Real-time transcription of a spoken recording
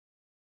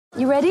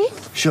You ready?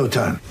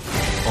 Showtime.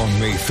 On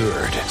May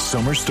 3rd,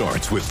 summer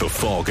starts with The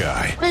Fall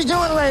Guy. Let's do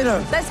it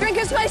later. Let's drink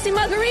a spicy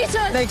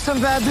margarita. Make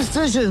some bad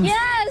decisions.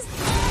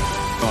 Yes!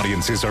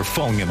 Audiences are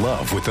falling in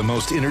love with the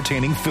most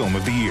entertaining film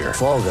of the year.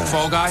 Fall Guy.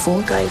 Fall Guy?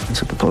 Fall guy.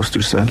 That's what the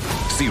poster said.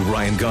 See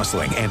Ryan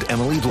Gosling and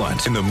Emily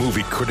Blunt in the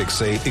movie critics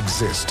say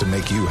exists to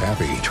make you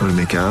happy. Trying to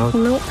make it out?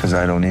 Nope. Because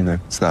I don't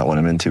either. It's not what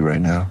I'm into right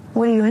now.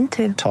 What are you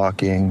into?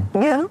 Talking.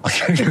 Yeah.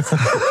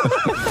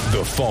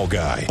 The Fall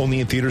Guy.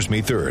 Only in theaters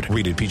May 3rd.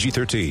 Rated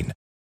PG-13.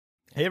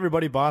 Hey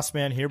everybody, Boss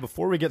Man here.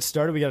 Before we get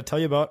started, we got to tell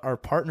you about our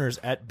partners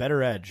at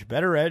Better Edge.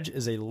 Better Edge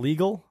is a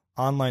legal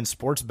online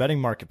sports betting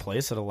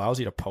marketplace that allows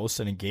you to post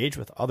and engage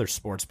with other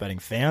sports betting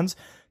fans.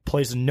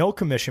 Plays no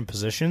commission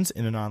positions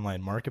in an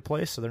online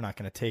marketplace, so they're not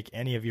going to take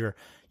any of your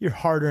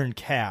hard-earned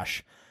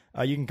cash.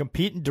 You can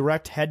compete in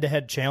direct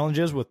head-to-head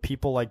challenges with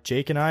people like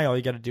Jake and I. All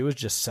you got to do is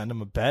just send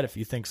them a bet. If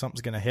you think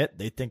something's going to hit,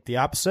 they think the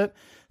opposite.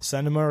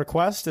 Send them a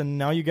request, and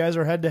now you guys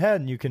are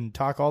head-to-head, and you can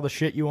talk all the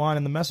shit you want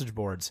in the message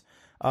boards.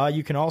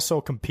 You can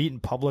also compete in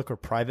public or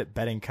private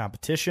betting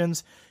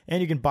competitions,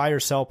 and you can buy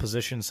or sell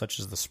positions such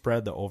as the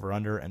spread, the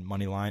over-under, and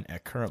money line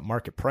at current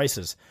market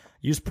prices.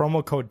 Use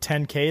promo code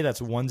 10K,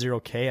 that's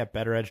 10K at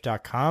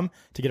betteredge.com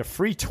to get a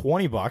free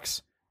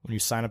 $20 when you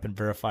sign up and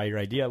verify your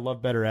ID. I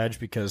love Better Edge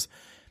because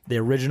they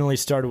originally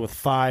started with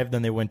 5,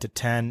 then they went to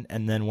 10,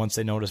 and then once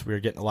they noticed we were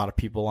getting a lot of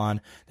people on,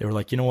 they were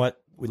like, you know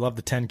what? We love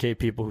the 10K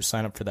people who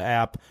sign up for the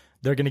app.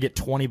 They're going to get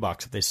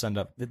 $20 if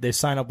they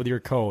sign up with your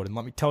code. And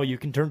let me tell you, you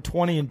can turn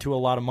 20 into a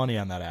lot of money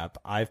on that app.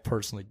 I've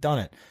personally done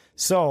it.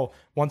 So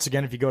once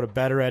again, if you go to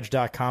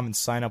betteredge.com and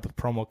sign up with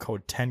promo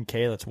code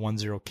 10K, that's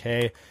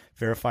 10K,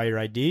 verify your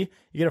ID,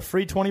 you get a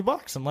free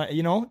 $20.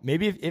 And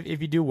maybe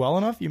if you do well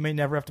enough, you may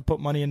never have to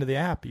put money into the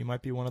app. You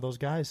might be one of those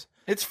guys.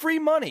 It's free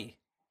money.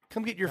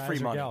 Come get your Guys free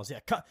or money. gals. Yeah,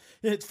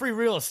 it's free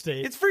real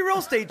estate. It's free real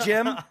estate,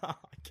 Jim.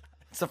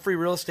 It's a free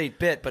real estate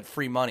bit, but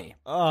free money.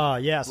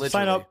 Yeah. So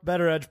sign Literally. up,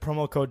 Better Edge,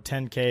 promo code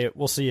 10K.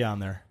 We'll see you on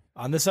there.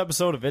 On this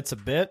episode of It's a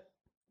Bit,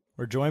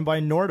 we're joined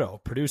by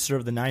Nordo, producer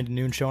of the 9 to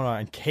Noon show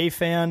on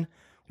KFan.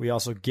 We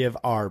also give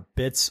our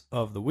bits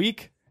of the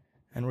week,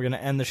 and we're going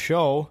to end the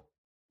show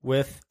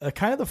with a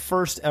kind of the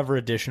first ever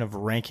edition of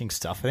ranking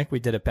stuff. I think we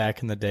did it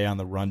back in the day on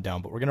the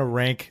rundown, but we're going to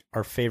rank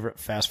our favorite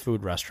fast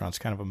food restaurants,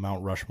 kind of a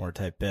Mount Rushmore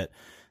type bit.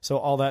 So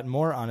all that and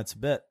more on It's a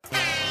Bit.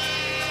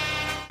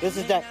 This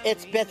is the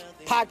It's Bit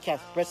podcast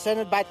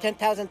presented by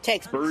 10,000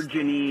 Takes.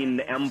 Burgeoning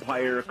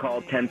empire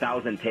called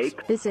 10,000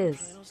 Takes. This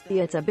is the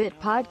It's a Bit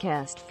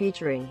podcast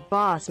featuring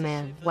Boss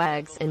Man,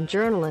 Wags, and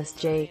journalist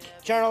Jake.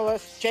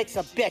 Journalist Jake's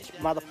a bitch,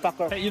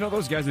 motherfucker. Hey, you know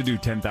those guys that do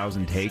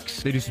 10,000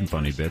 takes? They do some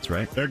funny bits,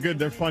 right? They're good.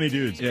 They're funny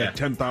dudes. Yeah.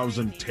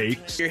 10,000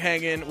 takes. You're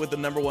hanging with the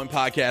 #1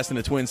 podcast in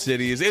the Twin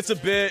Cities. It's a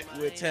Bit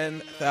with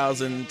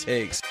 10,000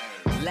 Takes.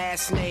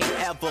 Last name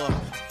ever,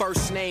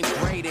 first name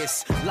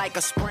greatest, like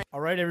a spring. All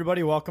right,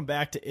 everybody, welcome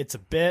back to It's a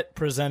Bit,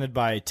 presented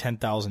by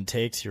 10,000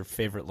 Takes, your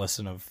favorite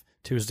listen of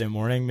Tuesday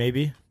morning,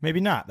 maybe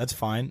not. That's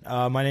fine.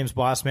 My name's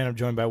Boss Man. I'm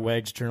joined by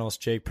Wags,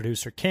 journalist Jake,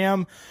 producer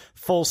Cam.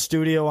 Full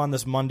studio on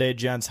this Monday,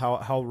 gents.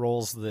 How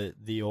rolls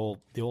the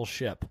old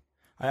ship?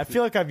 I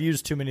feel like I've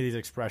used too many of these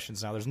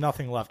expressions now. There's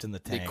nothing left in the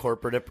tank. The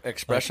corporate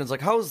expressions,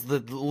 like how's the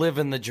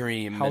living the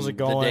dream? How's it and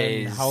going?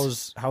 The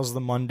days? How's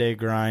the Monday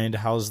grind?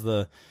 How's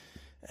the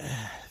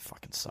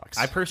fucking sucks.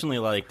 I personally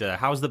liked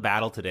how's the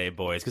battle today,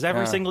 boys? Because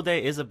every single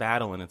day is a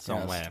battle in its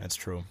own way. That's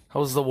true.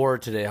 How's the war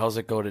today? How's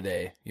it go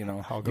today?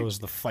 How goes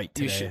the fight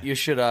today? You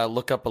should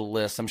look up a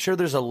list. I'm sure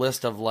there's a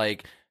list of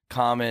like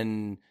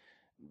common,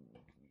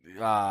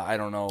 I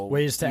don't know,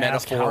 ways to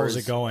metaphors. ask how's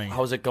it going?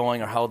 How's it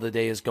going, or how the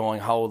day is going,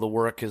 how the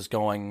work is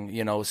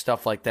going,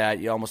 stuff like that.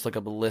 You almost look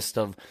up a list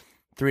of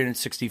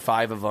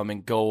 365 of them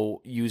and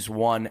go use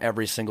one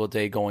every single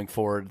day going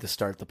forward to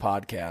start the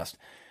podcast.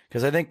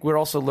 Because I think we're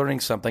also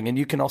learning something, and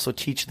you can also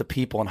teach the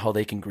people on how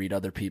they can greet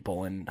other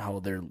people and how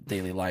their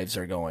daily lives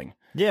are going.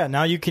 Yeah,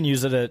 now you can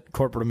use it at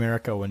corporate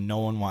America when no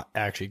one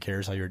actually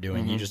cares how you're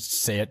doing. You just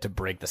say it to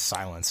break the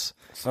silence.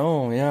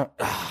 So, yeah,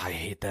 I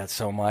hate that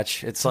so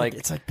much. It's like,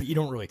 but you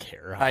don't really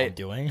care how I'm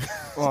doing.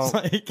 Well,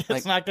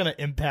 it's not going to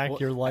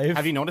impact your life.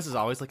 Have you noticed there's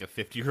always like a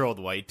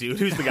 50-year-old white dude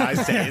who's the guy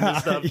saying this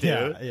stuff too?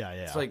 Yeah.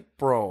 It's like,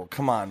 bro,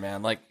 come on,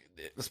 man. Like,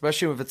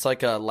 especially if it's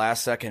like a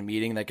last second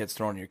meeting that gets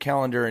thrown in your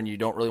calendar and you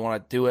don't really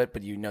want to do it,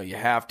 but you know you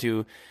have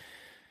to.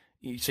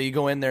 So you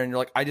go in there and you're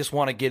like, I just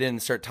want to get in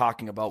and start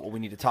talking about what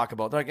we need to talk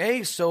about. They're like,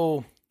 hey,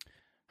 so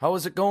how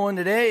is it going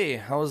today?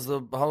 How is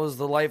the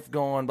life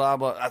going? Blah,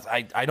 blah.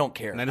 I don't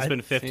care. And then it's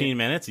been 15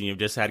 minutes and you've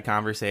just had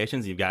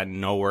conversations. You've got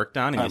no work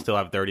done and you still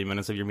have 30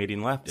 minutes of your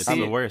meeting left. It's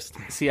the worst.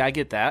 See, I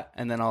get that.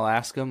 And then I'll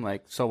ask them,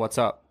 like, so what's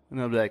up? And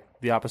they'll be like,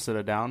 the opposite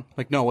of down.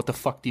 Like, no, what the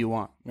fuck do you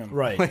want?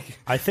 Right.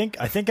 I think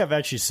I've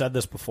actually said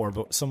this before,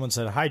 but someone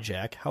said, hi,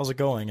 Jack, how's it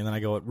going? And then I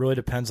go, it really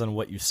depends on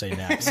what you say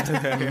next.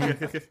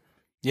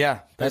 Yeah,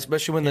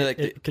 especially when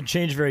it could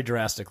change very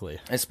drastically.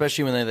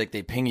 Especially when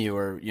they ping you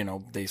or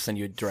they send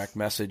you a direct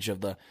message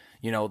of the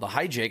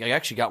hi Jake. I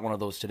actually got one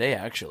of those today.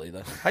 Actually,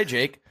 the hi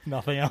Jake.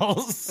 Nothing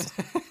else.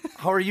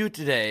 How are you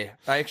today?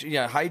 Hi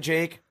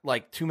Jake.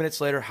 Like 2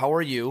 minutes later, how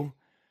are you?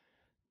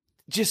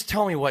 just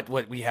tell me what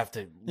we have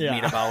to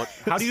meet about.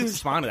 How do you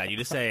respond to that? You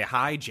just say,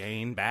 hi,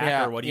 Jane,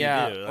 back, or what do you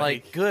do?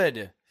 Like,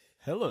 good.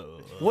 Hello.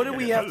 What do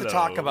we have to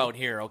talk about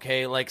here,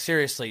 okay? Like,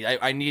 seriously,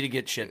 I need to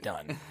get shit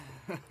done.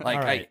 Like,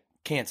 right. I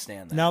can't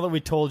stand that. Now that we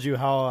told you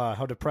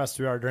how depressed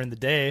we are during the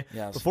day,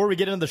 before we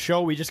get into the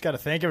show, we just got to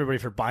thank everybody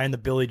for buying the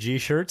Billy G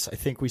shirts. I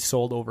think we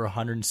sold over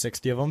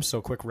 160 of them, so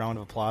a quick round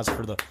of applause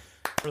for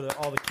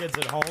all the kids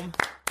at home.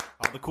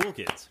 All the cool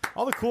kids.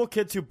 All the cool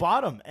kids who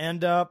bought them.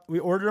 And we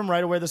ordered them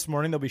right away this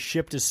morning. They'll be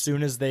shipped as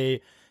soon as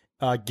they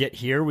get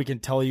here. We can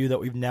tell you that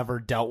we've never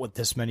dealt with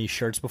this many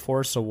shirts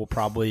before, so we'll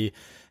probably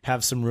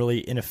have some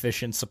really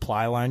inefficient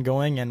supply line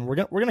going, and we're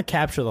gonna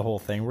capture the whole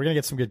thing. We're gonna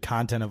get some good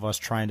content of us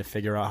trying to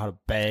figure out how to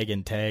bag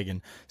and tag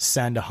and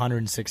send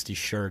 160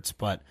 shirts.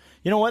 But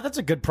you know what? That's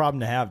a good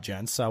problem to have,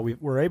 gents. We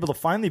were able to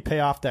finally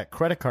pay off that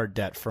credit card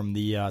debt from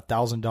the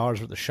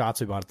 $1,000 worth of shots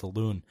we bought at the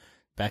Loon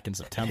back in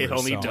September. It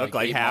only took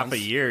like half a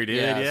year, dude.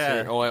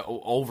 Yeah.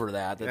 Over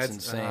that. That's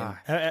insane.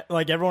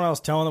 Like everyone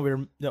else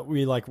telling that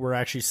we're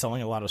actually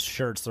selling a lot of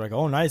shirts. They're like,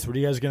 "Oh, nice. What are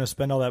you guys going to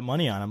spend all that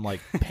money on?" I'm like,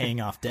 paying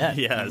off debt.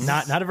 Yes.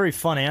 Not a very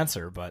fun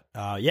answer, but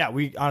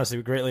we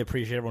greatly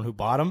appreciate everyone who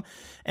bought them,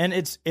 and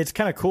it's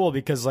kind of cool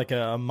because like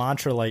a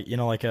mantra, like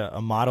like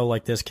a motto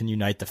like this can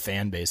unite the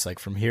fan base. Like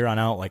from here on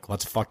out, like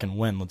let's fucking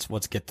win.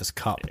 Let's get this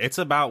cup. It's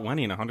about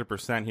winning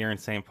 100% here in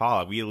St.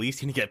 Paul. We at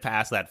least need to get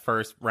past that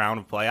first round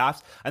of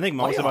playoffs. I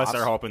think most of us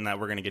are hoping that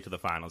we're going to get to the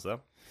finals, though.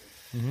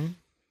 Mm-hmm.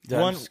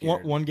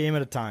 One game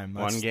at a time.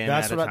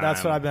 That's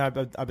what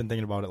I've been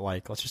thinking about it.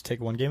 Like, let's just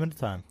take one game at a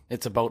time.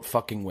 It's about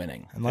fucking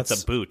winning. And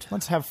it's a boot.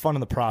 Let's have fun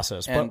in the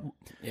process. And,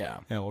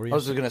 I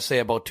was just going to say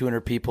about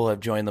 200 people have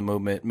joined the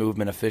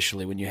movement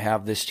officially. When you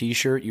have this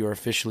T-shirt, you are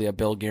officially a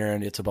Bill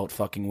Guerin. It's about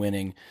fucking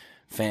winning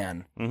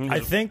fan. Mm-hmm.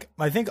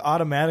 I think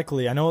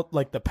automatically. I know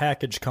like the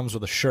package comes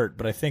with a shirt,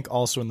 but I think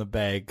also in the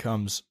bag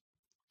comes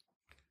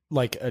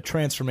like a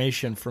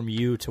transformation from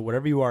you to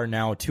whatever you are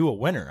now to a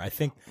winner. I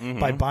think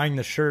by buying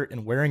the shirt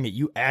and wearing it,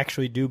 you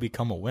actually do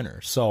become a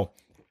winner. So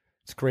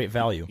it's great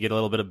value. You get a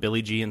little bit of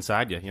Billy G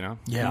inside you, you know?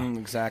 Yeah,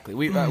 exactly.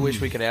 We wish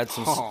we could add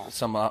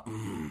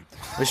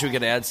wish we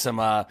could add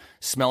some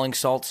smelling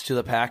salts to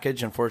the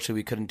package. Unfortunately,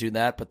 we couldn't do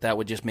that, but that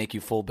would just make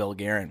you full Bill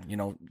Guerin. You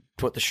know,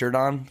 put the shirt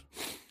on,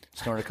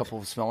 snort a couple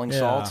of smelling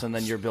salts, and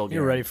then you're Bill Guerin.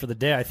 You're ready for the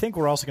day. I think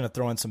we're also going to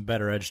throw in some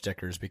Better Edge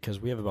stickers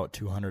because we have about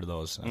 200 of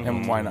those.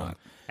 And why not?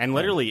 And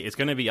literally, it's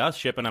going to be us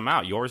shipping them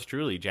out. Yours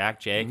truly,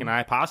 Jack, Jake, and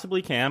I,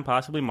 possibly Cam,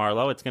 possibly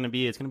Marlo. It's going to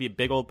be a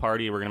big old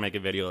party. We're going to make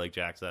a video, like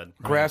Jack said.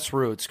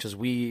 Grassroots, because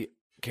we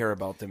care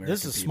about the American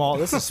people. Small.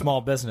 This is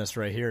small business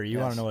right here. You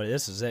want to know what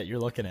this is? You're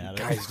looking at it.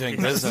 Guys doing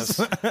business.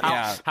 Take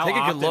a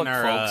good look,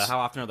 folks. How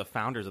often are the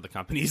founders of the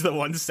companies the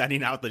ones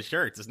sending out the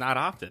shirts? It's not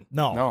often.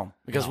 No,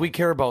 because we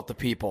care about the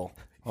people.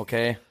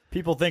 Okay.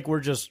 People think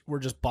we're just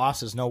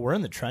bosses. No, we're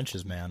in the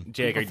trenches, man.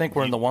 Jake, I think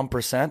we're in the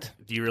 1%.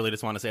 Do you really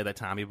just want to say that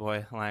Tommy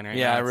Boy line right now?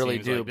 Yeah, I really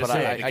do, like, but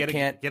I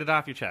can't get it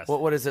off your chest.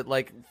 What is it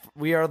like?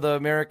 We are the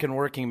American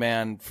working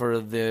man for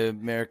the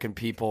American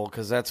people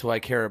because that's who I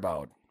care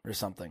about, or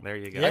something. There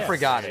you go. Yes, I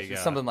forgot it.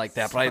 Something like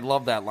that, but I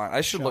love that line. I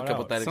should look up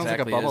what that Sounds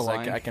exactly like a is.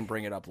 line. I can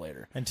bring it up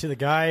later. And to the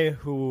guy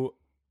who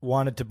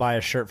wanted to buy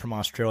a shirt from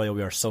Australia,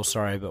 we are so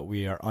sorry, but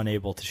we are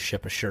unable to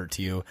ship a shirt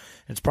to you.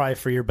 It's probably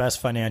for your best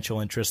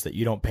financial interest that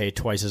you don't pay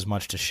twice as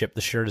much to ship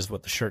the shirt as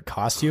what the shirt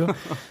costs you.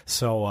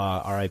 So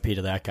RIP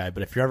to that guy.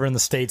 But if you're ever in the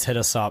States, hit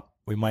us up.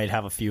 We might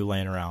have a few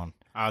laying around.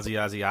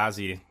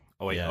 Ozzy.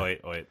 Oh,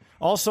 wait.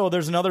 Also,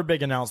 there's another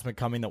big announcement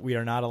coming that we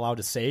are not allowed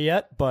to say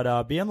yet,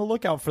 but be on the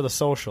lookout for the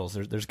socials.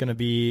 There's going to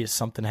be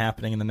something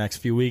happening in the next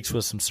few weeks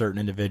with some certain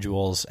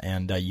individuals,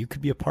 and you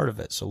could be a part of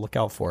it, so look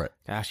out for it.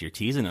 Gosh, you're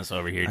teasing us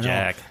over here,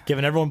 Jack.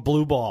 Giving everyone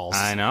blue balls.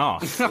 I know.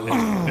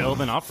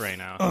 Building up right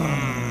now.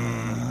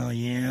 Oh,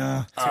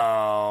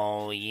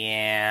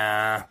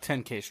 yeah.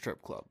 10K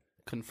strip club.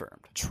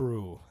 Confirmed.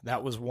 True.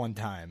 That was one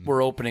time.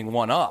 We're opening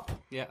one up.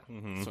 Yeah,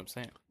 that's what I'm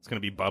saying. It's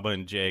going to be Bubba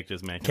and Jake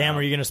just making Cam, out.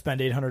 are you going to spend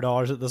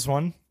 $800 at this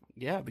one?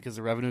 Yeah, because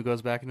the revenue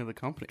goes back into the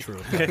company. True.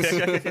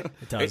 It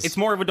does. It's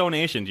more of a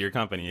donation to your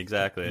company,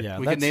 exactly. Yeah,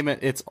 we could name it.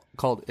 It's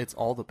called "It's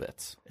All the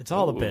Bits." It's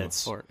all the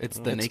bits, or it's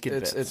the naked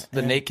bits. It's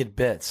the naked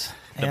bits,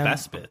 the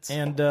best bits.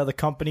 And the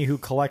company who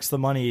collects the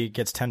money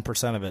gets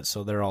 10% of it,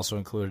 so they're also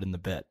included in the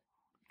bit.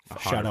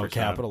 100%. Shout out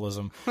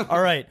capitalism.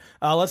 All right,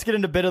 let's get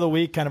into bit of the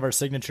week, kind of our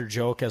signature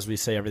joke. As we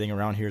say, everything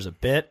around here is a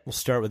bit. We'll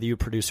start with you,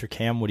 producer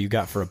Cam. What do you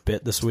got for a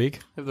bit this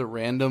week? I have the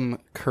random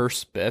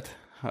curse bit.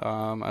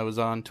 I was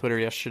on Twitter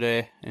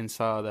yesterday and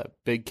saw that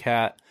Big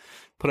Cat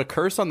put a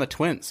curse on the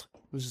Twins.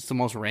 It was just the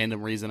most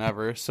random reason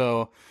ever.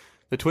 So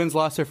the Twins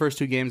lost their first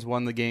two games,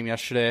 won the game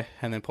yesterday,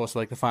 and then posted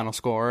like the final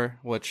score,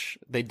 which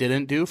they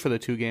didn't do for the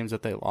two games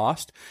that they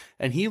lost.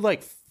 And he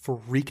like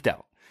freaked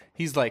out.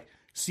 He's like,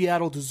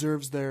 Seattle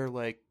deserves their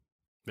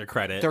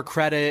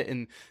credit,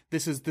 and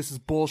this is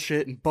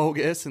bullshit and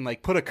bogus, and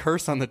like put a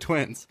curse on the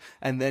Twins.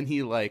 And then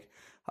he like,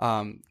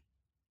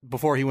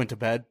 before he went to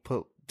bed,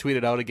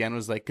 tweeted out again,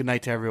 was like, good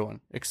night to everyone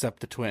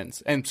except the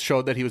Twins, and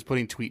showed that he was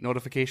putting tweet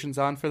notifications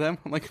on for them.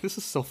 I'm like, this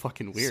is so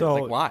fucking weird. So,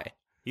 like, why?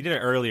 He did it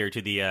earlier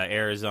to the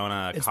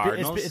Arizona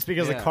Cardinals. It's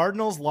because the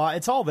Cardinals lost.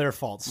 It's all their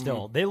fault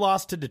still. They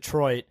lost to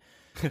Detroit,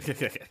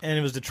 and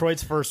it was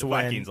Detroit's first win.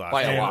 Vikings lost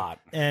by a lot.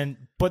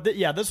 But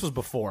this was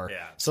before.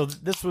 Yeah. So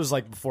this was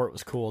like before it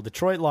was cool.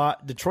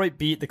 Detroit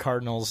beat the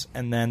Cardinals,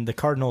 and then the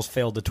Cardinals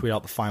failed to tweet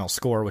out the final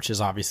score, which is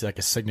obviously like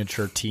a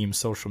signature team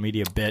social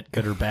media bit,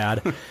 good or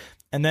bad.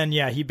 And then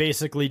he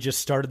basically just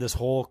started this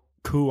whole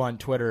coup on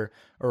Twitter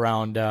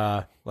around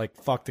like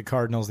fuck the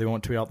Cardinals, they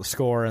won't tweet out the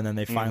score, and then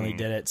they finally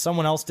did it.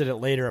 Someone else did it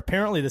later.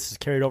 Apparently this is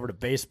carried over to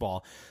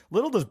baseball.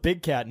 Little does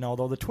Big Cat know,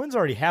 though, the Twins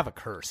already have a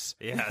curse.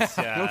 Yes,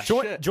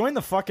 yeah. Join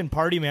the fucking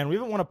party, man. We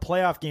haven't won a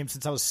playoff game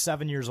since I was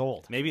 7 years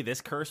old. Maybe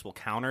this curse will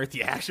counter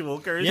the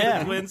actual curse that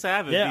the Twins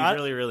have. It'd be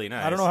really, really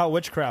nice. I don't know how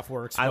witchcraft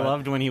works. I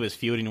loved when he was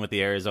feuding with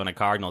the Arizona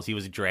Cardinals. He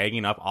was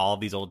dragging up all of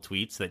these old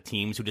tweets that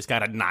teams who just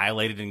got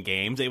annihilated in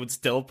games, they would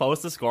still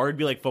post the score. It'd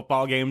be like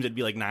football games. It'd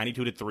be like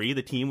 92-3.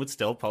 The team would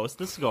still post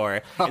the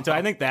score. And so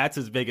I think that's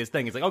his biggest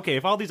thing. It's like, okay,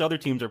 if all these other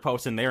teams are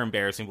posting their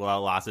embarrassing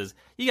blowout losses,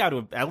 you got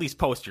to at least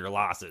post your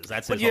losses.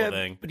 That's his whole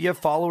thing. But you have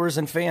followers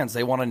and fans.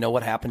 They want to know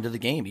what happened to the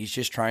game. He's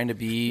just trying to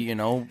be,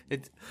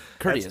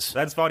 courteous.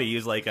 That's funny. He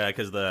was like,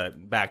 because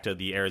back to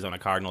the Arizona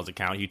Cardinals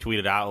account, he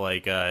tweeted out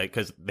like,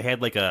 because they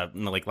had like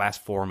in the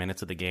last 4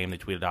 minutes of the game, they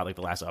tweeted out like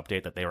the last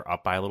update that they were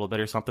up by a little bit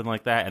or something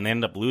like that, and they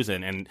ended up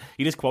losing. And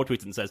he just quote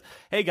tweets and says,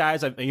 "Hey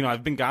guys, I've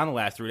been gone the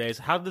last 3 days.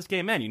 How did this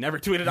game end? You never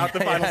tweeted out the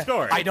final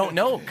score." I don't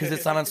know because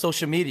it's not on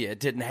social media. It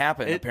didn't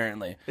happen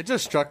apparently. It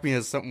just struck me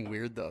as something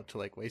weird though to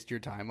like waste your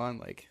time on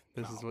like.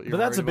 This is what you're but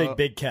that's a about.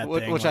 Big Cat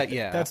thing.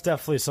 That's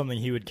definitely something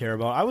he would care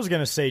about. I was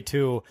gonna say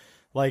too,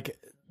 like,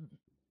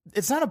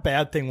 it's not a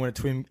bad thing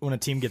when a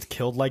team gets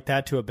killed like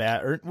that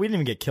or we didn't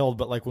even get killed,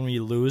 but like when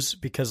we lose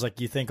because like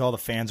you think all the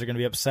fans are gonna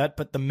be upset.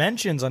 But the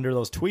mentions under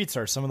those tweets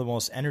are some of the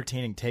most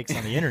entertaining takes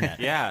on the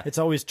internet. Yeah, it's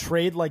always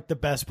trade like the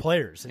best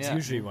players. It's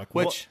usually like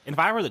if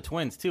I were the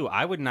Twins too,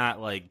 I would not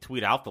like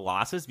tweet out the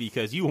losses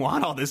because you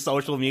want all this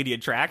social media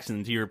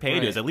traction to your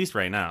pages at least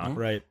right now,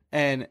 right?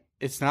 And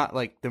it's not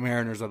like the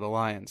Mariners or the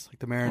Lions. Like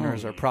the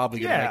Mariners are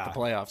probably going to make the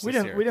playoffs this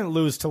year. We didn't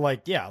lose to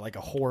like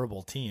a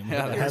horrible team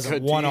that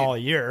hasn't won all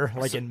year,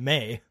 like in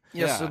May.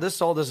 Yeah, so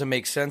this all doesn't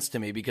make sense to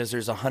me because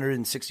there's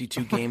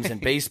 162 games in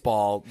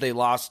baseball. They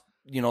lost,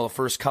 the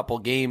first couple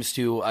games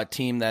to a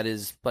team that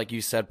is, like you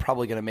said,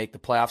 probably going to make the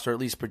playoffs or at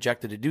least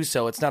projected to do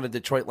so. It's not a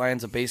Detroit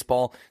Lions of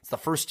baseball. It's the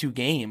first 2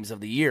 games of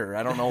the year.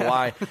 I don't know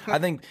why. I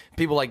think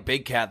people like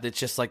Big Cat, it's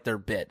just like their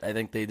bit. I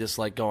think they just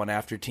like going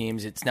after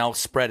teams. It's now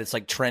spread. It's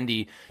like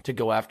trendy to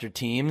go after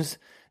teams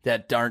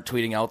that aren't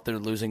tweeting out their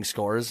losing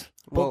scores.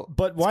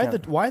 But why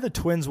the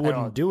Twins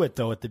wouldn't do it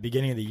though at the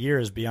beginning of the year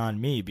is beyond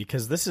me,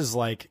 because this is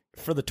like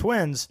for the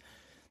Twins.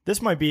 This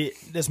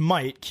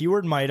might,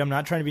 keyword might, I'm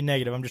not trying to be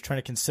negative, I'm just trying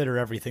to consider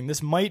everything.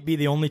 This might be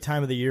the only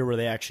time of the year where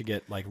they actually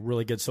get like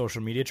really good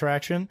social media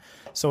traction.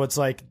 So it's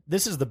like,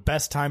 this is the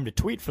best time to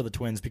tweet for the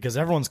Twins because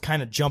everyone's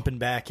kind of jumping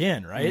back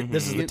in, right? Mm-hmm.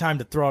 This is the time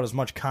to throw out as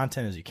much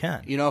content as you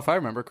can. If I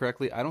remember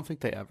correctly, I don't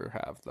think they ever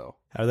have, though.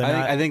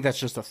 I think that's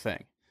just a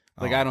thing.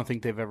 Like, I don't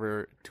think they've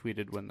ever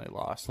tweeted when they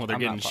lost. Well, they're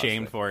getting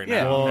shamed for it now.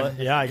 Yeah,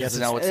 well, I guess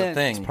now it's a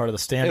thing. It's part of the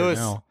standard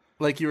now.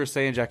 Like you were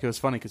saying, Jack, it was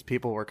funny because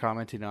people were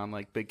commenting on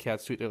like Big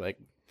Cat's tweet. They're like,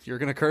 "You're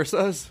gonna curse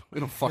us? We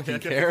don't fucking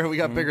care. We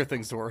got bigger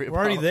things to worry about." We're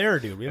already there,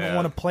 dude. We haven't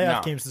won a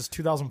playoff game since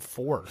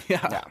 2004.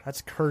 Yeah,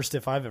 that's cursed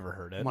if I've ever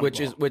heard it.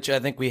 Which I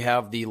think we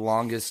have the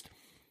longest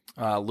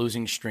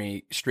losing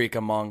streak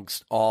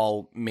amongst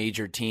all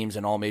major teams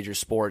and all major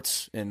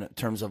sports in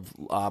terms of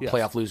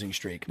playoff losing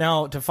streak.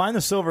 Now, to find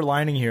the silver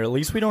lining here, at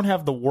least we don't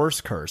have the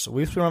worst curse. At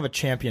least we don't have a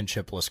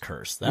championshipless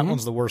curse. That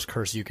one's the worst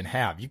curse you can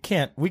have. You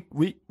can't.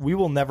 We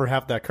will never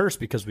have that curse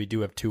because we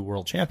do have 2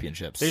 world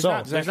championships. There's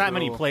not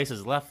many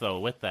places left though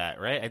with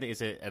that, right? I think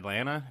is it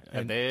Atlanta?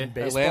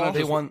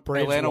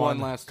 Atlanta won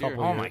last year.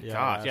 Oh my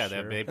gosh, yeah,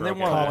 they won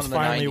one in the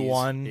 90s.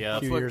 Won a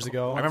few years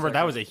ago. I remember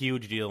that was a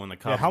huge deal when the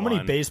Cubs how many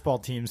won. baseball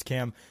teams?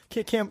 Cam,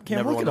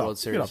 never look won it the up. World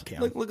Series.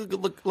 Cam.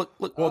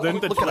 Look. Well, then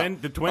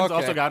the Twins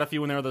also got a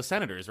few when they were the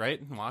Senators, right?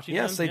 In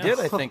Washington. Yes, they did.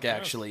 I think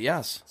actually,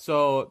 yes.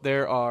 So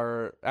there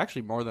are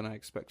actually more than I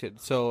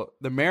expected. So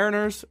the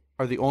Mariners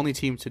are the only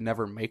team to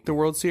never make the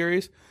World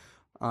Series.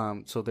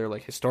 So they're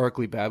like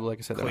historically bad. Like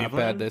I said, they're not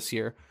bad this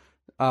year.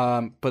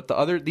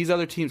 But these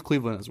other teams,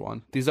 Cleveland has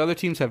won. These other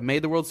teams have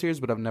made the World Series,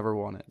 but have never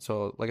won it.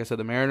 So, like I said,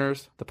 the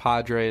Mariners, the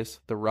Padres,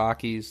 the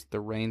Rockies, the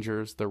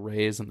Rangers, the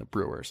Rays, and the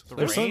Brewers.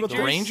 The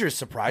Rangers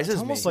surprises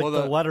it's almost me. like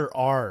the letter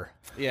R.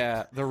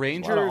 Yeah, the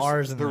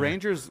Rangers. The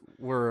Rangers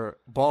were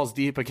balls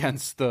deep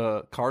against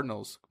the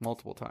Cardinals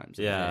multiple times.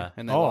 Yeah,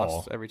 and they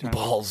lost every time.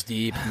 Balls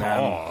deep,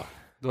 man.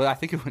 Well, I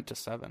think it went to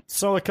 7.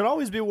 So it could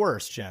always be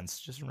worse, gents.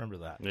 Just remember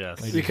that.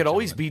 Yes. We could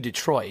always be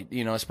Detroit,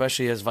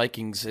 especially as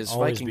Vikings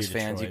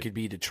fans, you could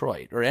be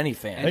Detroit or any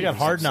fan. They got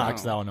Hard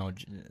Knocks, though. No.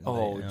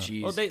 Oh,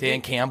 jeez.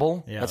 Dan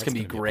Campbell? Yeah, that's going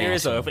to be great.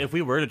 So if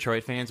we were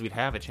Detroit fans, we'd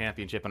have a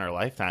championship in our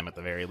lifetime at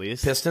the very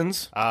least.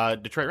 Pistons?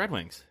 Detroit Red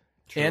Wings.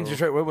 True. And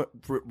Detroit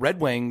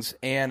Red Wings,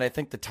 and I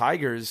think the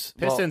Tigers.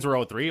 Pistons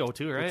were 03,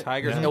 02, right? The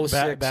Tigers in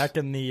 06. Back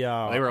in the...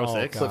 they were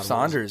 06. Cliff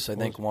Saunders, I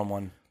think, won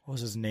one. What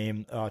was his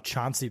name?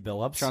 Chauncey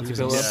Billups. Chauncey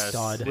He was a Billups,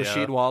 stud.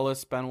 Rasheed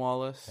Wallace, Ben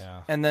Wallace.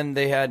 Yeah. And then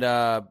they had,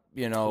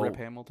 Rip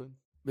Hamilton.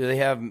 They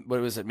have,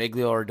 what was it,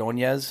 Miguel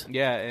Ordonez?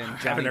 Yeah, and I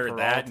haven't Johnny heard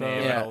that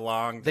Peralta. name in a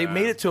long time. They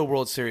made it to a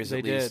World Series They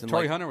at least. did. and,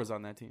 Torrey like, Hunter was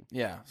on that team.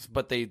 Yeah,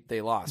 but they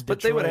lost.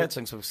 But they would have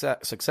had some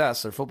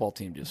success. Their football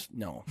team just,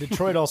 no.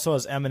 Detroit also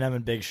has Eminem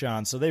and Big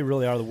Sean, so they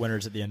really are the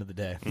winners at the end of the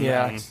day.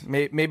 Yeah,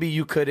 maybe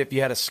you could, if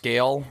you had a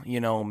scale,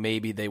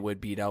 maybe they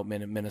would beat out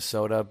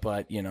Minnesota,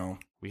 but,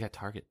 We got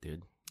Target,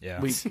 dude.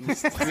 Yeah. we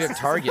have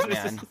Target,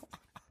 man.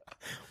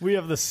 We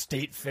have the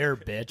State Fair,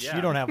 bitch. Yeah.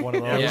 You don't have one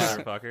of those. Yeah.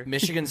 Motherfucker.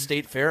 Michigan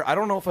State Fair. I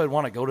don't know if I'd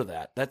want to go to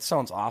that. That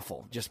sounds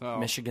awful. Just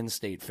Michigan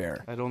State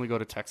Fair. I'd only go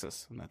to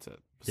Texas, and that's it.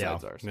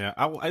 Besides ours. Yeah.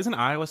 Isn't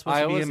Iowa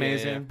supposed to be Iowa's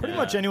amazing? Pretty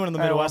much anyone in the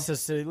Midwest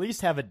has to at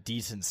least have a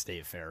decent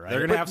state fair, right? They're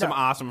going to have some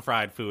awesome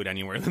fried food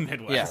anywhere in the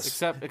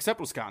Midwest. Yes. Except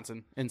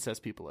Wisconsin.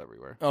 Incest people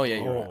everywhere. Oh, yeah,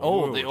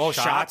 you're right.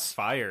 Shots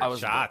fired.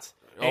 Shots.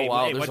 Hey,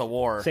 wow, hey, there's a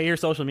war. Say your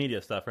social media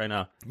stuff right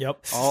now.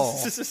 Yep.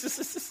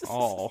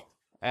 Oh.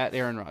 At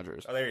Aaron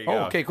Rodgers. Oh, there you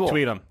go. Okay, cool.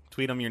 Tweet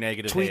them your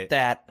negative hate. Tweet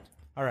that.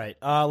 All right.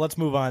 Let's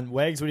move on.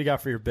 Wags, what do you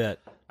got for your bit?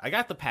 I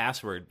got the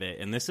password bit,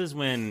 and this is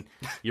when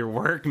your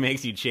work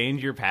makes you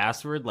change your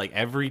password like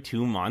every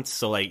 2 months.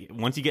 So like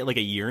once you get like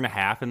a year and a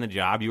half in the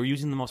job, you're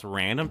using the most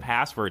random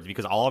passwords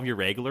because all of your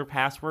regular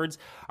passwords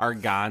are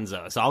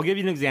gonzo. So I'll give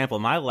you an example.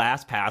 My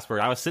last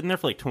password, I was sitting there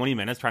for like 20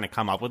 minutes trying to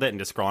come up with it and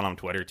just scrolling on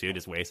Twitter too,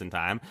 just wasting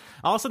time.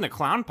 All of a sudden a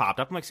clown popped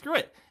up. I'm like, screw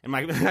it. And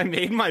I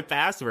made my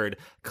password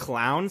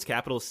clowns,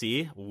 capital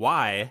C,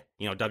 Y,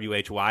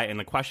 WHY, and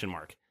the question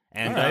mark.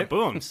 And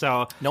boom.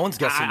 So no one's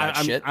guessing that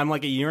shit. I'm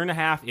like a year and a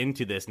half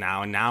into this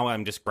now, and now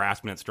I'm just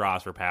grasping at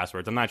straws for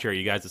passwords. I'm not sure. Are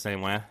you guys the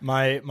same way?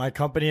 My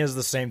company is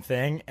the same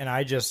thing, and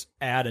I just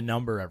add a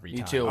number every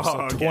time. Me too.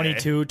 So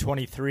 22,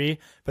 23.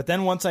 But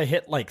then once I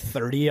hit like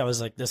 30, I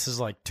was like, this is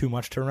like too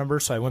much to remember.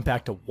 So I went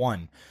back to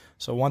 1.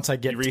 So once I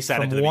get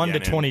from 1 to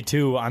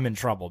 22, I'm in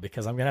trouble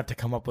because I'm going to have to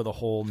come up with a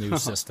whole new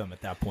system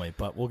at that point.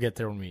 But we'll get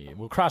there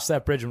we'll cross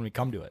that bridge when we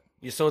come to it.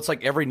 So it's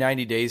like every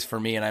 90 days for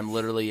me, and I'm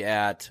literally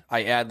I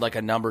add like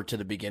a number to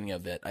the beginning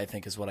of it, I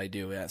think is what I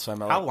do. Yeah. So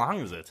How long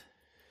is it?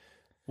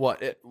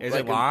 What? Is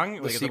it long?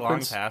 Like, is it a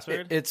long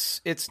password?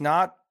 It's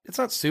not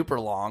super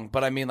long,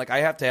 but I mean, like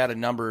I have to add a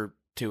number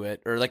to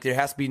it, or like there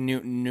has to be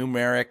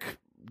numeric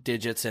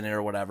digits in it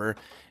or whatever.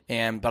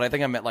 But I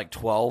think I'm at like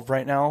 12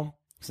 right now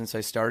since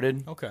I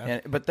started.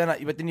 Okay. But then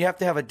you have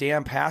to have a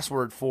damn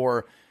password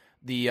for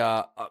the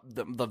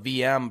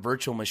VM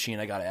virtual machine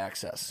I got to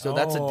access. So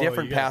that's a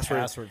different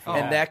password,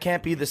 and that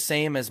can't be the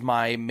same as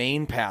my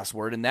main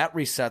password, and that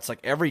resets like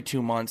every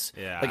 2 months,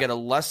 like at a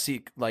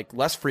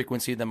less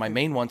frequency than my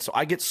main one. So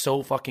I get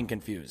so fucking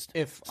confused.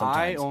 If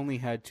sometimes. I only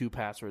had 2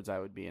 passwords, I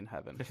would be in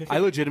heaven. I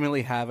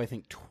legitimately have, I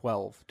think,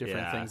 12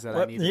 different things that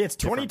I need. It's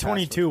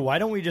 2022. Why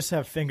don't we just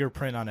have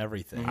fingerprint on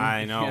everything?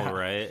 I know,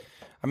 right?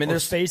 I mean,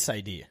 there's Face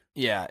ID.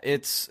 Yeah,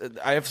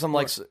 I have some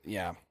Well,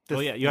 yeah,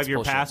 you have your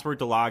bullshit. password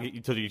to log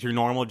to your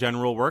normal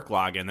general work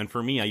login. Then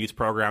for me, I use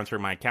programs for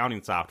my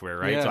accounting software,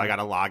 right? Yeah. So I got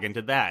to log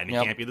into that, and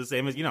it can't be the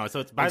same as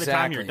So it's by the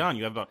time you're done,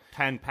 you have about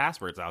 10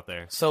 passwords out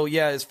there. So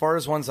yeah, as far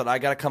as ones that I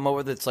got to come up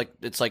with, it's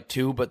like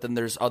 2, but then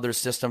there's other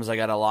systems I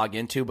got to log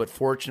into. But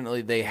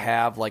fortunately, they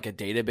have like a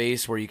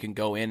database where you can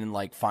go in and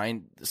like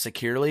find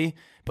securely.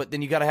 But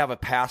then you got to have a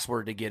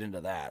password to get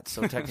into that.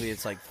 So technically,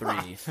 it's like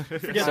 3.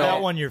 Forget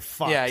that one, you're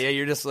fucked. Yeah,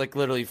 you're just like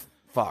literally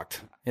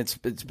fucked. It's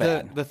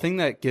bad. The thing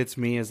that gets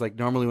me is like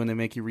normally when they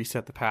make you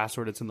reset the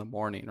password, it's in the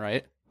morning,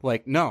 right?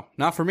 Like, no,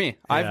 not for me.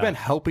 I've been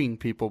helping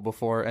people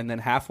before, and then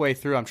halfway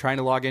through, I'm trying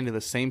to log into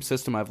the same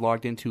system I've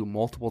logged into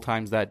multiple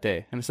times that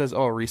day, and it says,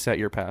 "Oh, reset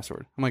your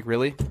password." I'm like,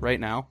 really? Right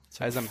now?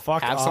 As I'm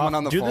have someone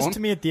on the phone? Do this to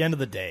me at the end of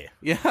the day.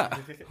 Yeah,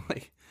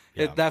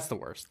 that's the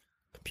worst.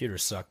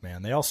 Computers suck,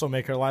 man. They also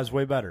make our lives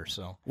way better.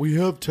 So we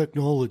have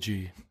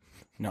technology.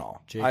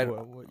 No, Jake,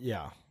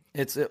 yeah.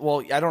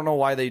 I don't know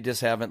why they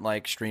just haven't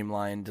like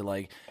streamlined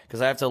to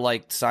because I have to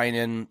like sign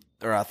in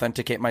or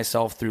authenticate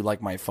myself through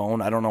like my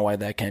phone. I don't know why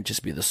that can't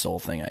just be the sole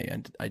thing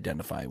I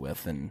identify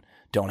with and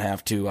don't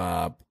have to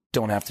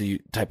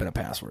type in a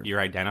password. You're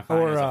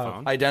identifying as a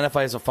phone?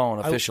 Identify as a phone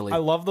officially. I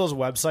love those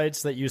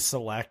websites that you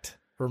select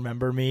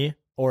Remember Me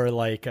or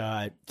like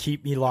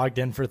keep me logged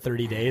in for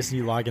 30 days and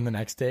you log in the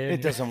next day.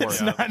 It doesn't work.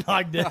 It's not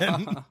logged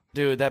in.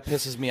 Dude, that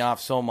pisses me off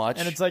so much.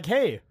 And it's like,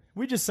 hey,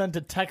 we just sent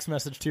a text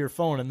message to your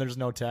phone and there's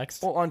no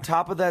text. Well, on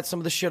top of that, some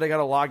of the shit I got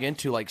to log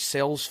into, like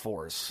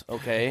Salesforce,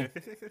 okay?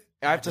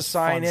 I have to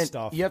sign in.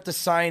 Stuff. You have to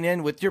sign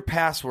in with your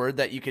password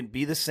that you can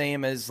be the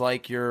same as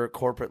like your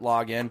corporate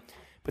login.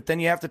 But then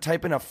you have to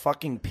type in a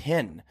fucking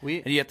PIN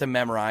and you have to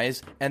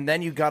memorize. And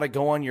then you got to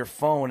go on your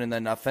phone and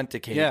then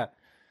authenticate. Yeah.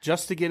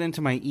 Just to get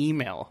into my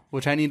email,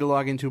 which I need to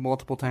log into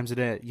multiple times a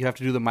day, you have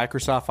to do the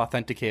Microsoft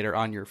Authenticator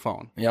on your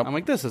phone. Yep. I'm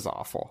like, this is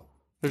awful.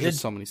 There's just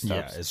so many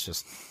steps. Yeah,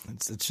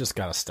 it's just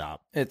got to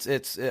stop.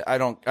 I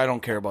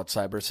don't care about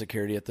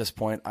cybersecurity at this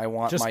point. I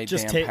want my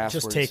damn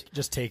passwords.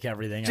 Just take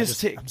everything.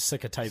 I'm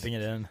sick of typing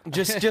it in.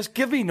 Just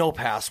give me no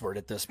password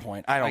at this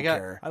point. I don't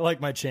care. I like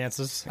my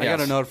chances. I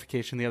got a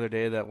notification the other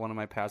day that one of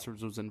my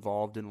passwords was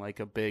involved in like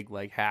a big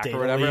like hack or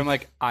whatever. I'm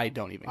like, I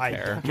don't even care. I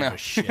don't give a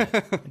shit.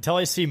 Until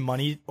I see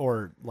money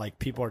or like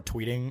people are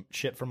tweeting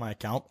shit from my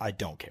account, I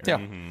don't care.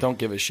 Yeah, don't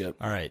give a shit.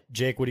 All right,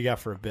 Jake, what do you got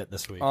for a bit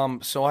this week?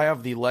 So I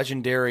have the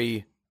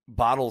legendary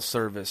bottle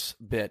service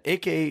bit,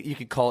 aka you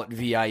could call it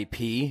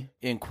VIP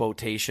in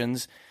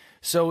quotations.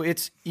 So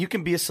you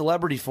can be a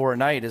celebrity for a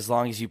night as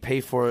long as you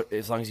pay for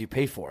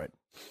it.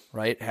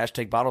 Right?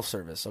 Hashtag bottle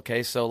service.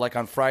 Okay. So like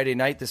on Friday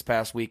night this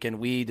past weekend,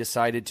 we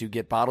decided to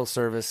get bottle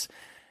service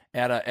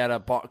at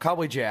a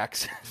Cowboy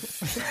Jack's.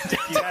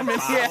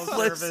 Bottle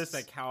service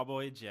at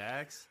Cowboy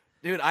Jack's.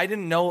 Dude, I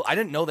didn't know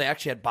they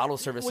actually had bottle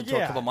service until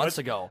a couple months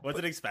ago. Was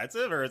it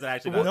expensive or is it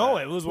actually no?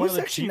 It was one of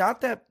the actually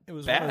not that. It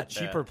was bad. one of the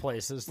cheaper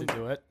places to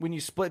do it. When you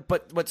split,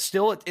 but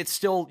still, it's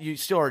still you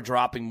still are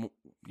dropping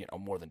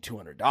more than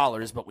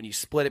 $200. But when you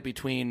split it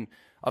between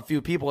a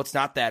few people, it's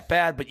not that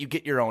bad. But you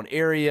get your own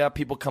area.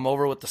 People come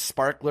over with the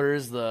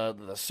sparklers. The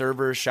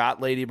server shot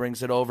lady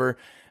brings it over.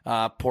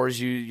 Pours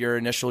you your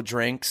initial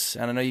drinks,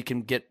 and I know you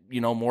can get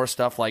more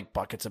stuff like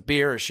buckets of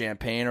beer or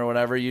champagne or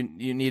whatever you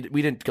need.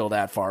 We didn't go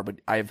that far, but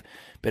I've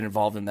been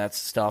involved in that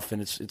stuff,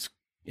 and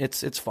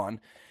it's fun.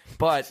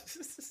 But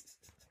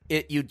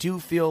you do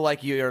feel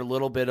like you're a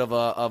little bit of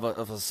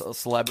a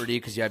celebrity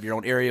because you have your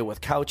own area with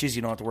couches.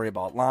 You don't have to worry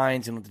about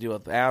lines. You don't have to deal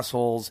with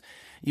assholes.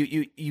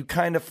 You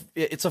kind of,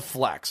 it's a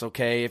flex,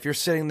 okay? If you're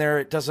sitting there,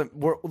 it doesn't,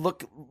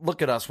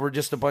 look at us. We're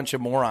just a bunch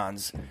of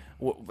morons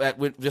that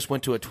just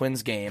went to a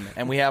Twins game,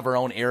 and we have our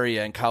own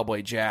area in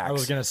Cowboy Jack's. I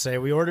was going to say,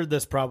 we ordered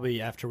this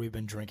probably after we've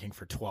been drinking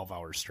for 12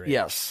 hours straight.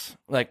 Yes.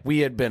 Like, we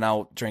had been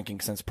out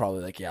drinking since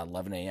probably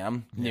 11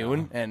 a.m.,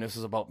 noon, and this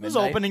was about midnight. It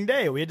was opening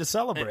day. We had to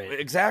celebrate.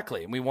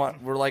 Exactly.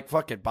 We're like,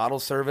 fuck it, bottle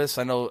service.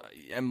 I know,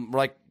 and we're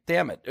like,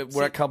 damn it,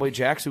 we're at Cowboy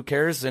Jack's. Who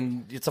cares?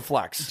 And it's a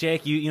flex.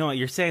 Jake, you know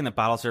you're saying that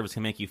bottle service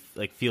can make you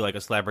feel like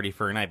a celebrity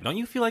for a night, but don't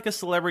you feel like a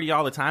celebrity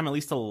all the time? At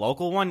least a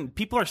local one.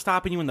 People are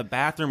stopping you in the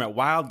bathroom at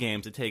Wild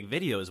games to take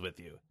videos with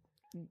you.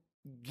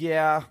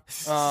 Yeah,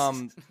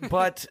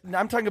 but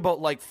I'm talking about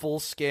like full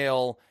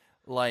scale,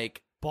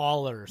 like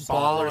baller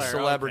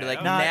celebrity, okay.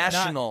 Like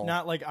national.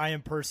 Not like I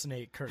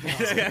impersonate Kirk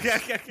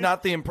Cousins.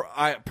 Not the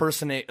I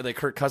impersonate the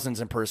Kirk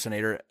Cousins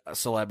impersonator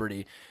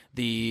celebrity.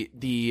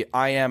 The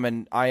I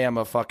am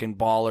a fucking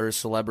baller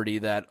celebrity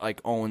that like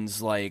owns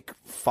like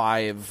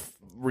 5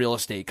 real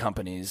estate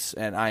companies,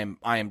 and I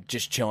am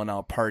just chilling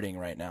out partying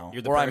right now.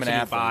 You're the or person I'm an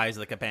who athlete. buys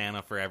the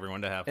cabana for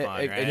everyone to have fun,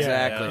 right?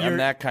 Exactly. Yeah. I'm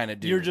that kind of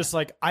dude. You're just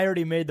like, I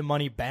already made the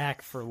money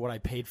back for what I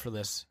paid for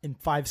this in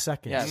 5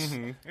 seconds. Yes.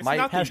 Mm-hmm. My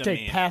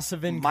hashtag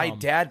passive income. My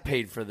dad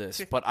paid for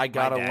this, but I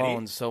got a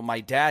loan, so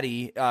my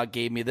daddy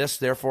gave me this.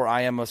 Therefore,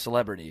 I am a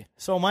celebrity.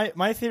 So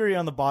my theory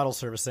on the bottle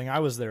service thing, I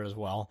was there as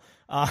well.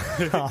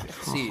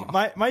 See,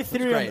 my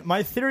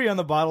theory on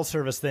the bottle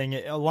service thing,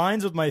 it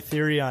aligns with my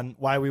theory on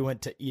why we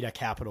went to eat at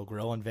Capitol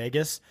Grill in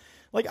Vegas.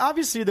 Like,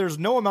 obviously, there's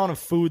no amount of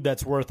food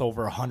that's worth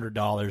over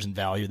 $100 in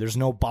value. There's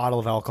no bottle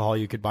of alcohol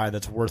you could buy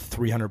that's worth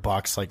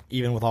 $300. Like,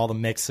 even with all the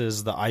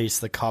mixes, the ice,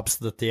 the cups,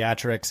 the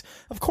theatrics.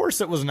 Of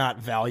course, it was not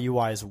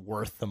value-wise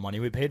worth the money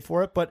we paid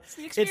for it, but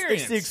it's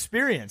the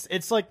experience.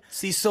 It's like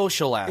it's the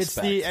social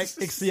aspect.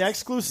 It's the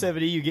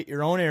exclusivity. You get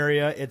your own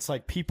area. It's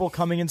like people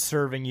coming and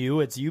serving you.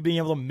 It's you being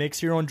able to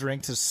mix your own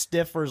drinks as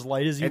stiff or as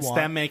light as you want. It's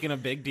them making a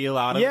big deal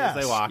out of it as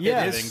they walk in.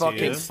 It's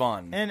fucking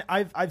fun. And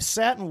I've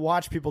sat and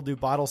watched people do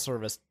bottle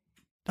service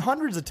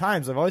hundreds of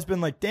times. I've always been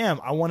like, damn,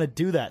 I want to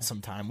do that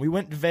sometime. We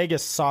went to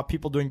Vegas, saw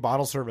people doing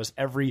bottle service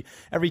every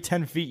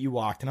 10 feet you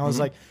walked, and I was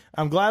like,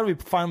 I'm glad we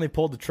finally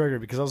pulled the trigger,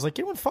 because I was like,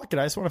 you know what, fuck it,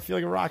 I just want to feel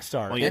like a rock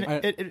star. Well,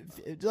 and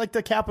it like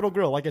the Capitol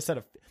Grill, like I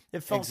said,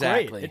 it felt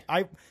great.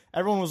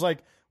 Everyone was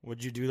like,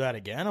 would you do that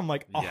again? I'm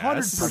like,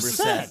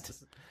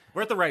 100%.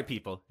 We're the right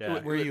people.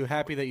 Yeah. Were you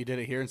happy that you did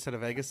it here instead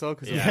of Vegas, though?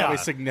 Because it was probably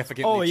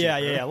significantly cheaper.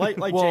 Yeah. Like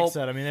Jake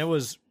said, I mean, it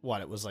was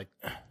like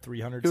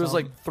 300. It was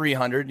like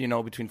 300,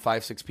 between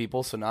 5-6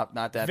 people, so not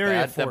that very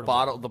bad.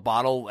 Affordable. The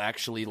bottle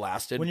actually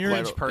lasted. When you're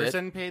each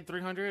person paid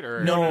 $300,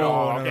 or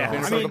no. Okay.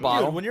 I mean,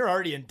 dude, when you're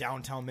already in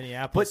downtown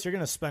Minneapolis, you're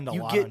going to spend a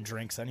lot on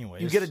drinks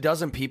anyways. You get a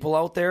dozen people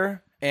out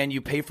there, and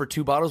you pay for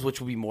 2 bottles,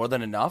 which would be more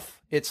than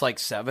enough. It's like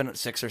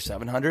 600 or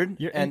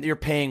 700, and you're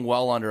paying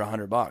well under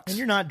 $100. And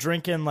you're not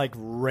drinking like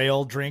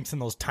rail drinks in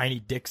those tiny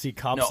Dixie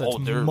cups.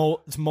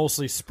 No, it's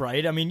mostly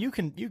Sprite. I mean, you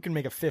can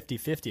make a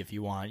 50-50 if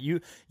you want.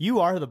 You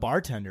are the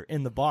bartender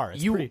in the bar.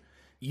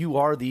 You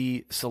are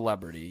the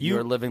celebrity.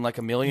 You're living like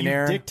a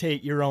millionaire. You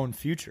dictate your own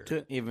future,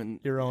 even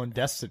your own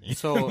destiny.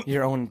 So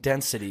your own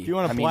density. If you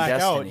want to black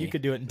out, you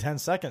could do it in 10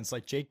 seconds,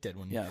 like Jake did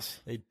when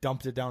they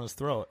dumped it down his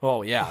throat.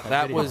 Oh yeah,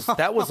 that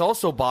was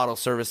also bottle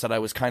service that I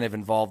was kind of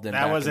involved in.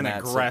 That was an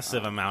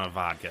aggressive amount of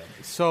vodka.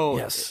 So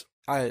yes,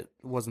 I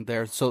wasn't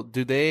there. So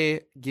do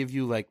they give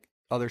you like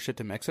other shit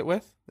to mix it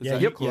with? Is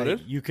that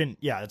included? You can.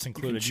 Yeah, it's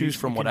included. You can choose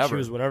from whatever.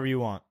 Choose whatever you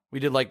want. We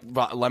did like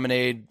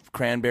lemonade,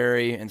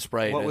 cranberry, and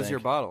Sprite. What I was think. your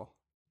bottle?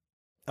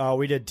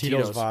 We did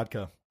Tito's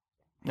vodka.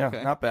 Yeah,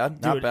 Okay. not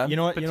bad. Not Dude, bad. You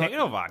know what?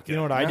 Potato vodka. You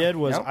know what I Yeah. did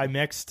was Yep. I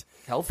mixed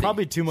Healthy.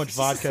 probably too much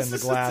vodka in the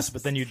glass,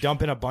 but then you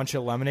dump in a bunch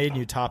of lemonade and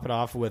you top it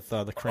off with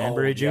the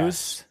cranberry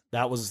juice.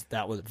 That was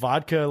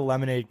vodka,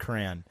 lemonade,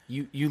 cran.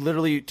 You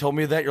literally told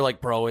me that. You're like,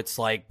 bro, it's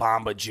like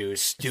Bomba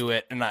juice. Do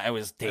it. And it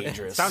was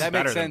dangerous. Sounds That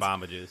better makes than sense.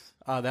 Bomba juice.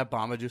 That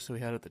Bomba juice that we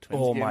had at the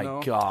Twins Oh game, my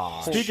though.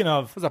 god. Speaking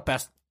of It was the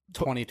best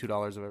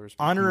 $22 I've ever spent.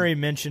 honorary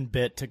mention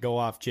bit to go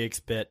off Jake's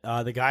bit,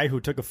 the guy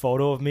who took a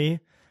photo of me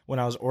when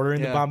I was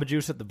ordering the Yeah. Bomba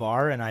juice at the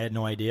bar and I had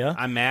no idea.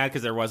 I'm mad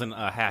because there wasn't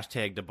a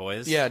hashtag Du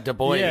Bois. Yeah, Du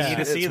Bois. Yeah. You need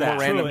to It's see more that.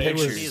 Random True, it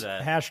was pictures.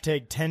 that.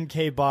 hashtag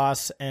 10K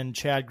boss and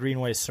Chad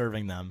Greenway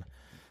serving them.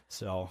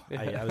 So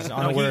I was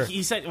unaware.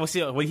 He said. Well,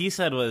 see, what he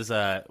said was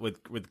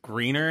with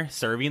Greener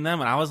serving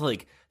them, and I was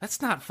like,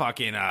 "That's not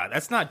fucking.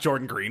 That's not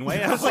Jordan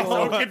Greenway." I was like,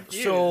 so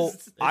confused. So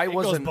I goes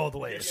wasn't both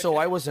ways. So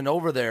I wasn't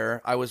over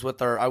there. I was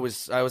with I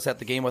was at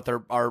the game with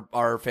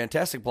our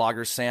fantastic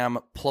blogger Sam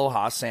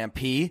Ploha, Sam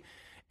P.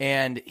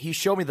 And he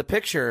showed me the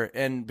picture,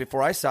 and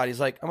before I saw it,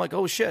 I'm like,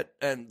 oh shit!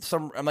 And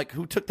I'm like,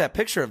 who took that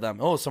picture of them?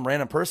 Oh, some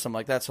random person. I'm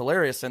like, that's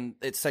hilarious. And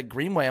it said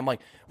Greenway. I'm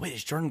like, wait,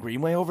 is Jordan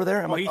Greenway over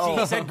there? I'm Well, like,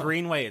 he oh, said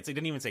Greenway. It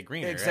didn't even say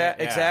Greener. Right? Yeah,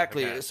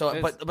 exactly. okay. So,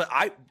 but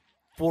I,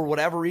 for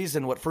whatever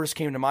reason, what first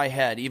came to my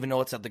head, even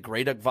though it's at the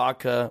Grey Duck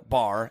Vodka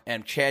bar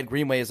and Chad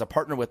Greenway is a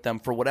partner with them,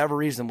 for whatever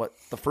reason, what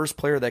the first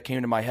player that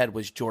came to my head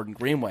was Jordan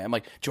Greenway. I'm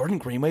like, Jordan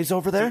Greenway's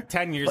over there?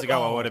 10 years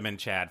ago, it would have been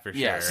Chad for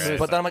sure. Yes, right?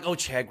 but then I'm like, oh,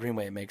 Chad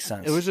Greenway, it makes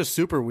sense. It was just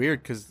super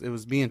weird because it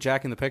was me and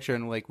Jack in the picture,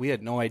 and like we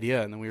had no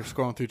idea, and then we were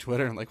scrolling through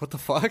Twitter, and like, what the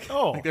fuck?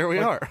 Oh, like, there we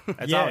are.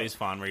 It's always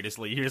fun where you're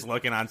just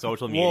looking on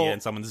social media Well-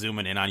 and someone's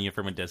zooming in on you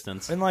from a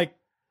distance. And like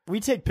we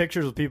take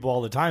pictures with people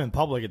all the time in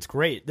public. It's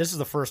great. This is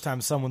the first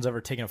time someone's ever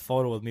taken a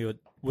photo with me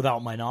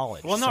without my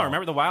knowledge. Well, no, so.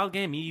 remember the Wild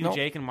game? Me, you, No.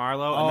 Jake, and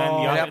Marlo, and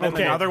then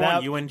the other that,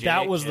 one, you and Jake.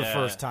 That was the Yeah.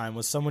 first time.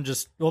 Was someone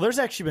just? Well, there's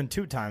actually been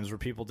 2 times where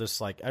people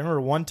just like. I remember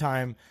one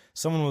time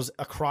someone was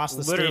across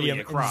the Literally stadium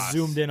across.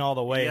 and zoomed in all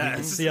the way. And you can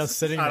Yes. see us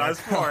sitting Not there. us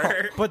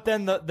four. But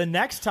then the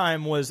next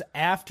time was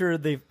after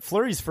the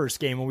Fleury's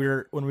first game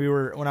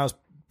when I was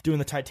doing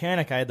the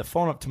Titanic. I had the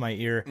phone up to my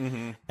ear,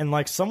 and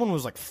like someone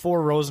was like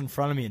 4 rows in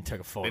front of me and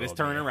took a photo. They just of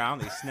turn me. around.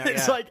 They snap.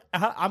 It's yeah. like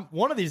I'm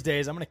one of these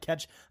days I'm gonna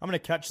catch someone. You're I'm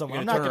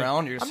gonna not turn gonna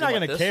around, you're I'm gonna not sit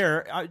gonna like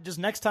care. Just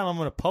next time I'm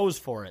gonna pose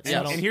for it. So I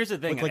And, don't and here's the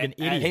thing, look like an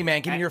idiot. Hey,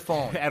 man, give me your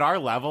phone. At our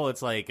level,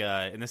 it's like,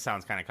 and this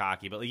sounds kind of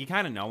cocky, but like you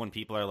kind of know when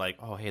people are like,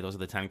 "Oh, hey, those are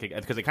the 10 kick,"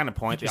 because they kind of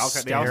point. They all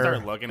Just start stare,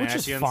 looking which at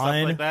is you and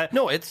fine. stuff like that.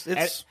 No, it's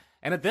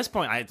And at this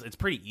point, it's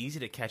pretty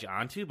easy to catch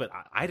on to, but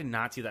I did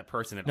not see that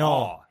person at No.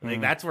 all. Like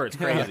that's where it's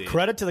crazy.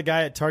 Credit to the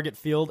guy at Target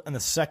Field and the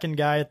second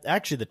guy,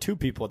 actually the 2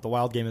 people at the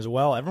Wild game as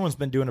well. Everyone's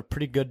been doing a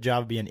pretty good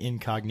job of being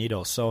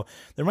incognito. So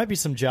there might be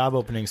some job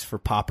openings for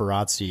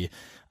paparazzi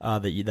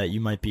that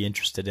you might be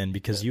interested in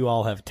because you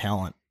all have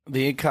talent.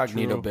 The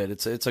incognito True.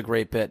 bit. It's a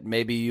great bit.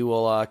 Maybe you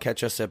will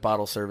catch us at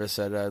bottle service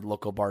at a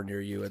local bar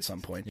near you at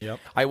some point. Yep.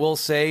 I will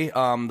say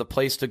the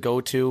place to go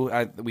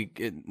to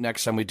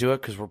next time we do it,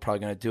 because we're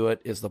probably going to do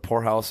it, is the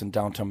Poorhouse in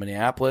downtown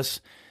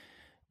Minneapolis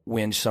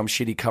when some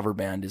shitty cover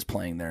band is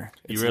playing there.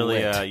 It's You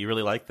really, lit. you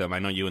really like them. I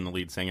know you and the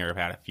lead singer have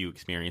had a few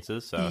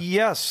experiences. So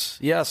Yes,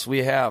 we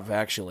have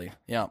actually.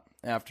 Yeah,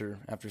 after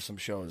some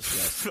shows.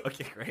 Yes.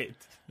 okay, great.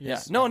 Yeah.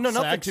 No,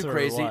 nothing Sex too or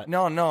crazy. what?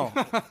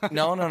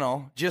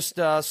 No. Just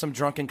some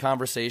drunken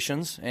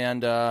conversations,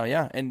 and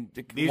and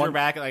These are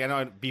back. Like I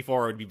know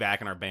before it would be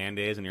back in our band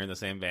days, and you're in the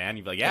same band.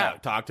 You'd be like, "Yeah,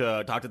 talk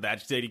to that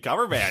shitty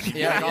cover band." You'd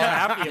be like, all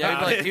happy Yeah,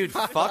 about you'd be it. like,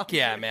 dude, fuck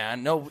yeah,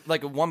 man. No,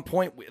 like at one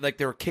point, like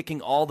they were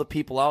kicking all the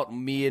people out.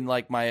 And me and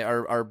like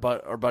our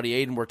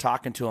buddy Aiden were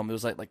talking to him. It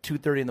was like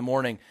 2:30 in the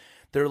morning.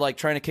 They're like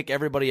trying to kick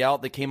everybody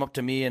out. They came up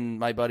to me and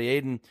my buddy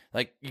Aiden,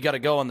 like, you got to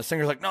go. And the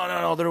singer's like,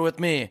 no, they're with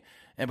me.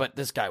 But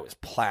this guy was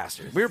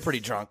plastered. We were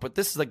pretty drunk, but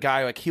this is the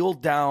guy, like, he'll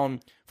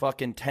down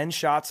fucking 10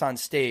 shots on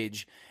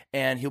stage,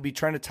 and he'll be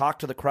trying to talk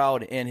to the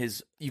crowd, and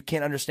you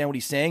can't understand what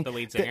he's saying. The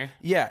lead singer?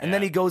 Yeah, and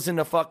then he goes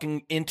into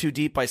fucking In Too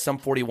Deep by Sum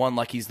 41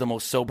 like he's the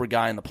most sober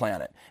guy on the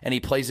planet, and he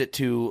plays it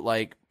to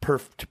like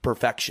to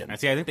perfection. I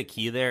think the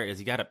key there is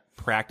you got to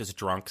practice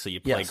drunk so you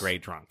play Yes.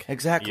 great drunk.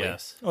 Exactly.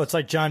 Yes. Oh, it's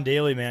like John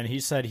Daly, man. He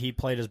said he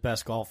played his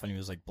best golf and he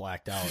was like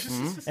blacked out.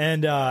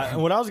 And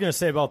what I was going to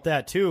say about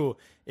that too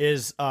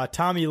is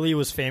Tommy Lee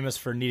was famous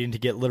for needing to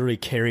get literally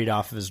carried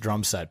off of his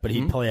drum set, but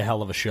he'd play a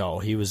hell of a show.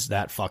 He was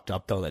that fucked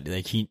up though that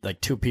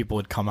like 2 people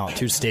would come out,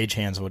 2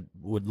 stagehands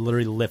would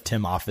literally lift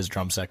him off his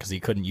drum set because he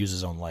couldn't use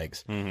his own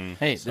legs.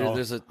 Hey, So,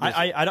 there's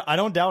I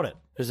don't doubt it.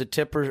 There's a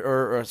tip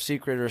or a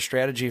secret or a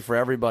strategy for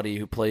everybody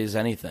who plays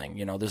anything.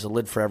 You know, there's a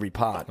lid for every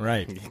pot.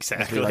 Right.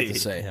 As we like to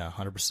say. Yeah,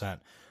 100%.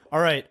 All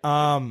right.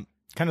 Kind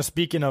of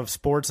speaking of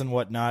sports and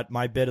whatnot,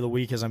 my bit of the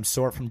week is I'm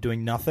sore from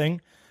doing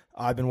nothing.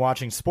 I've been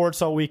watching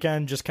sports all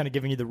weekend, just kind of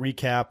giving you the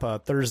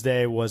recap.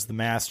 Thursday was the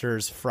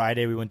Masters.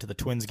 Friday, we went to the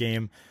Twins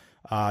game.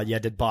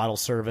 Did bottle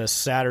service.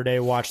 Saturday,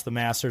 watched the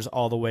Masters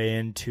all the way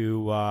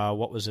into,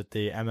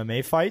 the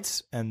MMA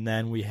fights. And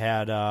then we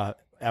had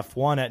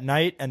F1 at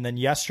night. And then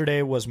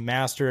yesterday was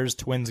Masters,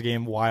 Twins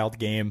game, Wild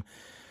game.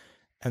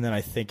 and then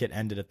I think it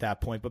ended at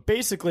that point. But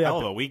basically, Hell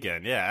of a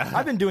weekend, yeah.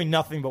 I've been doing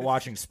nothing but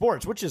watching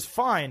sports, which is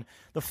fine.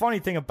 The funny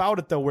thing about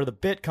it, though, where the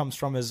bit comes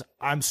from is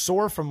I'm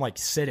sore from, like,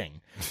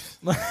 sitting.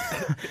 Like,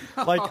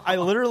 I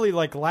literally,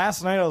 like,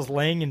 last night I was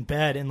laying in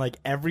bed and, like,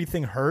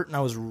 everything hurt and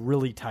I was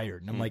really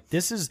tired. And I'm like,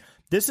 this is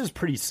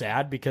pretty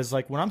sad because,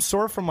 like, when I'm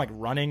sore from, like,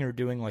 running or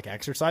doing, like,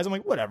 exercise, I'm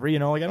like, whatever, you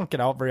know, like, I don't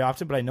get out very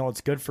often, but I know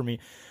it's good for me.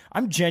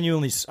 I'm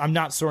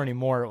not sore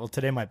anymore. Well,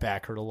 today my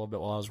back hurt a little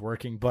bit while I was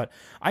working, but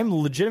I'm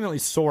legitimately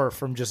sore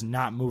from just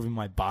not moving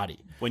my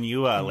body. When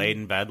you laid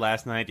in bed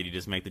last night, did you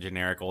just make the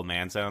generic old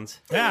man sounds?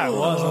 Yeah, it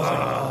was. I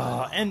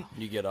was like, and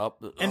you get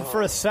up. And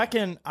for a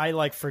second, I,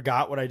 like,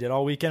 forgot what I did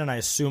all weekend, and I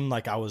assumed,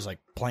 like, I was, like,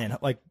 playing,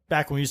 like,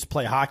 back when we used to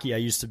play hockey, I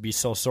used to be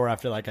so sore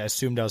after, like, I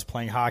assumed I was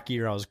playing hockey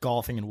or I was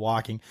golfing and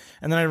walking.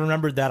 And then I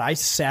remembered that I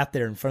sat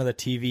there in front of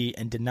the TV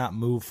and did not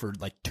move for,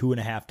 like,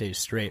 2.5 days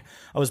straight.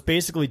 I was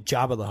basically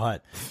Jabba the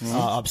Hutt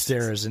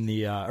upstairs in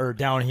the, or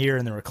down here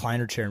in the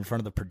recliner chair in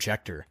front of the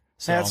projector.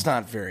 So, that's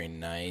not very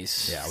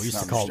nice. Yeah, we used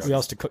to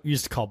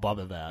call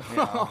Bubba that.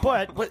 Yeah.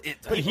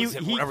 But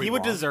he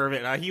would deserve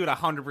it. He would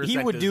 100%. He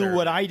would do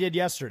what I did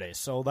yesterday.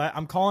 So that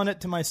I'm calling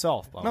it to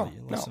myself. Bubba.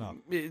 Listen up.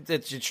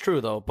 It's true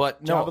though.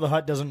 But no, Jabba the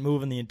Hutt doesn't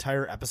move in the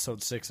entire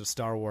episode 6 of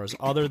Star Wars,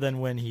 other than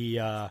when he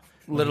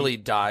literally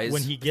dies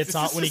when he gets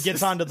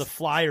onto the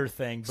flyer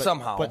thing. But,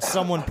 somehow, but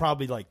someone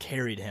probably like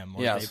carried him.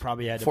 Or they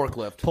probably had to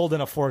pulled in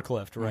a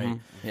forklift, right?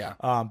 Mm-hmm.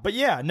 Yeah. But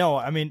yeah, no,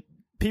 I mean.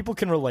 People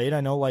can relate.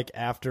 I know, like,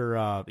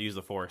 after... they use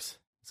the Force.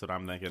 That's what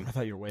I'm thinking. I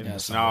thought you were waving to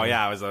somebody. No,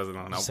 yeah, I was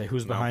no. Say,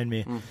 who's behind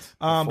me?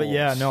 But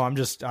yeah, no,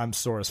 I'm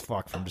sore as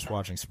fuck from just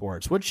watching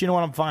sports, which, you know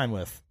what, I'm fine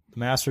with. The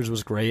Masters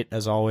was great,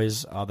 as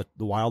always. The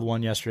Wild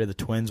won yesterday. The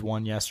Twins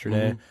won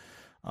yesterday.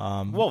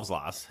 Wolves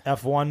lost.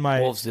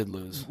 F1, Wolves did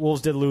lose.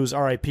 Wolves did lose,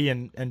 RIP,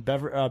 and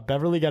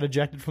Beverly got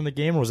ejected from the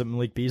game, or was it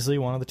Malik Beasley,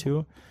 one of the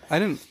two? I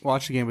didn't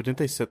watch the game, but didn't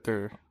they sit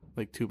there,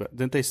 like,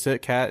 didn't they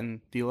sit Cat and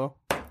D'Lo?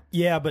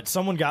 Yeah, but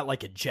someone got,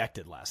 like,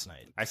 ejected last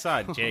night. I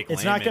saw Jake Layman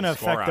It's not going to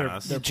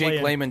affect their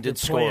Jake Layman did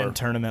score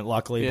tournament,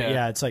 luckily. Yeah. But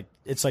yeah,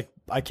 it's like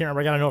I can't remember.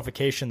 I got a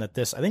notification that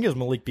I think it was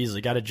Malik Beasley,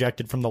 got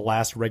ejected from the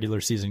last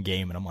regular season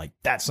game, and I'm like,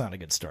 that's not a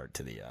good start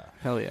to the.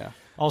 Hell yeah.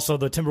 Also,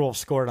 the Timberwolves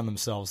scored on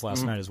themselves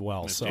last night as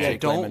well. So yeah,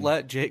 don't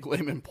let Jake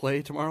Layman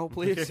play tomorrow,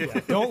 please.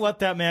 Don't let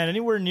that man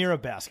anywhere near a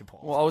basketball.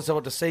 Well, I was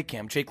about to say,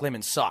 Cam, Jake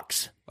Layman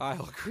sucks.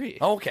 I'll agree.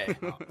 Okay.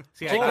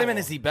 Jake Layman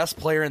is the best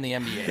player in the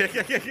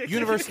NBA.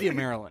 University of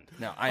Maryland.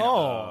 No, I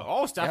know.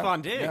 Oh,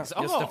 Stephon Diggs.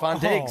 Yeah, Stephon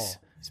Diggs.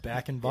 He's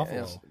back in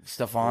Buffalo.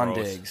 Stephon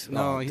Diggs.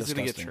 No, he's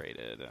going to get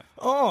traded.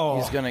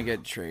 He's going to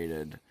get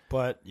traded.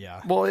 But,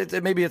 yeah. Well,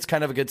 maybe it's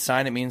kind of a good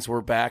sign. It means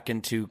we're back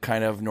into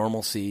kind of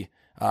normalcy.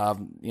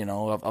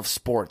 Of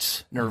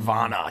sports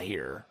nirvana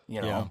here.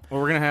 Well,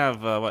 we're gonna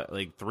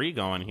have 3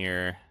 going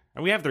here.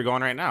 And we have 3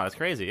 going right now. That's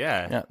crazy.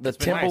 Yeah. The it's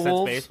been nice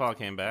Timberwolves. since baseball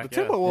came back.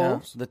 The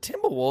Timberwolves. Yeah. The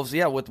Timberwolves.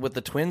 Yeah, with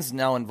the Twins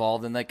now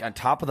involved and like on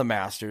top of the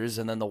Masters,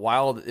 and then the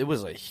Wild. It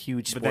was a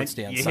huge sports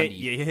day on Sunday.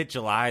 You hit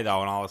July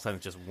though, and all of a sudden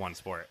it's just one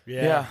sport.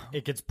 Yeah.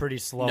 It gets pretty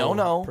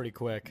slow. Pretty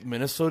quick.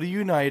 Minnesota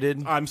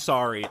United. I'm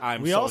sorry.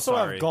 We also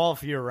have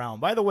golf year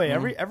round. By the way,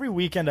 every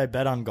weekend I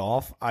bet on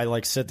golf. I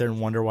like sit there and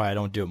wonder why I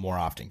don't do it more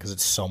often because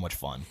it's so much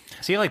fun.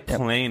 See,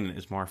 playing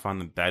is more fun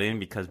than betting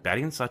because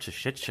betting's such a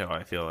shit show.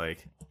 I feel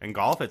like. In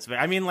golf, it's.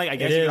 I mean, I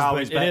guess you could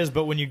always bet. It is,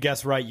 but when you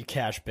guess right, you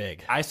cash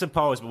big. I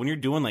suppose, but when you're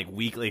doing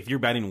weekly, if you're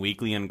betting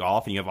weekly in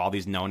golf and you have all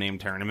these no-name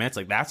tournaments,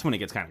 that's when it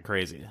gets kind of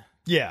crazy.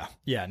 Yeah,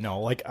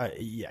 no,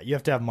 you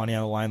have to have money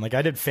on the line.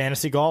 I did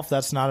fantasy golf.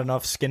 That's not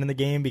enough skin in the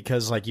game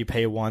because you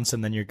pay once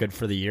and then you're good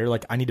for the year.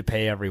 I need to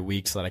pay every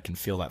week so that I can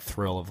feel that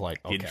thrill of the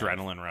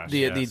adrenaline rush,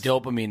 the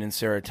dopamine and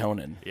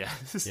serotonin. Yeah,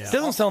 it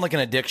doesn't sound like an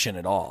addiction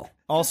at all.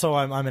 Also,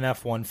 I'm an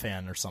F1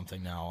 fan or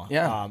something now.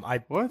 Yeah,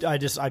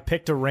 I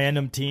picked a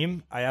random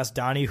team. I asked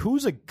Donnie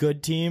who's a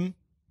good team,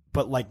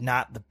 but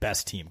not the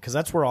best team because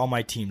that's where all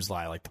my teams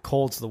lie. The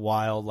Colts, the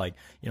Wild.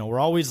 We're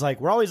always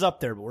up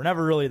there, but we're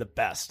never really the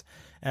best.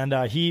 And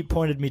he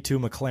pointed me to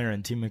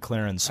McLaren, Team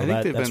McLaren. So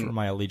that's where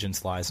my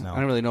allegiance lies now. I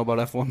don't really know about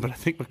F1, but I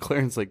think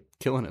McLaren's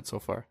killing it so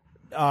far.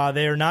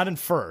 They are not in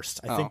first.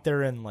 I think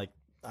they're in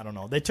I don't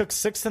know. They took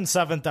 6th and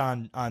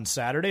 7th on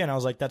Saturday, and I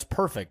was like, that's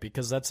perfect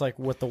because that's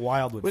what the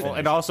Wild would finish.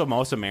 And also,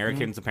 most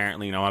Americans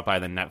apparently know it by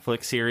the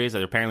Netflix series.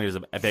 Apparently,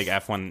 there's a big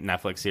F1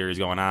 Netflix series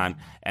going on,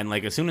 and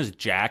as soon as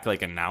Jack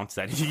announced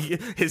that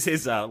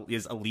his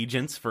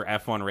allegiance for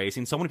F1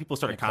 racing, so many people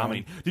started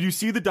commenting. Did you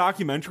see the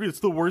documentary?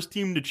 It's the worst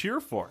team to cheer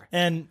for.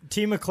 And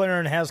Team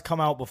McLaren has come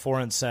out before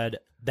and said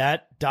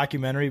that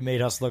documentary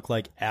made us look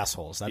like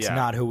assholes. That's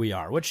not who we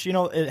are, which,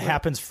 it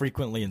happens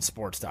frequently in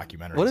sports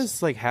documentaries. What is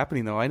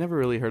happening though? I never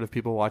really heard of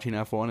people watching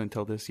F1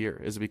 until this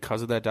year. Is it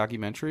because of that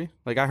documentary?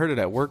 I heard it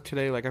at work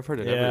today. I've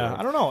heard it everywhere.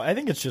 I don't know. I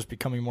think it's just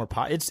becoming more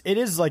it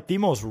is the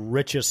most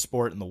richest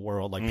sport in the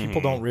world. People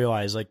don't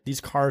realize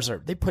these cars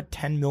they put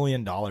 $10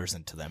 million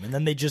into them and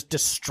then they just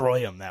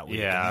destroy them that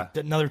week. Yeah.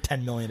 Another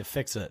 $10 million to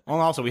fix it.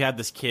 Well, also we had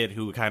this kid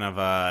who kind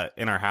of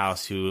in our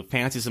house who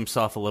fancies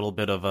himself a little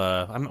bit of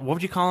what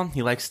would you call him?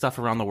 He likes stuff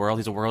around the world.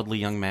 He's a worldly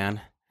young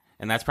man.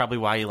 And that's probably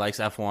why he likes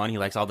F1. He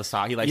likes all the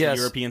he likes the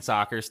European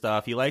soccer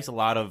stuff. He likes a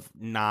lot of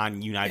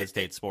non-United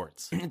States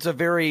sports. It's a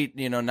very,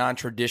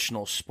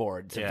 non-traditional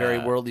sport. It's a very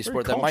worldly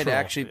sport that might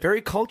actually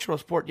very cultural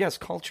sport. Yes,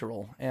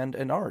 cultural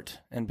and art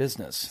and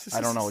business.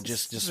 I don't know,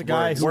 just a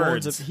guy who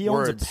owns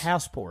words. a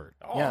passport.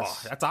 Oh,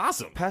 yes, that's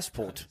awesome.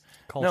 Passport.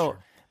 Culture. No,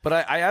 but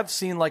I have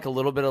seen like a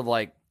little bit of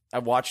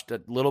I've watched a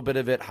little bit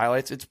of it,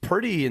 highlights. It's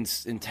pretty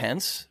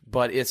intense,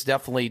 but it's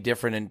definitely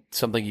different and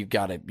something you've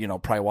got to,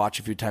 probably watch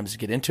a few times to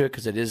get into it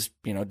because it is,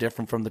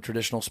 different from the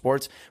traditional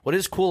sports. What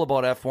is cool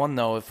about F1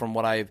 though, from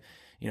what I've,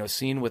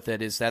 seen with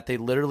it, is that they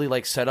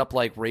literally set up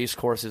race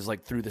courses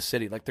through the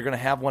city. They're going to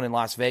have one in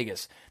Las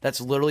Vegas. That's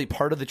literally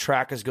part of the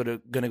track is going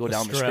to go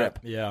down the strip.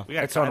 Yeah.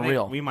 It's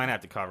unreal. We might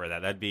have to cover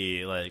that. That'd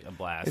be a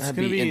blast. That'd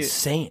be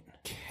insane.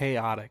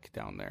 Chaotic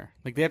down there.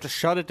 They have to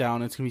shut it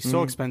down. It's going to be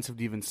so expensive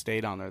to even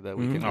stay down there that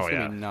we can.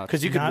 Be nuts.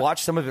 Because you could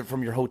watch some of it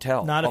from your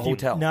hotel. Not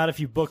if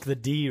you book the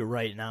D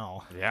right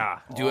now. Yeah.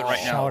 Do it right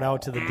now. Shout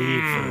out to the D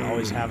for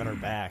always having our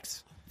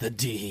backs. The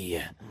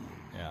D.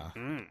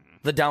 Yeah.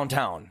 The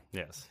downtown.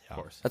 Yes, of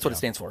course. That's what it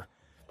stands for.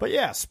 But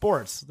yeah,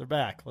 sports. They're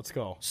back. Let's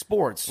go.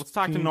 Sports. Let's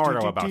talk to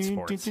Nordo about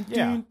sports.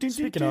 Yeah.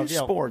 Speaking of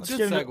sports.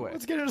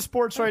 Let's get into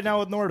sports right now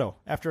with Nordo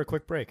after a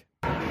quick break.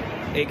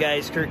 Hey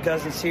guys, Kirk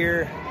Cousins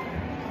here.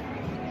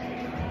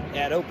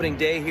 At opening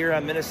day here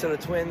on Minnesota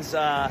Twins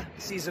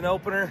season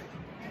opener.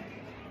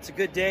 It's a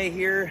good day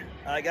here.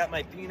 I got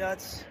my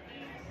peanuts.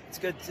 It's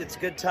good. It's a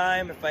good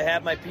time. If I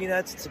have my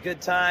peanuts, it's a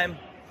good time.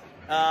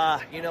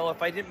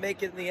 If I didn't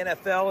make it in the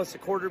NFL as a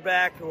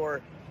quarterback or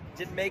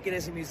didn't make it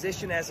as a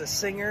musician, as a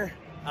singer,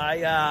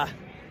 I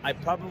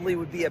probably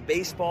would be a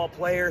baseball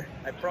player.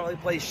 I'd probably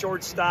play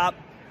shortstop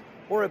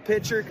or a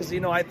pitcher because,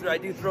 I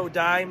do throw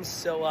dimes.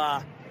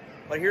 So,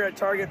 but here at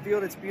Target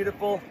Field, it's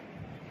beautiful.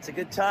 It's a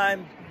good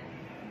time.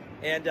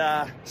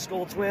 And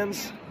Skull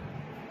Twins,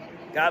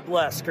 God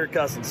bless, Kirk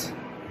Cousins.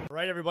 All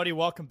right, everybody,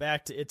 welcome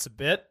back to It's a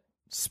Bit.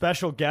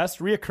 Special guest,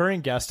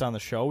 reoccurring guest on the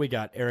show. We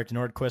got Eric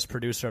Nordquist,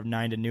 producer of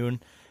 9 to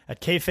Noon at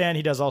KFan.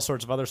 He does all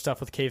sorts of other stuff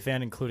with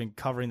KFan, including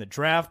covering the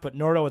draft. But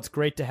Nordo, it's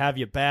great to have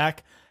you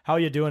back. How are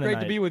you doing tonight?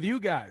 Great to be with you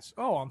guys.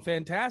 Oh, I'm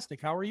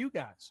fantastic. How are you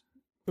guys?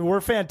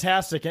 We're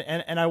fantastic,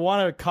 and I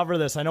want to cover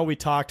this. I know we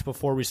talked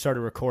before we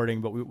started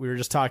recording, but we were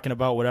just talking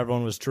about what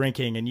everyone was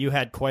drinking, and you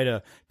had quite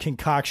a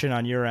concoction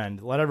on your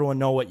end. Let everyone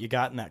know what you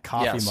got in that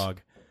coffee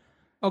mug.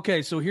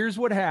 Okay, so here's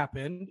what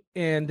happened,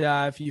 and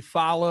if you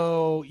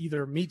follow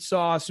either Meat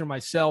Sauce or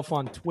myself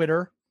on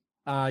Twitter,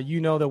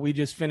 you know that we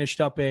just finished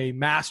up a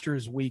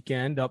Masters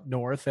weekend up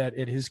north at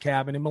his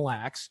cabin in Mille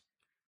Lacs,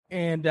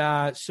 and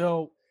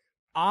so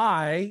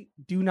I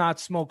do not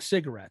smoke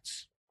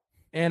cigarettes.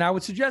 And I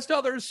would suggest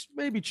others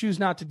maybe choose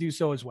not to do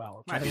so as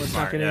well. Let's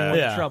not get anyone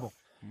in trouble.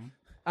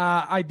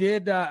 I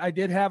did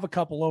have a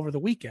couple over the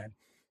weekend,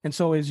 and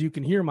so as you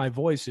can hear, my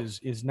voice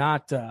is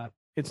not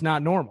it's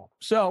not normal.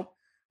 So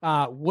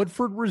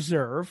Woodford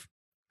Reserve,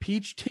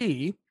 peach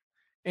tea,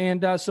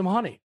 and some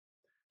honey.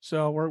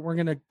 So we're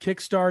gonna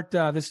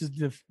kickstart. This is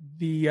the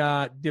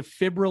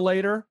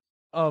defibrillator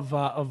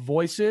of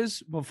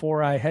voices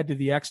before I head to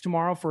the X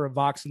tomorrow for a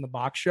Vox in the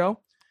Box show.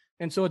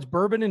 And so it's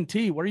bourbon and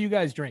tea. What are you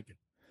guys drinking?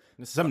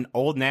 This is some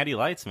old Natty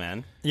Lights,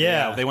 man.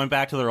 Yeah. They went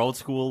back to their old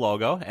school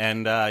logo,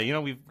 and,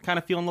 we've kind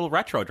of feeling a little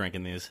retro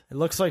drinking these. It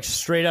looks like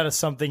straight out of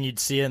something you'd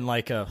see in,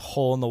 a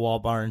hole-in-the-wall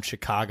bar in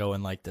Chicago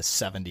in, the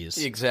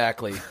 70s.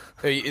 Exactly.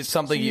 It's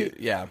something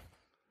yeah.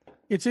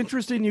 It's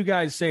interesting you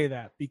guys say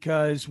that,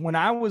 because when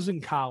I was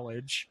in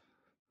college,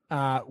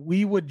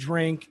 we would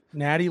drink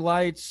Natty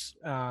Lights.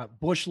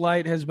 Busch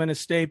Light has been a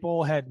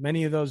staple, had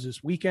many of those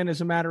this weekend, as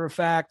a matter of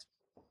fact.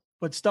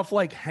 But stuff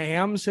like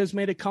Hamm's has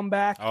made a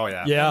comeback. Oh,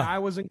 yeah. Yeah. When I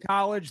was in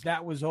college,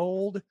 that was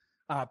old.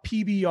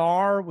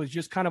 PBR was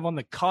just kind of on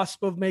the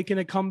cusp of making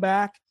a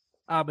comeback.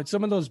 But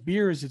some of those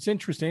beers, it's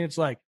interesting. It's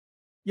I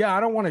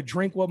don't want to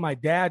drink what my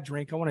dad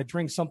drank. I want to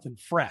drink something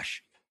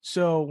fresh.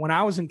 So when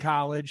I was in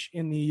college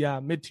in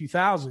the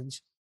mid-2000s,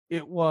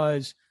 it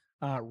was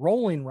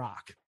Rolling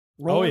Rock.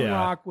 Rolling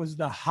Rock was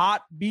the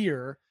hot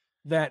beer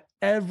that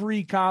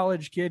every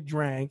college kid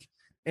drank.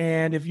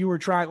 And if you were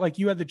trying,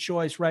 you had the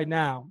choice right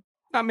now,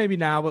 not maybe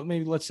now, but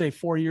maybe let's say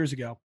 4 years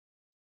ago,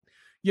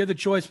 you had the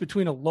choice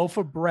between a loaf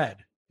of bread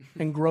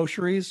and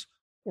groceries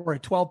or a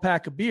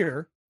 12-pack of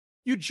beer.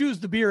 You'd choose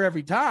the beer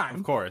every time.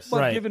 Of course.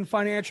 But given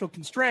financial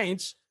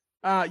constraints,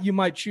 you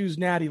might choose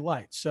Natty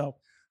Lights. So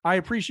I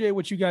appreciate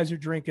what you guys are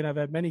drinking. I've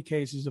had many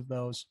cases of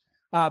those.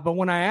 But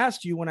when I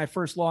asked you, when I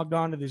first logged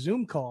on to the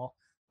Zoom call,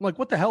 I'm like,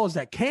 what the hell is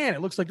that can?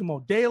 It looks like a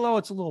Modelo.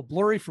 It's a little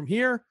blurry from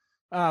here.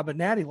 But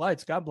Natty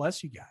Lights, God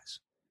bless you guys.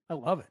 I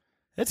love it.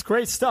 It's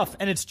great stuff,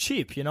 and it's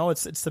cheap.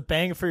 It's the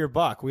bang for your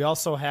buck. We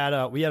also had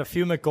a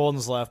few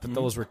McGoldens left, but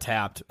those were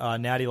tapped.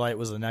 Natty Light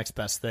was the next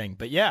best thing.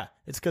 But yeah,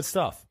 it's good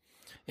stuff.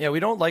 Yeah,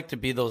 we don't like to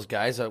be those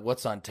guys.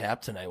 What's on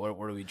tap tonight? What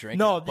are we drinking?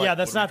 No,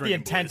 that's not the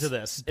intent of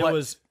this.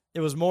 It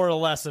was more or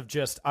less of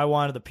just I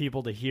wanted the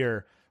people to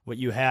hear what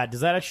you had. Does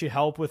that actually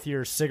help with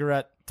your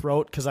cigarette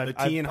throat? Because I've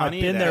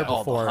been there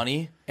before. The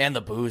honey and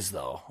the booze,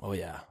 though. Oh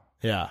yeah.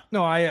 Yeah.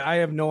 No, I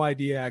have no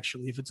idea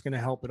actually if it's going to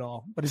help at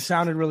all, but it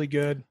sounded really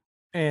good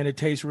and it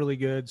tastes really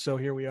good. So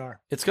here we are.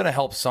 It's going to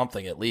help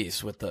something at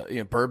least with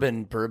the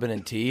bourbon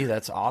and tea.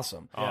 That's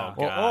awesome. Oh,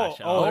 Well,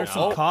 gosh. there's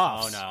some no.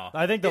 coughs. Oh, no.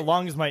 I think the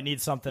lungs might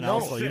need something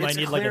else. Though. You might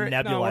need like a clear-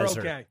 No, we're nebulizer.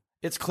 okay.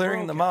 It's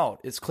clearing them out.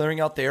 It's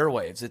clearing out the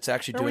airwaves. It's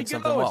actually There we doing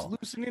something go. well.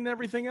 It's loosening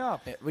everything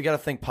up. We got to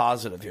think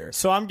positive here.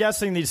 So I'm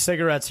guessing these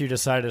cigarettes you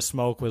decided to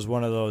smoke was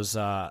one of those,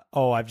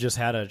 I've just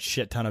had a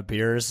shit ton of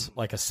beers.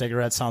 Like a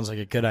cigarette sounds like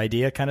a good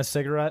idea kind of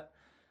cigarette.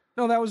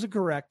 No, that was a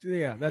correct.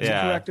 Yeah, that's a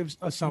correct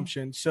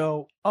assumption.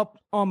 So up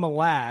on Mille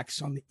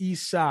Lacs on the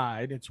east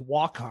side, it's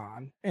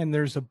Walk-On, and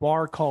there's a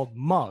bar called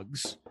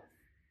Mugs.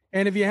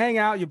 And if you hang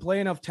out, you play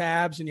enough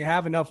tabs, and you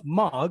have enough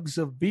mugs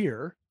of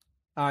beer,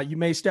 you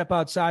may step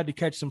outside to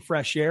catch some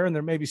fresh air, and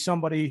there may be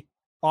somebody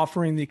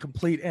offering the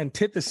complete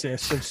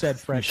antithesis of said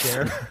fresh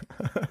air.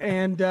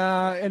 and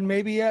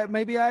maybe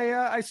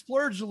I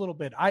splurged a little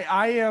bit.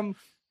 I am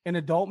an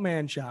adult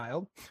man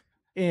child.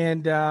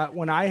 And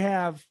when I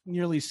have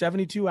nearly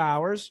 72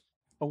 hours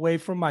away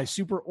from my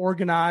super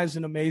organized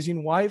and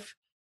amazing wife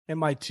and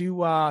my two,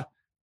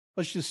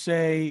 let's just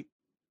say,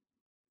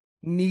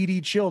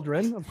 needy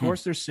children, of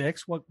course they're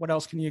 6. What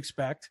else can you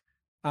expect?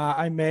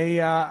 I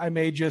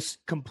may just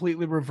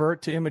completely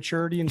revert to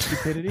immaturity and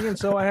stupidity, and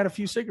so I had a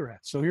few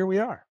cigarettes. So here we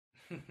are.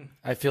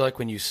 I feel like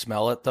when you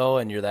smell it though,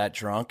 and you're that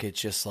drunk, it's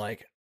just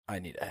like I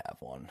need to have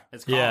one.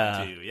 It's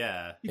calm too.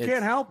 Yeah. You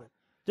can't help it.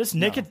 Just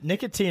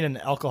nicotine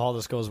and alcohol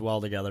just goes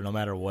well together no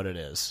matter what it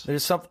is.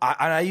 There's some.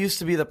 I used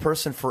to be the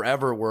person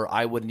forever where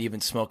I wouldn't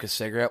even smoke a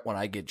cigarette when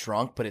I get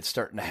drunk, but it's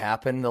starting to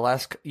happen the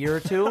last year or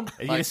two.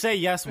 You say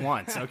yes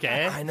once,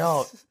 okay? I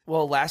know.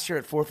 Well, last year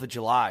at 4th of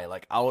July,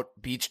 like out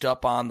beached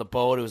up on the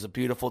boat, it was a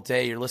beautiful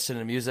day. You're listening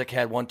to music,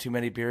 had one too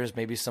many beers,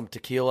 maybe some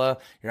tequila.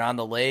 You're on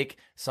the lake.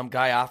 Some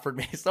guy offered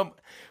me some,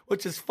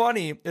 which is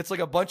funny. It's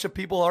like a bunch of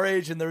people our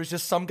age, and there was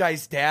just some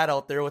guy's dad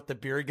out there with the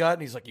beer gut,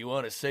 and he's like, "You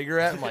want a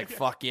cigarette?" I'm like,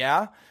 "Fuck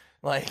yeah."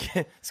 Like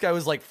this guy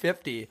was like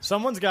 50.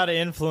 Someone's got to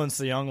influence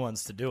the young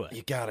ones to do it.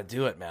 You got to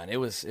do it, man. It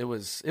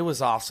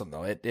was awesome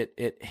though.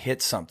 It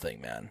hit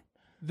something, man.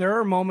 There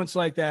are moments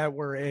like that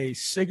where a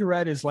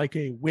cigarette is like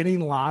a winning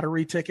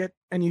lottery ticket,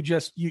 and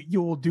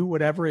you will do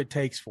whatever it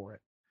takes for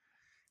it.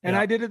 And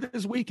I did it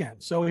this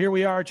weekend. So here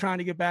we are trying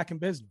to get back in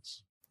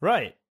business.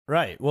 Right.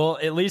 Well,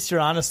 at least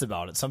you're honest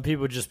about it. Some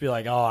people would just be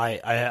like, "Oh,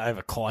 I have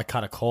a cold. I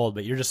caught a cold,"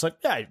 but you're just like,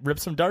 "Yeah, I ripped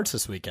some darts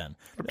this weekend.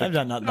 I've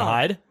done nothing to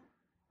hide."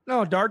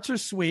 No, darts are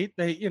sweet.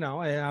 They,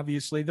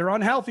 obviously they're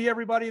unhealthy.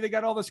 Everybody, they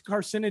got all this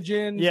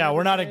carcinogens. Yeah,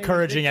 we're not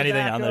encouraging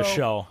anything on this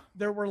show.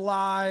 There were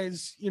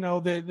lies.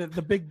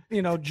 The big,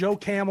 Joe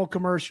Camel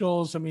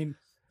commercials. I mean,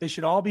 they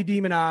should all be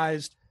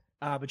demonized.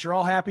 But you're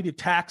all happy to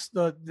tax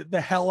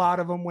the hell out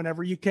of them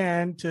whenever you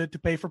can to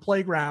pay for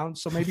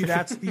playgrounds. So maybe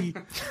that's the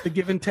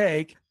give and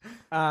take.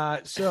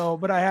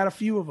 But I had a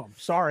few of them.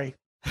 Sorry.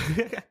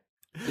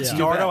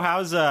 Gordo,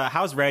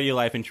 how's radio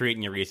life been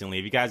treating you recently?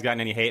 Have you guys gotten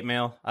any hate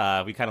mail?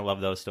 We kind of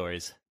love those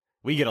stories.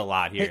 We get a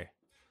lot here.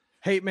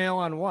 Hate mail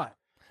on what?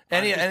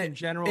 In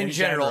general.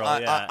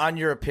 On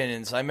your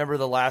opinions. I remember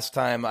the last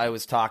time I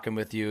was talking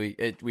with you,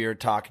 we were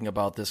talking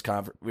about this.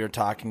 We were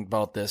talking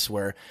about this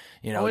where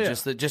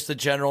just the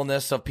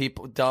generalness of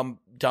people,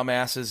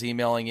 dumbasses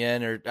emailing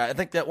in, or I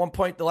think at one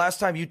point the last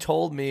time you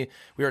told me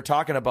we were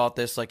talking about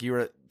this, like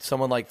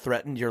someone like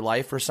threatened your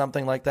life or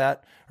something like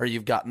that, or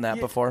you've gotten that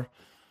before.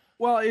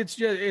 Well,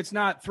 it's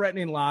not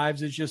threatening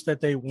lives. It's just that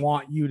they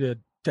want you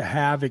to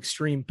have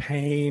extreme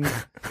pain.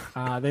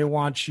 They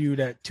want you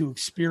to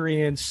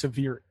experience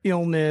severe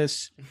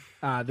illness.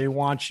 They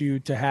want you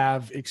to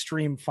have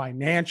extreme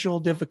financial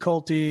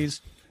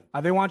difficulties.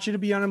 They want you to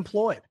be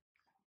unemployed.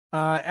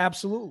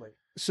 Absolutely.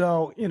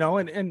 So,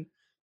 and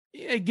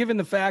given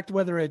the fact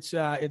whether it's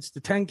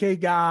the 10K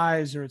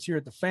guys or it's here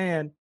at the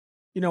Fan,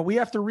 we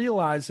have to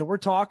realize that we're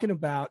talking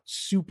about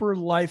super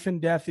life and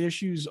death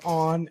issues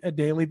on a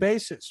daily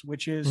basis,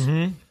 which is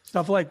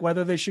stuff like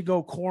whether they should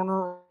go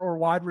corner or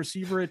wide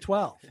receiver at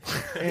 12.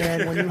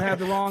 And when you have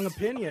the wrong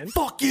opinion,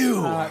 fuck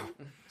you.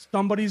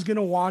 Somebody's going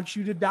to want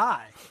you to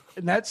die.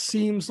 And that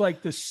seems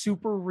like the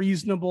super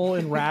reasonable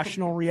and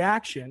rational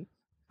reaction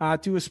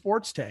to a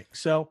sports take.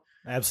 So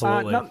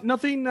absolutely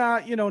nothing,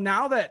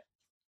 now that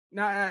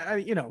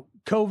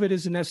COVID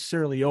isn't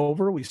necessarily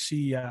over. We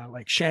see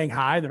like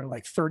Shanghai, there are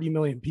like 30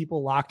 million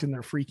people locked in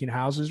their freaking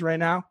houses right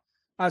now.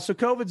 So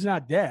COVID's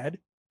not dead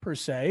per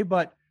se,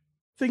 but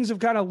things have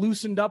kind of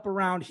loosened up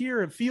around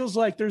here. It feels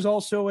like there's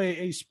also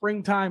a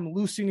springtime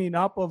loosening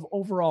up of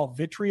overall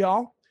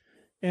vitriol.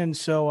 And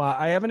so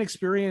I haven't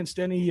experienced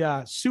any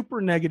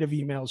super negative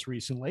emails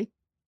recently,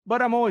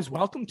 but I'm always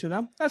welcome to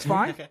them. That's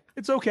fine.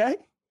 It's okay.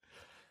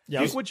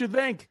 Yeah. Think what you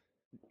think.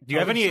 Do you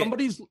have any?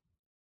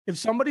 If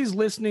somebody's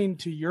listening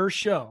to your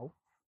show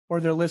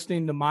or they're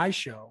listening to my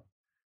show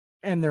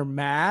and they're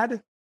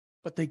mad,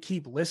 but they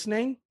keep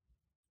listening,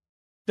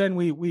 then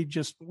we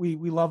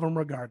love them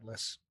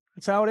regardless.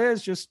 That's how it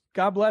is. Just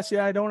God bless you.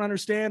 I don't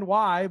understand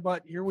why,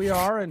 but here we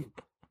are, and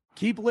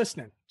keep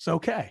listening. It's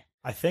okay.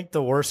 I think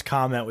the worst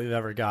comment we've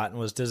ever gotten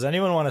was, "Does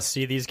anyone want to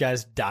see these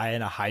guys die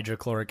in a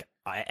hydrochloric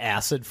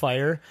acid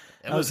fire.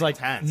 It I was was like,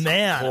 intense.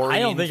 man, Chlorine. I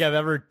don't think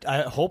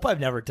I hope I've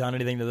never done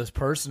anything to this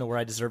person where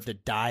I deserve to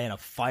die in a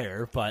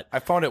fire. But I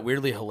found it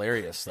weirdly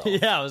hilarious, though.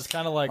 yeah, it was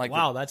kind of like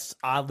wow, the- that's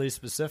oddly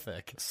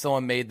specific.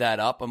 Someone made that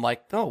up. I'm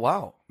like, oh,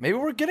 wow. Maybe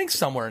we're getting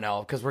somewhere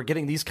now because we're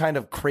getting these kind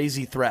of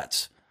crazy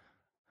threats.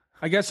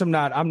 I guess I'm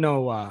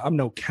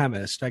no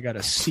chemist. I got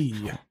a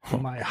C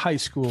in my high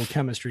school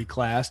chemistry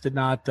class. Did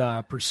not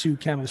pursue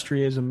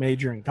chemistry as a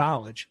major in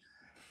college.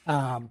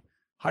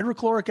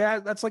 Hydrochloric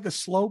acid, that's like a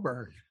slow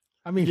burn.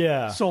 I mean,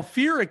 yeah.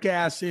 Sulfuric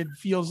acid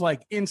feels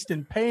like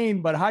instant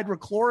pain, but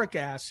hydrochloric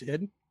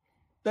acid,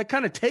 that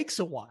kind of takes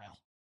a while.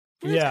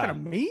 That's Yeah. kind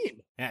of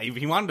mean. Yeah,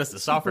 he wanted us to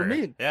suffer.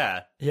 mean.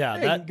 Yeah.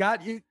 Yeah,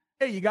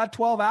 Hey, you got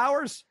 12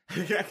 hours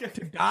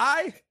to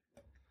die?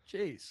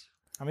 Jeez.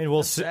 I mean, we'll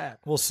That's see. sad.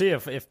 We'll see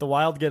if the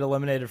Wild get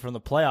eliminated from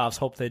the playoffs.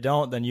 Hope they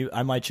don't. Then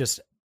I might just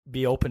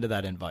be open to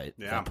that invite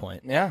at that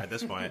point. Yeah. At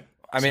this point.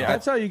 I mean,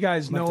 That's how you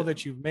guys know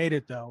that you've made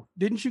it, though.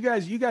 Didn't you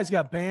guys? You guys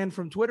got banned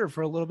from Twitter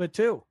for a little bit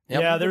too.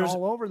 Yeah, You've been there's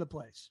all over the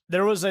place.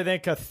 There was, I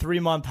think, a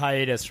 3-month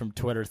hiatus from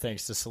Twitter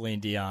thanks to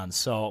Celine Dion.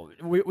 So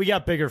we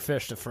got bigger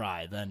fish to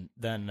fry than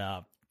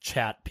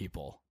chat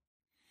people,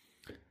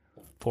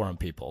 forum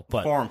people.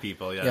 But Forum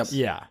people, yes.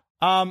 yeah.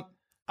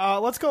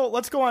 Let's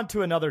go on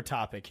to another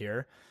topic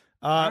here.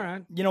 All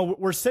right. You know,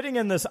 we're sitting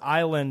in this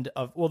island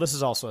of, well, this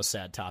is also a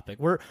sad topic.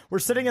 We're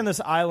sitting in this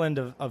island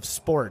of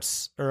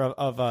sports or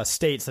of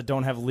states that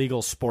don't have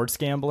legal sports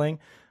gambling.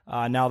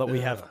 Now that we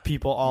have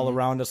people all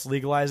around us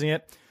legalizing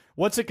it,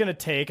 what's it going to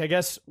take? I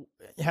guess,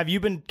 have you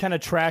been kind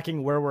of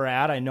tracking where we're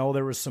at? I know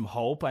there was some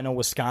hope. I know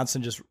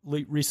Wisconsin just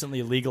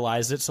recently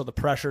legalized it, so the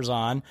pressure's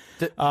on.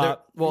 they're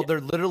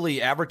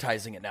literally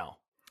advertising it now.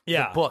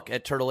 Yeah. The book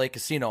at Turtle Lake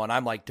Casino, and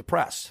I'm like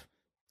depressed.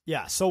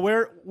 Yeah. So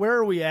where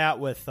are we at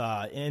with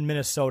in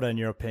Minnesota, in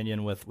your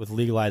opinion, with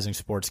legalizing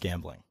sports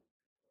gambling?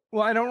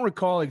 Well, I don't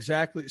recall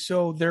exactly.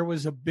 So there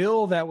was a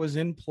bill that was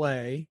in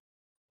play,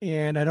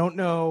 and I don't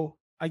know.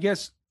 I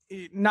guess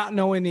not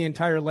knowing the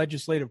entire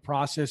legislative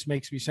process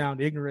makes me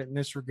sound ignorant in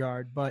this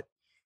regard, but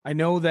I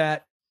know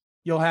that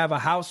you'll have a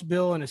House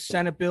bill and a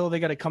Senate bill.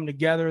 They got to come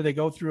together. They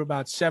go through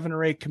about 7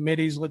 or 8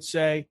 committees, let's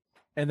say,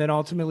 and then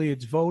ultimately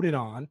it's voted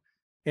on.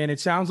 And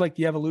it sounds like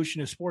the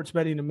evolution of sports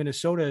betting in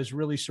Minnesota is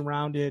really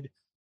surrounded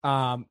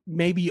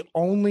maybe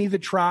only the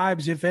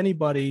tribes, if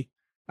anybody,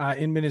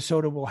 in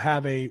Minnesota will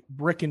have a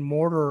brick and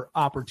mortar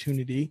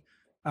opportunity,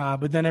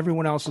 but then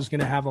everyone else is going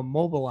to have a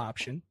mobile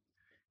option.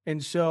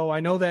 And so I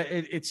know that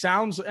it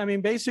sounds, I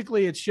mean,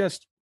 basically it's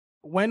just,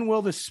 when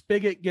will the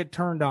spigot get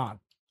turned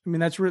on? I mean,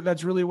 that's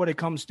really what it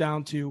comes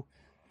down to.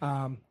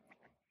 And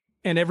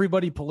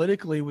everybody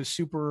politically was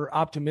super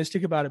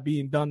optimistic about it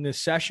being done this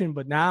session,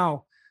 but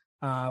now,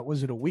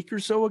 was it a week or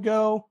so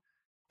ago?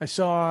 I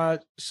saw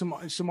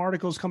some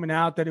articles coming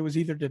out that it was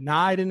either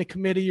denied in a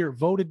committee or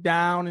voted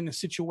down in a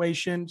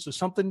situation. So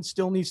something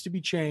still needs to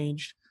be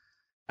changed.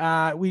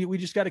 We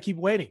just got to keep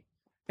waiting.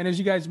 And as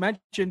you guys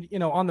mentioned, you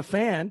know, on the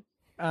Fan,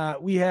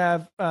 we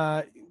have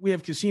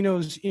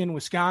casinos in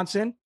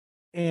Wisconsin,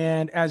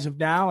 and as of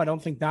now, I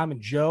don't think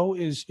Diamond Joe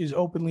is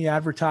openly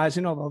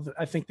advertising, although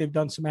I think they've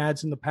done some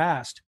ads in the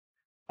past.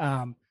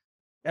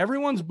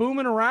 Everyone's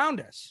booming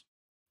around us.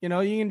 You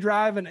know, you can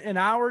drive an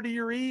hour to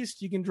your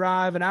east, you can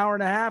drive an hour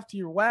and a half to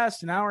your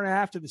west, an hour and a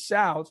half to the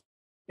south,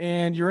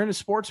 and you're in a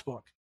sports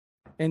book.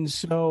 And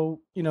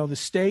so, you know, the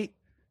state,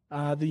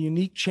 the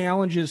unique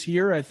challenges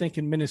here, I think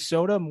in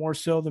Minnesota, more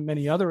so than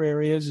many other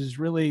areas, is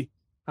really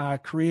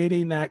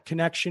creating that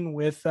connection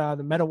with the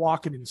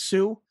Metawakan and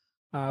Sioux,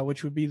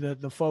 which would be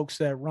the folks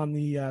that run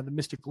the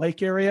Mystic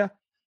Lake area,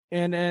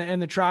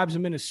 and the tribes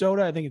of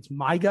Minnesota. I think it's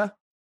MIGA,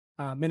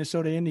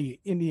 Minnesota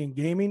Indian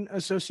Gaming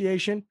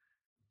Association.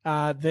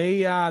 I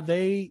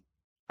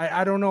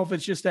don't know if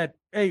it's just that,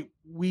 hey,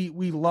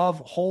 we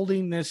love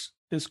holding this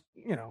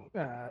you know,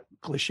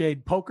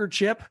 cliched poker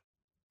chip,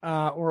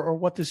 or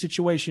what the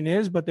situation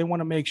is, but they want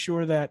to make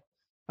sure that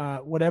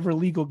whatever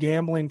legal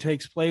gambling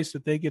takes place,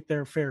 that they get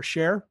their fair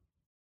share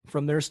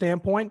from their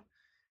standpoint.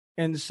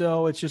 And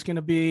so it's just going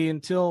to be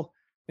until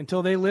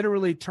they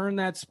literally turn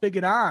that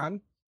spigot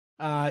on,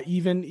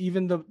 even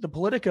the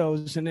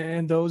politicos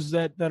and those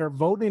that are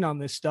voting on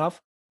this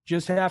stuff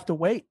just have to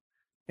wait.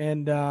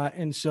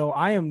 And so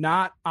I am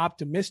not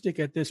optimistic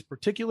at this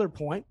particular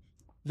point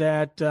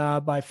that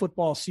by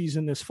football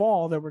season this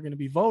fall that we're going to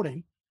be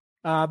voting,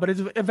 but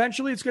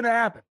eventually it's going to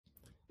happen.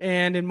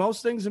 And in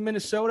most things in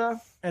Minnesota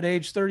at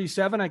age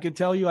 37, I could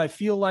tell you, I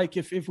feel like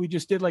if we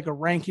just did like a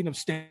ranking of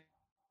states,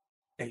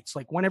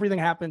 like when everything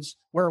happens,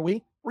 where are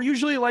we? We're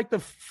usually like the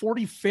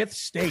 45th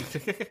state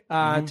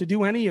to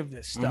do any of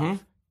this stuff.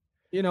 Mm-hmm.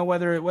 You know,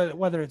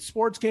 whether it's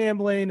sports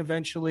gambling,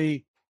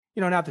 eventually,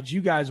 you know, not that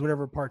you guys would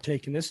ever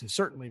partake in this, and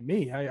certainly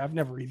me, I've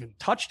never even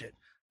touched it,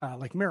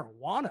 like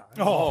marijuana.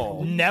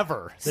 Oh,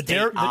 never.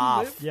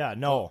 Yeah,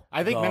 no.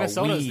 I think The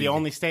Minnesota is weed. the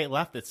only state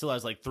left that still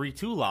has like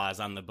 3-2 laws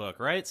on the book,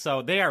 right?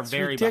 So they are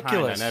very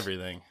ridiculous. behind on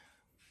everything.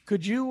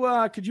 Could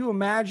you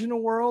imagine a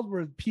world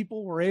where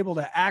people were able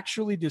to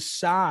actually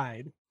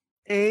decide,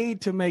 A,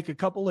 to make a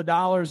couple of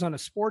dollars on a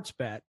sports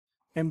bet,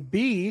 and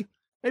B,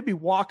 maybe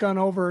walk on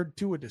over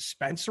to a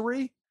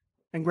dispensary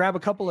and grab a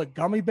couple of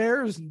gummy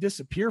bears and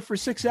disappear for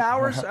 6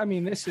 hours. I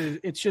mean, that's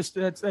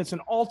an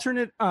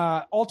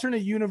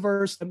alternate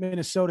universe that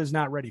Minnesota is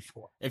not ready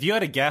for. If you had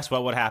to guess,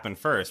 what would happen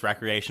first,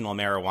 recreational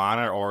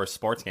marijuana or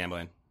sports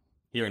gambling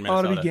here in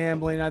Minnesota? It'll be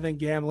gambling. I think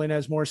gambling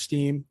has more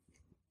steam.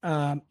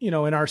 In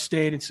our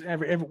state, it's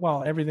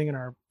everything in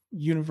our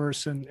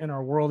universe and in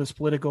our world is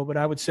political, but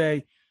I would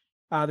say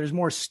there's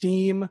more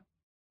steam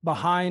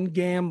behind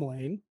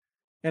gambling.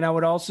 And I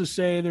would also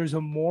say there's a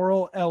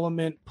moral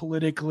element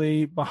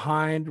politically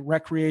behind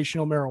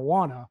recreational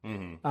marijuana,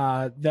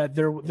 that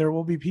there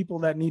will be people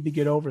that need to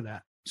get over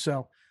that.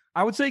 So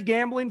I would say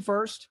gambling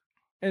first,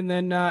 and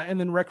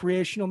then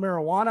recreational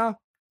marijuana.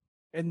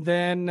 And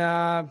then,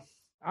 I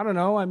don't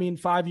know. I mean,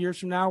 5 years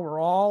from now, we're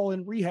all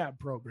in rehab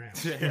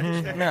programs.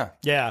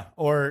 Yeah.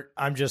 Or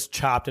I'm just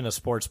chopped in a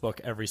sports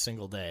book every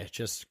single day,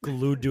 just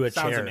glued to a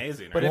Sounds chair.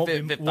 amazing. But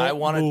if I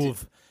want to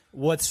move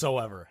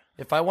whatsoever.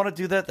 If I want to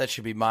do that, that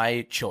should be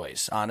my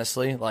choice.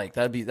 Honestly, like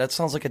that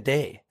sounds like a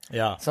day.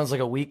 Yeah, sounds like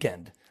a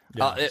weekend.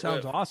 Yeah.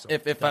 Sounds awesome.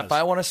 If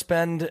I want to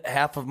spend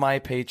half of my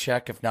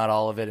paycheck, if not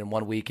all of it, in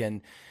one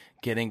weekend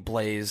getting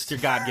blazed,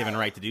 it's your God-given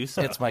right to do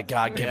so. It's my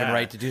God-given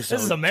right to do so.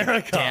 This is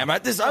America. Damn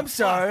it! I'm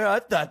sorry. I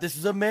thought this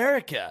was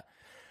America.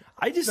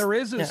 There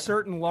is a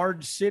certain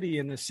large city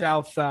in the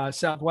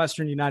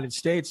southwestern United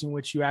States in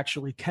which you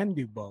actually can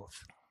do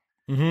both.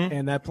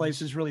 And that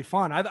place is really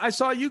fun. I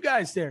saw you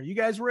guys there. You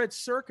guys were at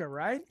Circa,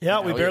 right? Yeah,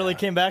 we barely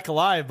came back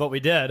alive, but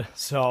we did.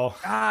 So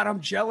God, I'm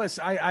jealous.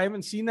 I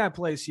haven't seen that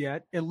place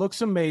yet. It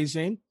looks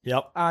amazing.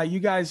 Yep. You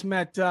guys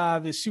met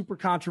the super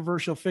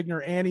controversial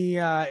figure Annie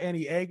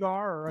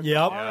Agar, or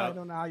Agar, I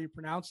don't know how you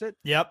pronounce it.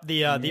 Yep.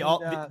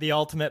 The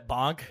ultimate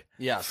bonk.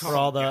 Yes. For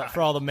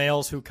all the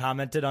males who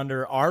commented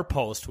under our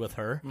post with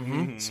her.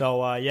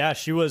 So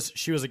she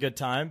was a good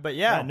time. But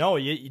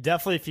you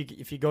definitely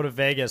if you go to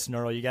Vegas,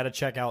 Nurl, you got to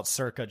check out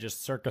Circa.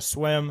 Just Circa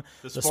Swim.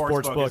 The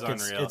sports book.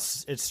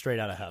 It's straight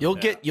out of heaven.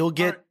 You'll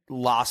get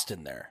lost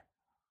in there.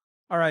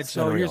 All right.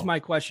 So here's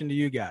my question to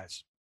you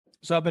guys.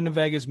 So I've been to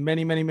Vegas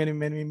many, many, many,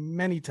 many,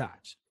 many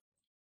times,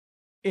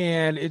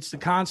 and it's the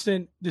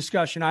constant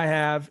discussion I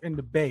have and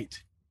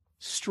debate: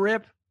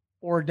 Strip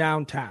or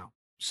downtown.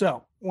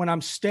 So when I'm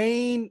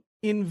staying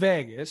in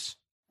Vegas,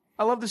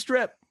 I love the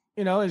Strip.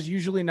 There's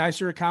usually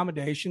nicer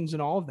accommodations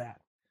and all of that.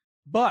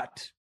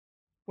 But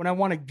when I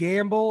want to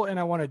gamble and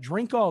I want to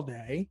drink all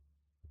day,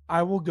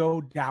 I will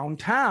go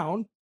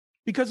downtown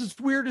because it's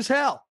weird as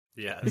hell.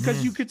 Yeah.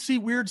 Because you could see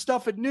weird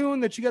stuff at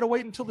noon that you got to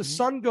wait until the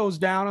sun goes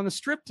down on the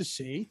Strip to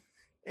see.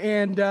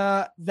 And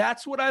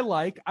that's what I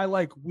like. I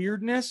like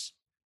weirdness.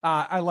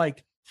 I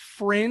like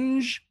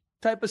fringe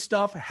type of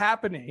stuff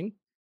happening.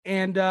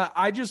 And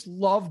I just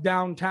love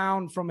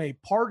downtown from a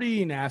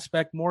partying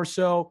aspect more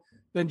so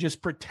than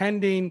just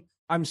pretending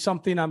I'm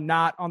something I'm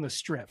not on the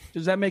Strip.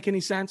 Does that make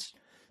any sense?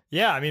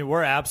 Yeah, I mean,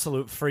 we're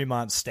absolute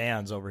Fremont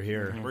stands over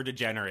here. We're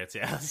degenerates,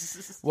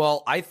 yes.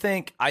 Well, I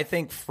think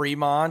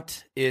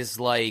Fremont is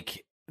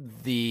like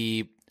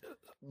the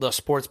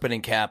sports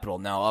betting capital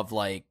now of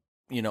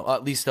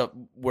at least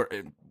where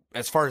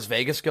as far as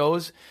Vegas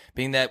goes,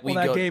 being that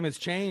that game has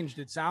changed,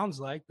 it sounds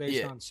like,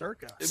 based on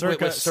Circa.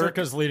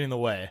 Circa's leading the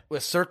way.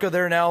 With Circa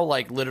there now,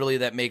 literally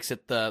that makes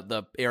it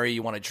the area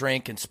you want to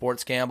drink and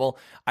sports gamble.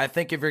 I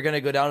think if you're going to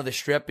go down to the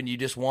Strip and you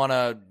just want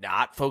to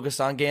not focus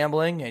on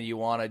gambling and you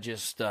want to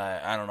just,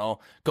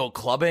 go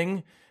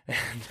clubbing and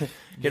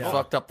get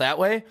fucked up that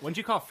way. Wouldn't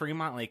you call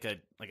Fremont like a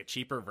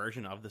cheaper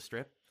version of the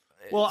Strip?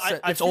 Well,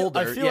 it's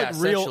older. I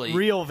feel like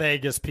real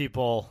Vegas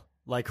people,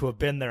 who have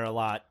been there a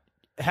lot,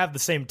 have the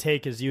same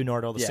take as you,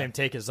 Nordo, the same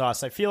take as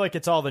us. I feel like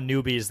it's all the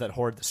newbies that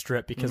hoard the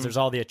Strip because there's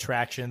all the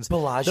attractions.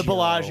 The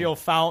Bellagio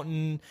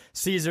Fountain,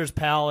 Caesar's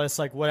Palace,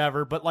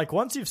 whatever. But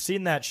once you've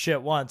seen that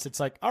shit once, it's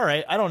all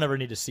right, I don't ever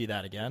need to see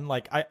that again.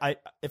 I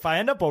if I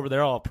end up over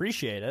there, I'll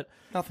appreciate it.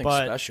 Nothing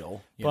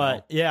special.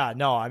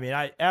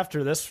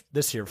 After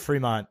this year,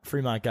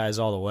 Fremont guys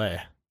all the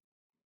way.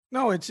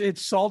 No,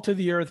 it's salt of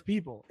the earth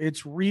people.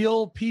 It's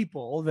real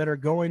people that are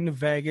going to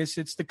Vegas.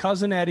 It's the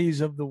Cousin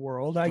Eddies of the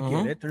world. I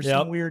get it. There's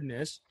some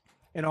weirdness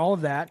and all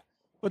of that.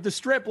 But the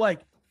Strip,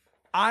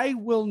 I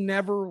will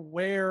never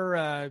wear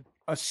a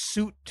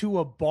suit to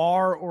a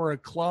bar or a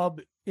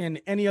club in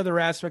any other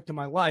aspect of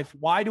my life.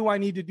 Why do I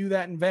need to do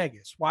that in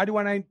Vegas? Why do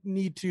I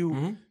need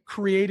to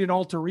create an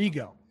alter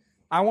ego?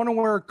 I want to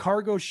wear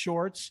cargo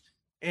shorts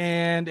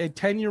and a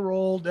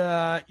 10-year-old,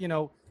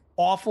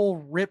 awful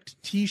ripped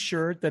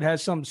T-shirt that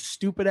has some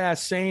stupid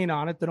ass saying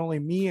on it that only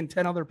me and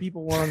 10 other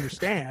people will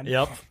understand.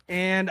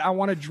 And I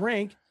want to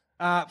drink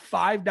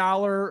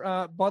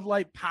 $5 Bud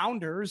Light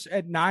Pounders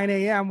at 9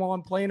 a.m. while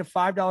I'm playing a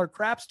 $5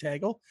 craps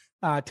table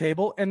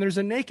table, and there's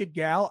a naked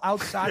gal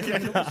outside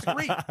in the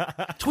street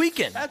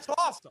tweaking. That's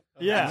awesome.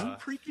 Yeah.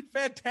 That's freaking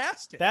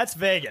fantastic. That's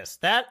Vegas.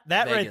 That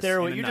Vegas, right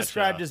there, what in a you nutshell.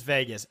 described is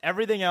Vegas.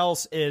 Everything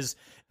else is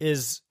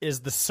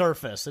the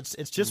surface.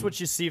 It's just what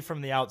you see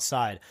from the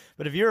outside.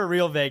 But if you're a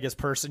real Vegas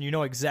person, you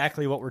know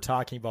exactly what we're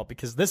talking about,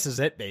 because this is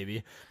it,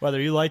 baby,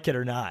 whether you like it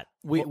or not.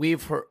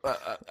 We've heard,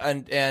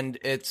 and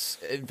it's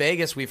in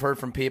Vegas. We've heard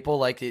from people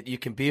like you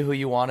can be who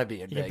you want to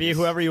be in You Vegas. can be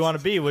whoever you want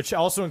to be, which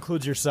also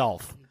includes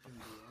yourself.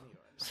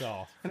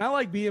 So, and I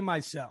like being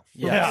myself.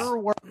 For Yes. better or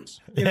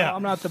worse. You know,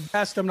 I'm not the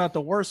best. I'm not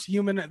the worst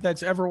human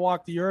that's ever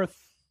walked the earth.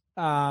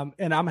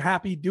 And I'm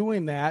happy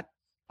doing that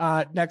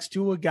next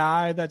to a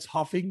guy that's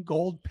huffing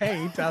gold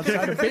paint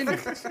outside of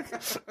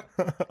Binions.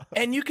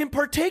 And you can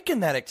partake in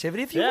that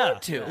activity if you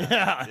want to.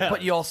 Yeah.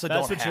 But you also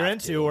That's don't what you're have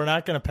into. to. We're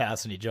not going to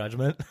pass any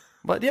judgment.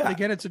 But yeah,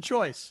 Again, it's a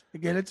choice.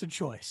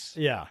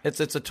 Yeah. It's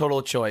a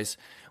total choice.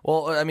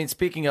 Well, I mean,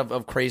 speaking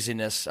of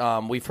craziness,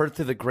 we've heard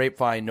through the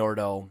grapevine,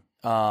 Nordo,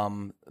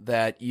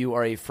 that you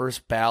are a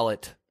first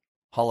ballot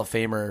Hall of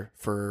Famer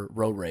for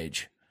Road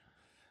Rage.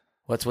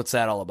 What's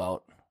that all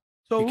about?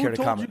 So You who care to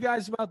told comment? you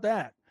guys about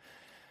that?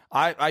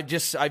 I've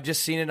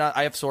just seen it.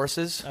 I have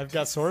sources. I've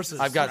got sources.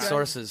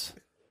 Sources.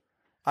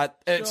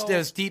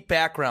 There's deep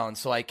background,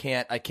 so I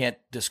can't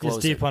disclose.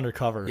 It's deep it.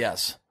 undercover.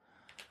 Yes.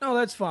 No,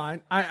 that's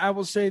fine. I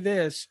will say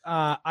this.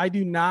 I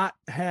do not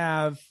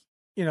have,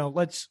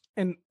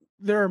 and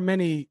there are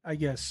many, I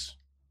guess,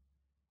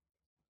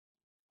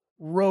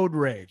 road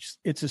rage.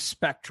 It's a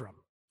spectrum.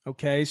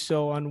 Okay.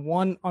 So on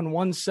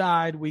one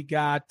side, we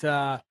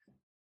got,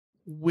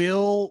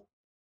 will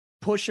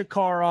push a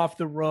car off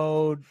the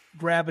road,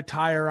 grab a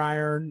tire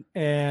iron,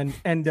 and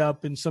end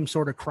up in some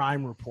sort of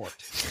crime report.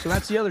 So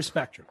that's the other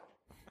spectrum.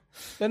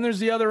 Then there's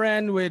the other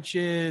end, which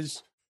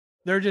is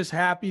they're just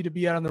happy to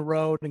be out on the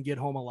road and get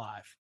home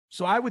alive.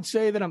 So I would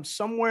say that I'm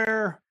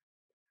somewhere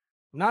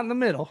not in the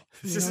middle.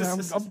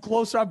 I'm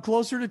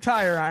closer to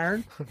tire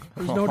iron.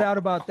 There's no doubt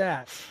about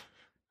that.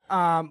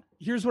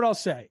 Here's what I'll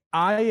say.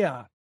 I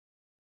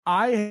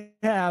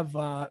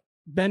have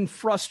been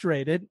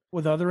frustrated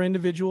with other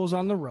individuals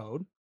on the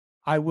road.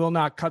 I will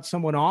not cut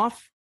someone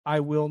off. I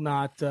will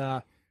not,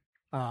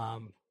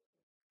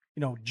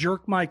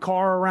 jerk my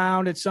car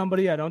around at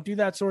somebody. I don't do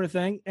that sort of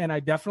thing. And I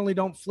definitely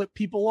don't flip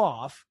people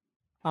off.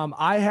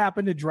 I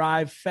happen to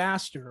drive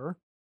faster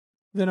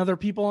than other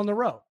people on the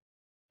road.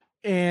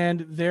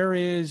 And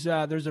there's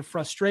a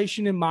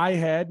frustration in my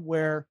head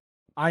where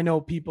I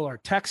know people are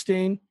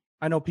texting.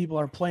 I know people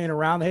are playing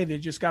around. Hey, they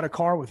just got a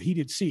car with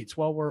heated seats.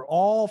 Well, we're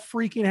all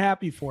freaking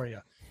happy for you.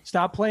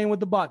 Stop playing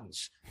with the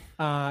buttons.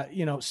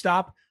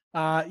 Stop,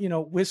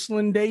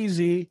 whistling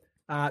Daisy.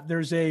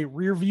 There's a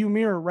rear view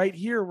mirror right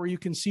here where you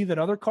can see that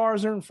other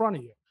cars are in front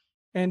of you.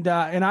 And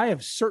I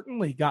have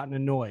certainly gotten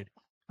annoyed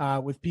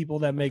with people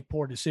that make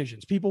poor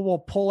decisions. People will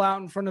pull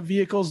out in front of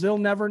vehicles. They'll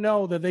never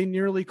know that they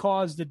nearly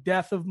caused the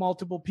death of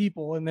multiple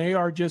people. And they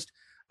are just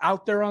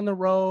out there on the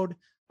road,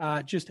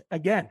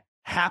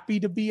 happy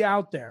to be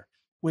out there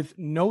with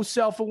no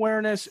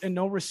self-awareness and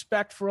no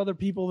respect for other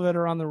people that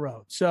are on the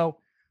road. So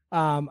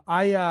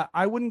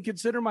I wouldn't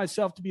consider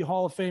myself to be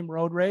Hall of Fame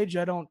road rage.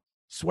 I don't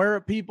swear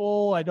at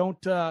people. I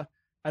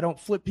don't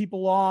flip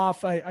people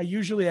off. I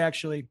usually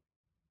actually,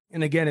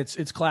 and again,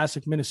 it's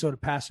classic Minnesota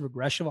passive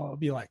aggressive. I'll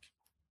be like,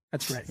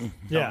 that's great.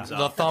 Yeah.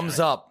 The thumbs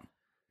up.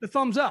 The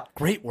thumbs up.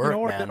 Great work,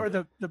 man. Or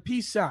the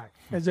peace sign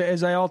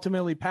as I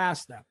ultimately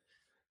pass them.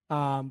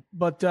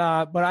 But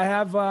I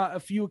have a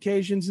few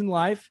occasions in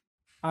life.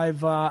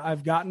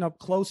 I've gotten up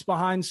close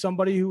behind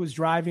somebody who was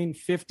driving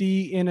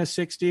 50 in a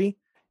 60.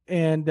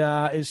 And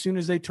as soon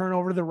as they turn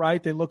over to the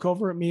right, they look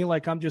over at me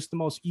like I'm just the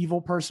most evil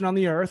person on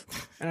the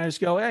earth. And I just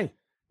go, hey,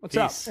 what's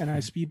up? And I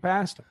speed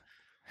past them.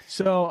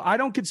 So I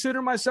don't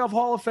consider myself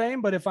Hall of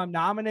Fame, but if I'm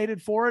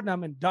nominated for it and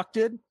I'm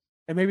inducted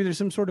and maybe there's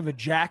some sort of a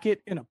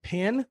jacket and a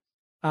pin,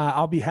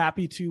 I'll be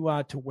happy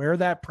to wear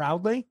that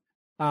proudly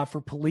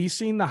for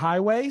policing the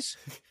highways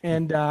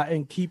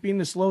and keeping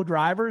the slow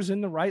drivers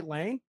in the right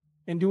lane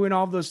and doing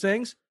all of those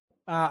things.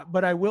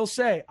 But I will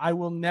say I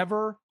will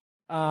never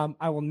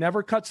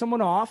cut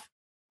someone off.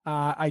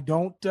 I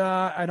don't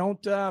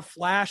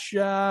flash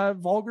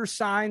vulgar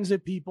signs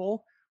at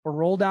people or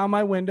roll down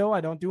my window.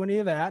 I don't do any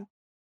of that.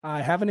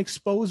 I haven't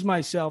exposed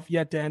myself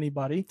yet to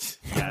anybody.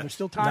 There's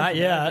still time. Not for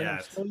yet. that.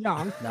 I'm still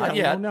young. Not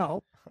yet.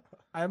 No.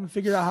 I haven't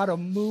figured out how to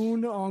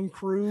moon on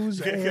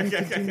cruise and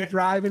continue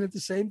driving at the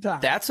same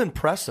time. That's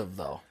impressive,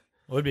 though.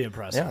 Would be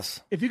impressive.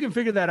 Yes. If you can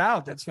figure that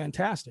out, that's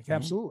fantastic.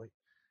 Absolutely.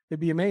 It'd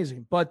be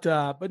amazing. But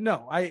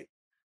no,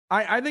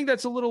 I think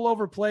that's a little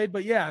overplayed,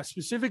 but yeah,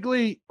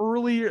 specifically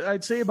earlier,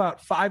 I'd say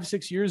about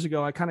 5-6 years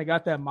ago, I kind of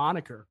got that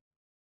moniker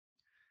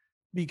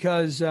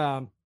because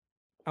I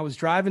was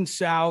driving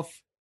south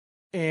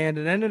and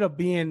it ended up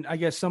being, I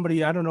guess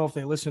somebody, I don't know if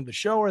they listened to the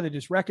show or they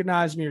just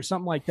recognized me or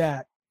something like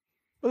that.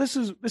 But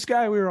this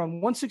guy, we were on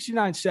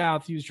 169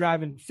 South. He was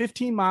driving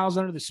 15 miles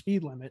under the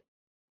speed limit.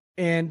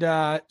 And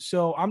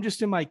so I'm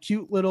just in my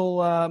cute little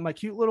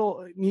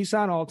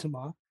Nissan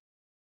Altima.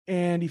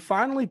 And he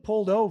finally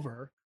pulled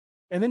over.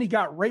 and then he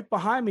got right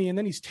behind me, and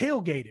then he's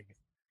tailgating me.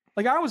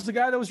 Like I was the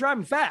guy that was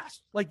driving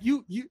fast. Like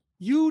you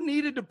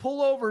needed to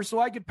pull over so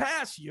I could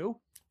pass you,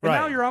 and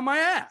now you're on my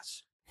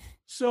ass.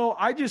 So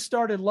I just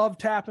started love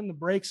tapping the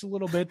brakes a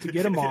little bit to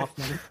get him off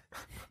me.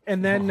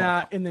 And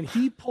then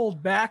he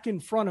pulled back in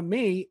front of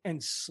me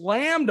and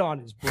slammed on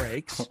his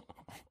brakes.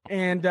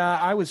 And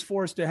I was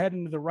forced to head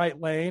into the right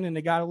lane, and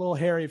it got a little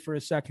hairy for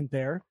a second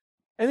there.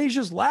 And he's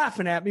just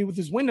laughing at me with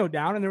his window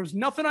down, and there was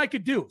nothing I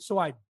could do. So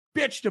I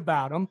bitched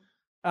about him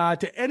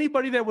to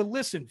anybody that would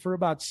listen for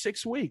about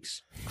 6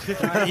 weeks.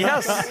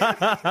 Yes.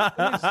 And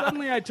then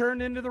suddenly I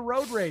turned into the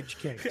road rage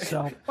king.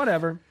 So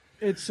whatever.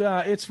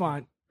 It's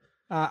fine.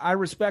 I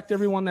respect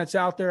everyone that's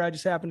out there. I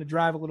just happen to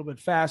drive a little bit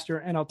faster.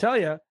 And I'll tell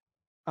you,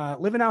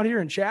 living out here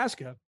in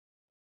Chaska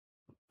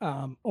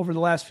over the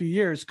last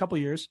couple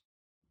years,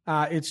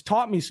 it's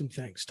taught me some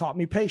things, taught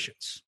me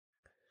patience.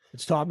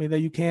 It's taught me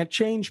that you can't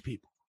change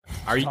people.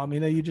 Taught me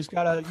that you just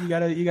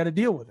gotta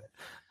deal with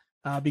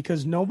it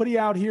because nobody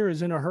out here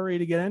is in a hurry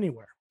to get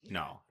anywhere.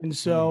 No. And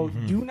so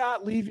do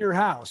not leave your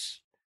house,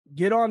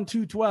 get on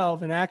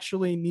 212 and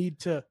actually need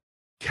to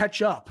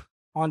catch up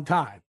on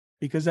time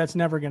because that's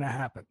never going to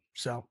happen.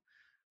 So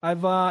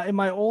I've, in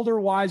my older,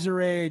 wiser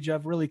age,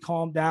 I've really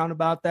calmed down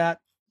about that.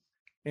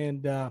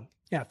 And,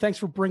 yeah, thanks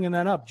for bringing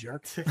that up,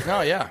 jerk.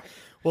 No, yeah.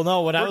 Well,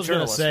 no, what I was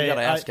going to say, you got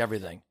to ask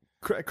everything.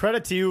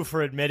 Credit to you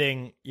for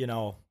admitting,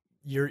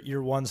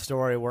 your one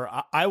story where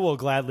I will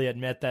gladly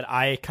admit that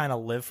I kind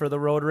of live for the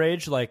road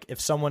rage. Like if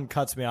someone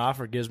cuts me off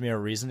or gives me a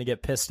reason to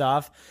get pissed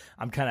off,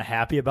 I'm kind of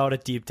happy about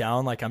it deep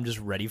down. Like I'm just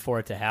ready for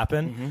it to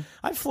happen.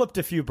 I've flipped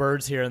a few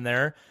birds here and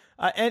there.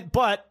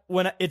 But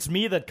when it's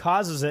me that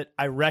causes it,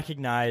 I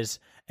recognize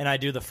and I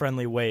do the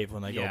friendly wave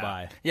when they go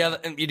by. Yeah,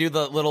 and you do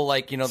the little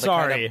the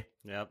sorry. kind of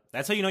Yep.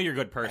 That's how you know you're a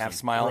good person. half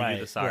smile. Right, You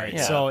do the sorry. right.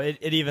 Yeah. So it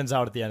evens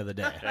out at the end of the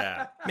day.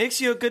 Yeah. Makes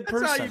you a good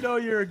person. That's how you know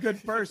you're a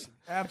good person.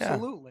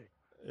 Absolutely.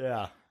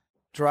 Yeah.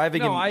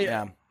 Driving. No,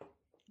 yeah.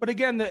 But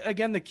again,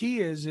 the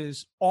key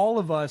is all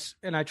of us,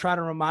 and I try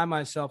to remind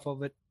myself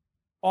of it.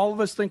 All of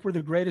us think we're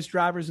the greatest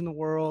drivers in the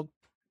world.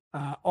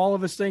 All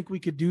of us think we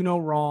could do no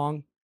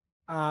wrong.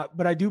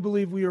 But I do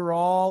believe we are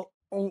all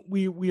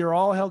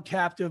held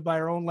captive by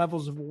our own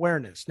levels of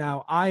awareness.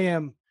 Now, I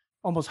am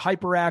almost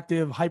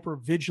hyperactive, hyper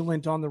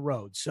vigilant on the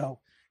road. So,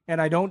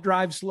 and I don't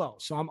drive slow.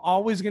 So I'm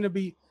always going to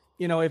be,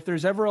 if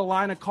there's ever a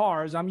line of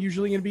cars, I'm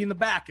usually going to be in the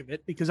back of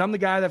it because I'm the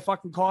guy that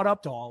fucking caught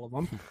up to all of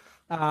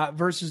them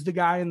versus the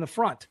guy in the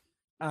front.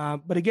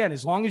 But again,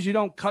 as long as you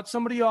don't cut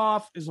somebody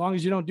off, as long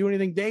as you don't do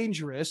anything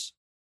dangerous,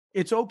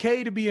 it's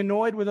okay to be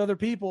annoyed with other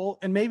people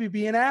and maybe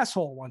be an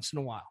asshole once in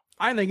a while.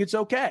 I think it's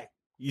okay.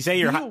 You say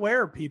you're be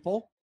aware,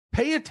 people.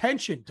 Pay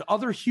attention to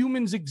other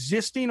humans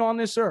existing on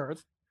this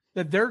earth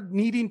that they're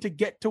needing to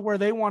get to where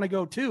they want to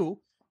go to,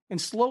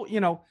 and slow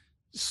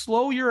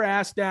your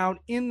ass down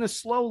in the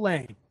slow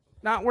lane,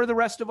 not where the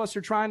rest of us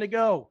are trying to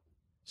go.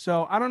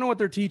 So I don't know what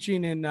they're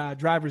teaching in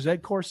driver's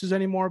ed courses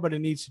anymore, but it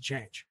needs to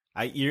change.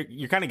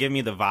 You're kind of giving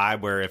me the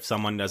vibe where if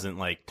someone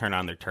doesn't turn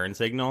on their turn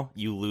signal,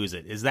 you lose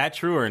it. Is that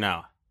true or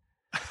no?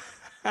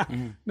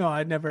 No,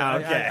 I'd never.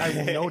 Okay. I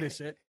will notice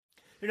it.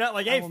 You're not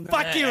like, hey,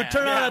 fuck you,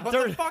 turn on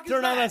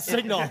that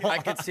signal. I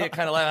could see it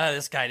kind of like,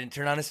 this guy didn't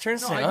turn on his turn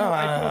No,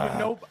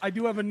 signal. I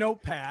do have a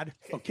notepad.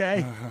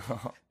 Okay,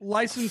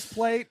 license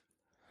plate,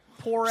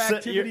 poor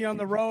activity on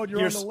the road.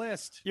 You're on the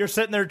list. You're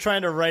sitting there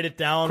trying to write it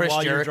down Chris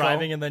while you're Jericho.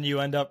 driving, and then you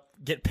end up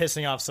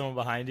pissing off someone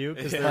behind you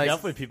because there are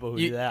definitely people who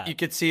do that. You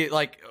could see it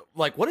like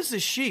what is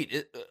this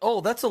sheet?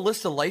 That's a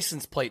list of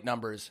license plate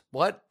numbers.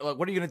 What are you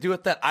going to do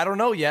with that? I don't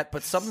know yet,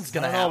 but something's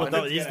going to happen.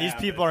 But these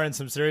people are in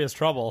some serious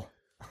trouble.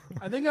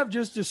 I think I've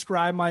just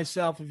described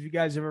myself. If you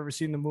guys have ever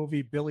seen the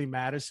movie Billy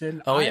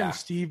Madison, I'm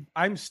Steve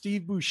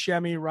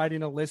Buscemi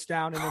writing a list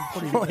down and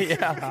then putting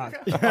it on.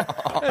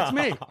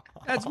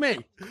 That's me.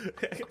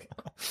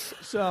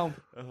 So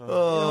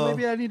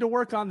maybe I need to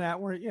work on that.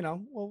 Where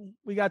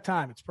we got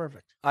time. It's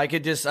perfect. I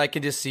could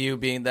just see you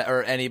being that,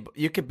 or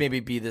you could maybe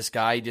be this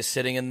guy just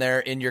sitting in there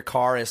in your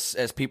car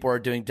as people are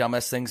doing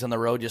dumbass things on the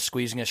road, just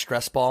squeezing a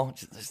stress ball.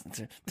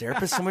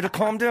 Therapist, somebody to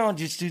calm down.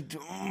 Just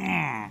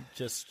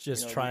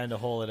trying to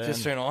hold it in.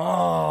 Just saying,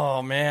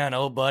 oh man,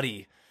 oh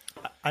buddy.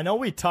 I know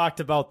we talked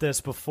about this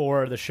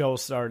before the show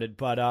started,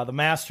 but the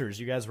Masters,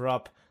 you guys were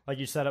up, like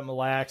you said, at Mille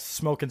Lacs,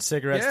 smoking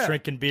cigarettes,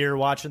 drinking beer,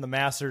 watching the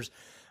Masters.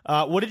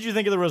 What did you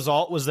think of the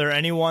result? Was there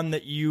anyone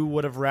that you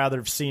would have rather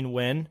have seen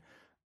win,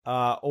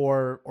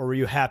 or were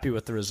you happy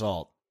with the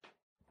result?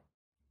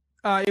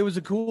 It was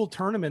a cool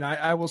tournament.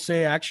 I will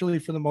say, actually,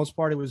 for the most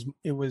part,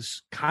 it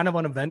was kind of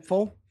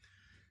uneventful.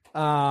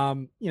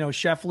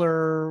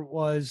 Scheffler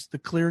was the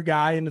clear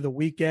guy into the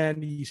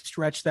weekend. He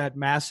stretched that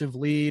massive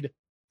lead.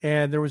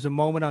 And there was a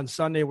moment on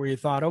Sunday where you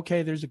thought,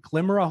 okay, there's a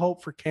glimmer of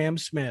hope for Cam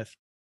Smith.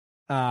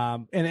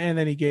 And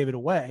then he gave it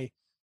away.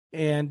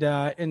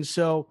 And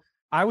so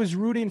I was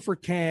rooting for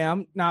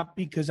Cam, not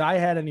because I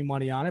had any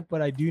money on it, but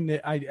I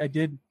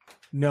did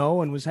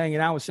know and was hanging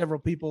out with several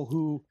people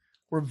who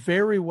were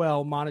very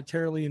well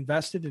monetarily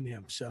invested in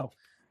him. So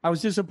I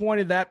was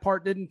disappointed that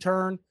part didn't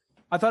turn.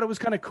 I thought it was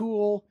kind of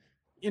cool.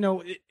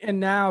 and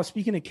now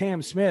speaking of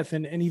Cam Smith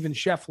and even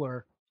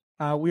Scheffler,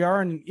 we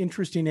are in an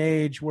interesting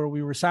age where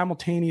we were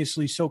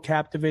simultaneously so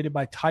captivated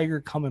by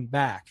Tiger coming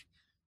back.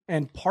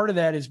 And part of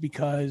that is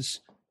because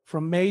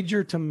from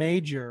major to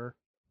major,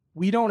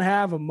 we don't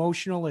have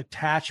emotional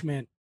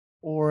attachment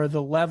or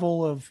the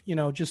level of,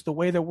 just the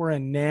way that we're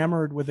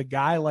enamored with a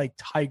guy like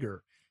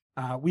Tiger.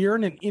 We are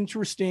in an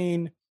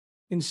interesting,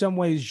 in some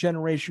ways,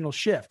 generational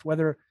shift,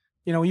 whether,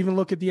 even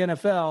look at the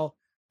NFL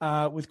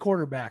with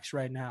quarterbacks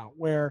right now,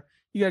 where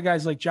you got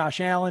guys like Josh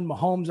Allen.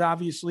 Mahomes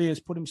obviously has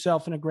put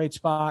himself in a great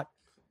spot,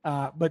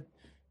 but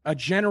a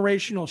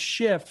generational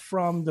shift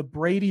from the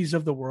Bradys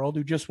of the world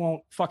who just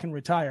won't fucking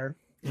retire.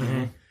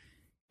 Mm-hmm.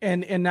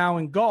 And now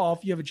in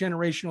golf, you have a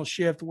generational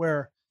shift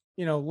where,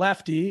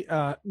 lefty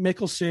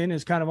Mickelson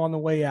is kind of on the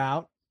way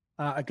out.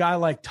 A guy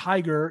like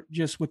Tiger,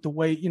 just with the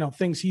way,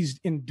 things he's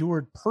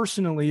endured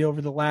personally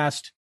over the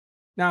last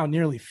now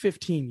nearly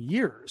 15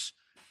 years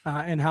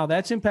and how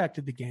that's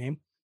impacted the game.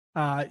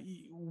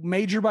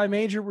 Major by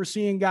major, we're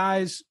seeing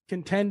guys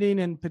contending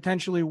and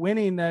potentially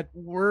winning that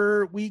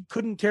we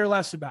couldn't care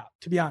less about,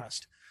 to be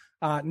honest.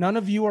 None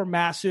of you are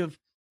massive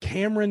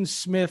Cameron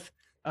Smith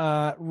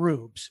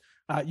rubes.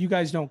 You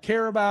guys don't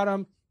care about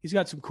him. He's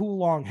got some cool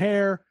long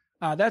hair.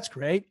 That's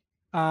great.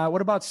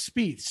 What about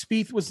Spieth?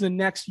 Spieth was the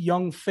next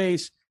young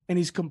face, and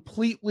he's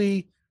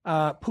completely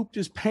pooped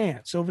his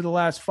pants over the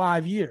last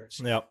 5 years.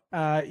 Yep.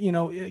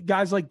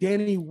 Guys like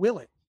Danny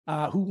Willett,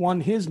 who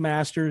won his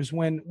Masters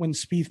when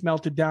Spieth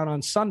melted down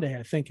on Sunday,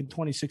 I think in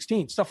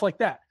 2016, stuff like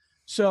that.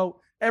 So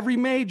every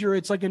major,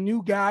 it's like a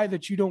new guy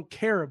that you don't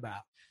care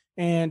about.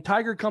 And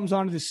Tiger comes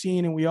onto the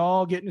scene and we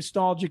all get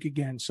nostalgic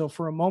again. So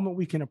for a moment,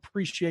 we can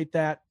appreciate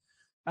that.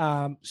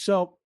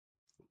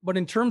 But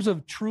in terms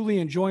of truly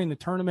enjoying the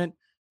tournament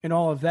and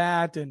all of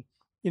that, and,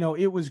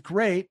 it was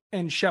great.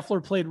 And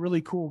Scheffler played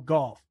really cool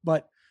golf,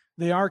 but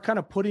they are kind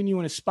of putting you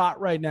in a spot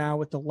right now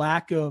with the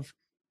lack of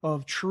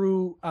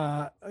true,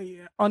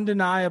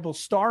 undeniable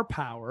star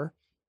power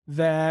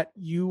that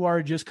you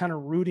are just kind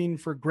of rooting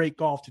for great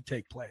golf to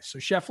take place. So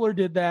Scheffler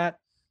did that.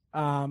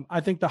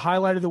 I think the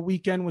highlight of the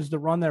weekend was the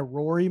run that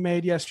Rory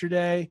made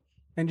yesterday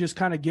and just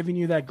kind of giving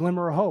you that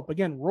glimmer of hope.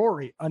 Again,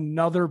 Rory,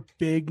 another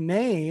big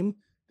name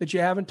that you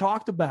haven't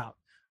talked about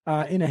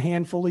in a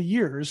handful of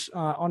years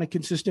on a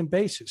consistent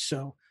basis.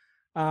 So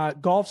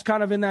golf's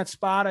kind of in that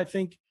spot. I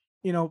think,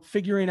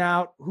 figuring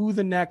out who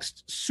the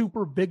next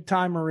super big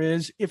timer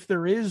is, if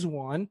there is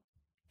one,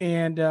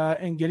 and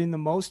getting the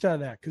most out of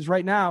that. Because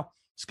right now,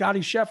 Scotty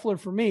Scheffler,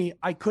 for me,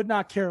 I could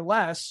not care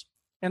less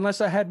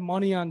unless I had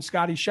money on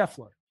Scotty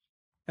Scheffler.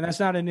 And that's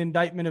not an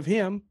indictment of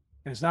him,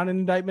 and it's not an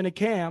indictment of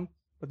Cam,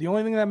 but the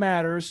only thing that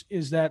matters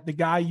is that the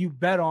guy you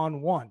bet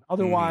on won.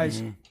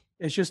 Otherwise,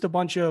 it's just a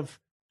bunch of,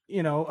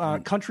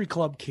 country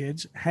club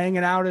kids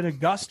hanging out at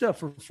Augusta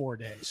for 4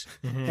 days.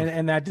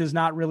 And that does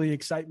not really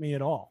excite me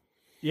at all.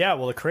 Yeah,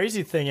 well, the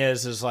crazy thing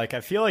is like,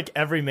 I feel like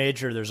every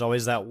major, there's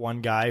always that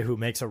one guy who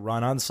makes a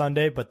run on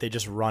Sunday, but they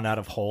just run out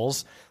of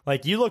holes.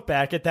 Like, you look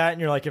back at that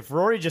and you're like, if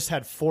Rory just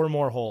had 4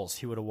 more holes,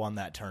 he would have won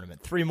that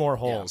tournament. 3 more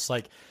holes. Yeah.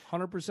 Like,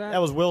 100%. That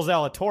was Will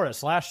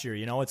Zalatoris last year.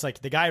 It's like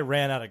the guy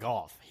ran out of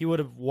golf. He would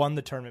have won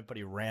the tournament, but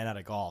he ran out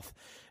of golf.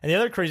 And the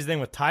other crazy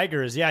thing with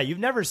Tiger is, you've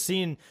never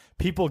seen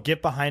people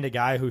get behind a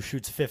guy who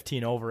shoots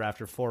 15 over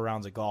after 4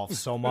 rounds of golf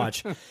so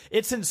much.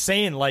 It's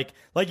insane. Like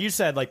you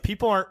said, like,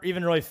 people aren't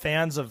even really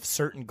fans of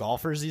certain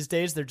golfers these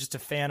days. They're just a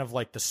fan of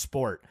like the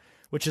sport,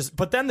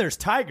 but then there's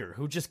Tiger,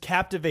 who just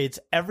captivates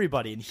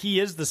everybody, and he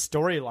is the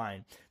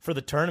storyline for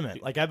the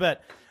tournament. Like, I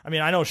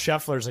know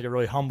Scheffler's like a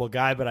really humble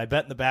guy, but I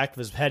bet in the back of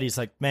his head, he's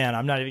like, man,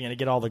 I'm not even going to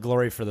get all the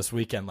glory for this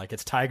weekend. Like,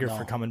 it's Tiger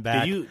for coming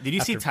back. Did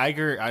you see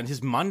Tiger on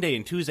his Monday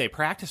and Tuesday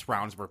practice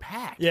rounds were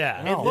packed?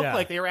 Yeah. It looked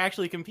like they were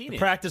actually competing. The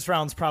practice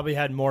rounds probably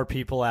had more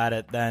people at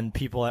it than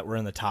people that were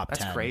in the top 10.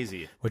 That's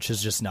crazy. Which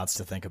is just nuts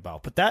to think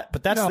about. But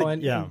that's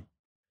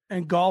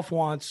And golf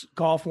wants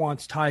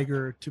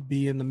Tiger to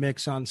be in the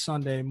mix on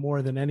Sunday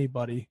more than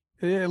anybody,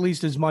 at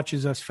least as much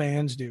as us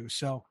fans do.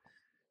 So,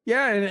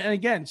 yeah, and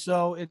again,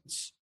 so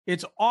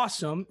it's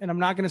awesome, and I'm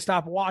not going to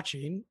stop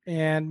watching.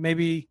 And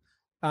maybe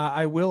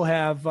I will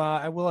have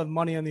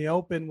money on the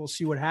Open. We'll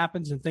see what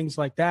happens and things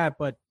like that.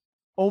 But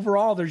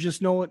overall, there's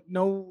just no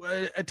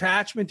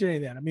attachment to any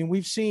of that. I mean,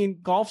 we've seen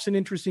golf's an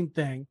interesting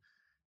thing,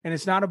 and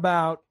it's not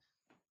about.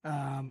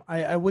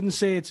 I wouldn't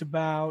say it's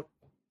about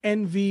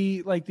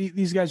envy. Like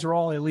these guys are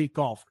all elite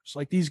golfers.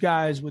 Like, these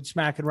guys would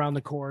smack it around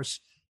the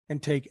course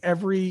and take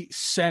every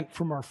cent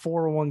from our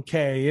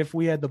 401k if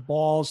we had the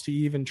balls to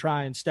even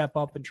try and step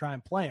up and try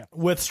and play them.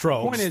 With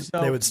strokes,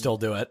 they would still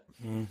do it.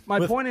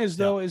 My point is,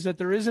 though, is that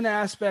there is an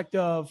aspect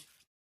of,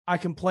 I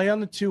can play on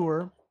the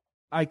tour.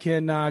 I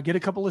can get a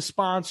couple of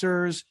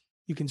sponsors.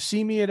 You can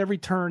see me at every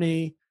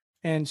tourney.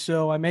 And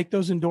so I make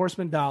those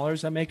endorsement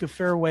dollars. I make a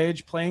fair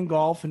wage playing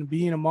golf and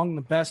being among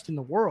the best in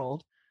the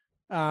world.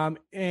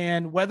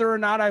 And whether or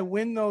not I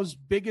win those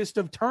biggest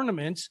of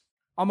tournaments,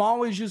 I'm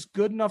always just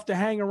good enough to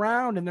hang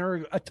around. And there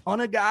are a ton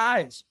of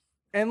guys,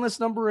 endless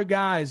number of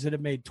guys that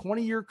have made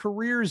 20-year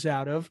careers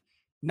out of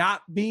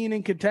not being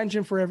in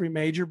contention for every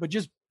major, but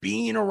just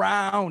being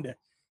around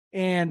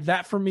And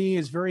that for me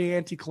is very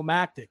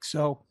anticlimactic.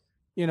 So,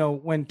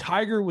 when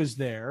Tiger was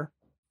there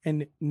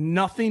and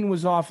nothing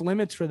was off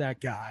limits for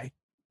that guy,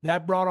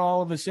 that brought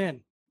all of us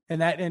in.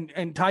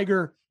 And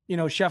Tiger,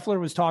 Scheffler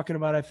was talking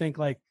about, I think,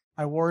 like,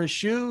 I wore his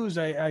shoes,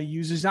 I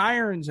use his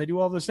irons, I do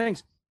all those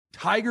things.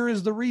 Tiger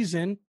is the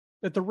reason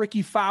that the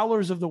Ricky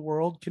Fowlers of the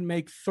world can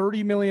make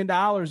 $30 million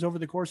over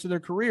the course of their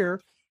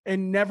career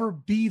and never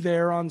be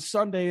there on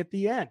Sunday at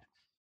the end.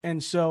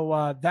 And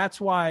so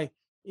that's why,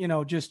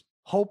 just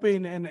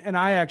hoping, and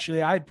I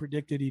had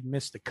predicted he'd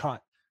miss the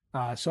cut.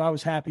 So I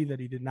was happy that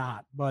he did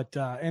not, but,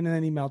 and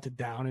then he melted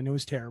down and it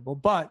was terrible.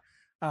 But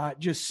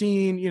just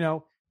seeing,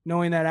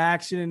 knowing that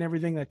accident and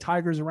everything, that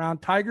Tiger's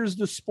around, Tiger's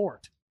the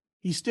sport.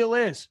 He still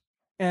is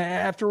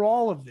after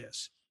all of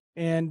this.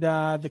 And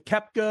the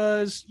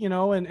Koepkas,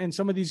 and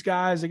some of these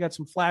guys, they got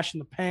some flash in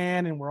the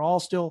pan, and we're all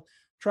still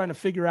trying to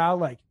figure out,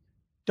 like,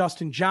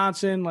 Dustin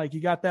Johnson, like,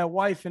 you got that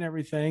wife and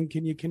everything.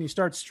 Can you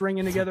start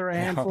stringing together a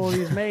handful of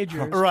these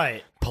majors?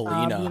 Right.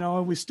 Polina.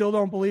 And we still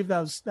don't believe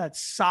that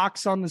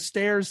socks on the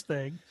stairs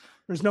thing.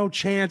 There's no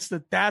chance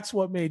that that's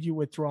what made you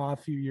withdraw a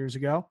few years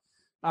ago.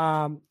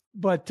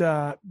 But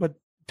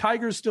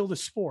Tiger's still the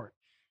sport.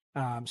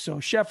 So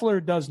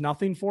Scheffler does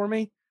nothing for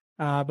me.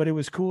 But it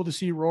was cool to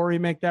see Rory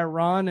make that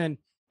run. And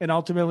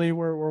ultimately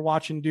we're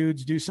watching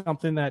dudes do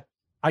something that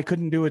I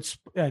couldn't do at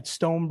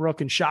Stonebrook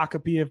and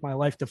Shakopee if my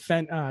life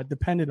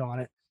depended on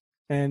it.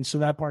 And so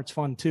that part's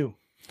fun too.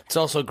 It's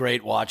also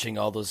great watching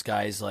all those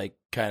guys, like,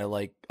 kind of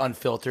like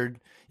unfiltered.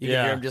 You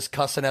can hear them just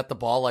cussing at the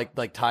ball.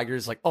 Like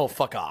Tiger's like, oh,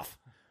 fuck off.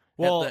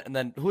 Well, and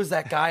then who's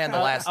that guy on the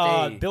last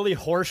day? Billy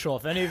Horschel.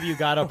 If any of you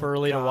got up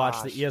early to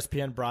watch the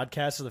ESPN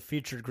broadcast of the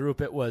featured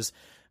group, it was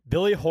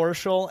Billy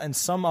Horschel and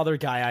some other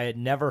guy I had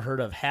never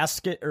heard of,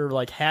 Haskett or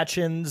like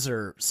Hatchins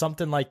or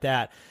something like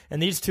that.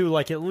 And these two,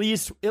 like, at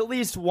least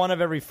one of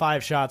every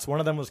 5 shots, one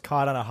of them was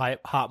caught on a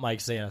hot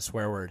mic saying a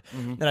swear word.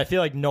 Mm-hmm. And I feel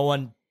like no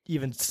one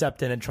even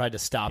stepped in and tried to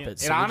stop it.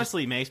 So it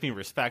honestly makes me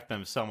respect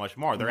them so much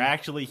more. They're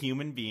actually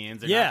human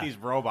beings. They're not these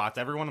robots.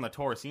 Everyone on the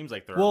tour seems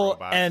like they're a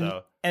robot.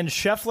 And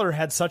Scheffler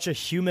had such a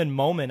human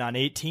moment on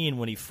 18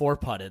 when he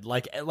 4-putted.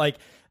 Like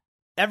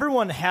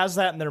everyone has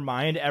that in their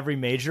mind every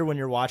major when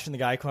you're watching the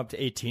guy come up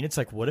to 18. It's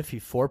like, what if he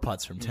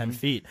 4-putts from 10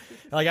 feet?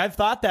 Like, I've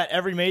thought that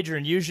every major,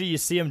 and usually you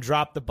see him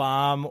drop the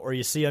bomb or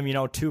you see him,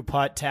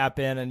 2-putt, tap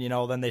in, and,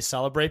 then they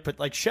celebrate. But,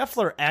 like,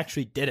 Scheffler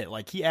actually did it.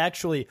 Like, he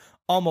actually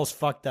almost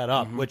fucked that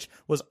up, which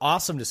was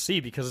awesome to see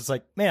because it's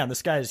like, man,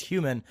 this guy is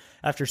human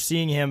after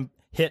seeing him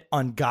hit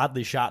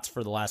ungodly shots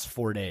for the last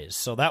 4 days.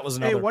 So that was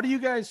another. Hey, what do you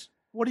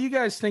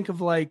guys think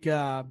of like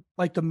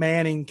the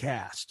Manning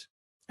cast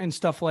and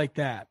stuff like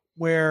that,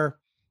 where,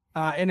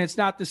 and it's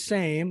not the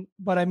same,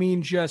 but I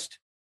mean, just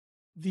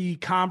the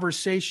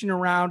conversation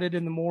around it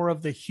and the more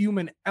of the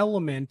human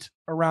element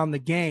around the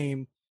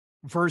game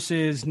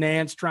versus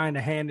Nance trying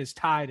to hand his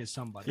tie to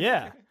somebody.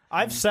 Yeah.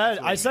 I said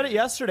it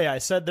yesterday. I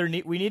said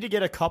we need to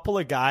get a couple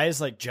of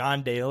guys like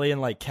John Daly and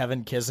like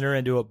Kevin Kisner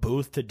into a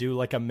booth to do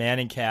like a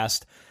Manning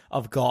cast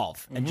of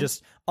golf and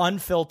just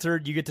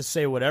unfiltered. You get to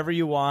say whatever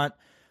you want,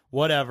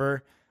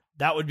 whatever.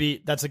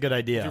 That's a good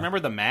idea. Do you remember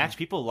the match?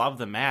 People love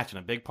the match, and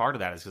a big part of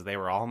that is because they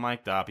were all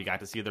mic'd up. You got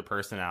to see their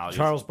personalities.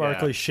 Charles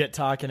Barkley shit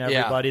talking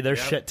everybody. They're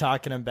shit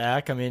talking him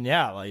back. I mean,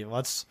 like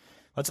let's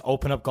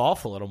open up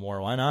golf a little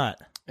more. Why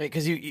not?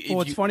 Because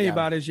what's funny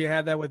about it is you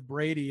had that with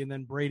Brady, and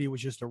then Brady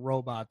was just a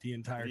robot the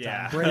entire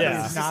time. Brady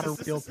is not a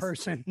real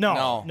person.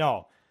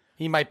 No.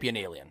 He might be an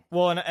alien.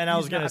 Well, and I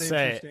was going to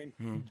say,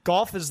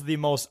 golf is the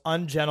most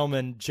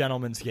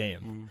gentleman's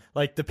game.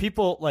 Like, the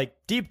people, like,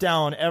 deep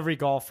down, every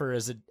golfer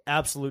is an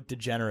absolute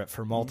degenerate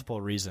for multiple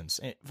reasons.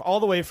 All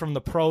the way from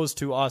the pros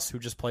to us who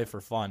just play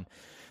for fun.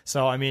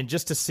 So, I mean,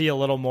 just to see a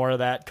little more of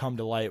that come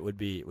to light would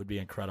be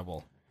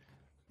incredible.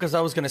 Because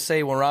I was going to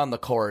say, when we're on the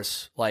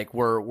course, like,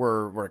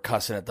 we're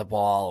cussing at the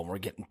ball and we're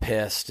getting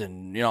pissed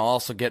and,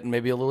 also getting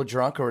maybe a little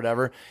drunk or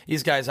whatever.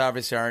 These guys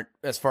obviously aren't,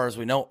 as far as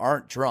we know,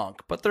 aren't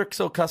drunk, but they're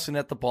still cussing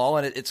at the ball,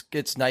 and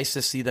it's nice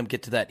to see them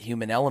get to that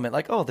human element.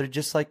 Like, oh, they're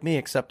just like me,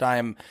 except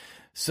I'm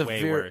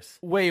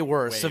way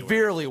worse,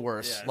 severely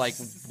worse,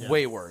 yes.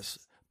 Way worse.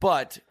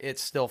 But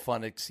it's still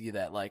fun to see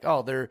that, like,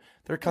 oh,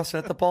 they're cussing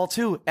at the ball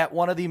too at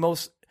one of the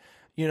most,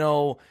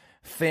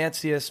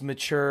 fanciest,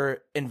 mature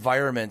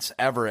environments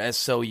ever, as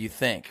so you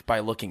think by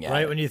looking at it.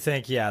 Right when you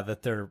think,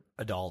 that they're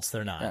adults,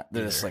 they're not. Yeah,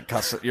 they're just like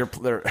cussing.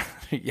 They're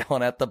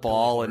yelling at the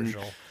ball and.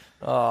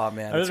 Oh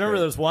man! I remember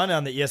there was one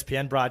on the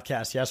ESPN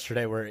broadcast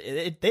yesterday where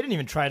they didn't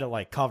even try to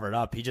like cover it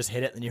up. He just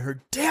hit it, and you heard,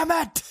 "Damn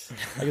it!"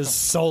 Like, it was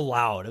so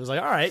loud. It was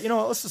like, all right,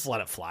 let's just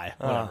let it fly.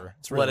 Whatever.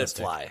 It's let it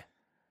fly.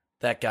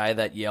 That guy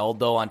that yelled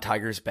though on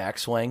Tiger's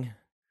backswing.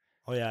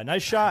 Oh yeah,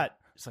 nice shot.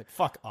 It's like,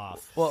 fuck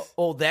off.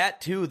 Well,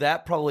 that too,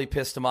 that probably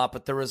pissed him off,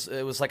 but it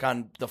was like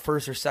on the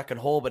first or second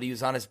hole, but he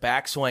was on his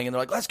backswing, and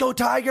they're like, let's go,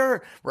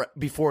 Tiger, right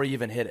before he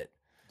even hit it.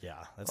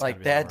 Yeah, that's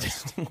like that.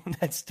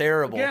 That's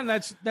terrible. Again,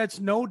 that's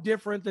no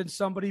different than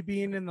somebody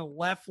being in the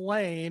left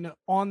lane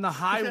on the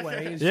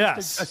highway. It's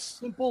just a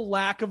simple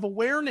lack of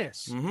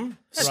awareness. Mm-hmm.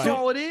 That's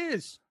all it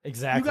is.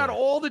 Exactly. You got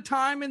all the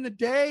time in the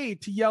day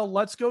to yell,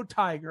 let's go,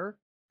 Tiger.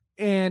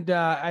 And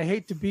I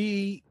hate to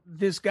be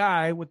this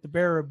guy with the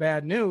bearer of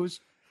bad news.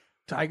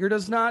 Tiger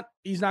he's not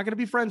going to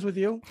be friends with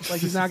you.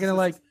 Like, he's not going to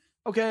like,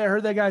 okay, I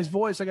heard that guy's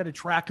voice. I got to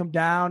track him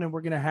down and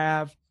we're going to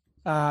have,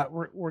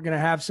 we're going to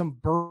have some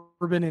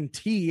bourbon and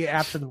tea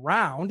after the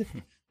round.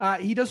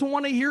 He doesn't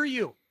want to hear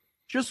you.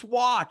 Just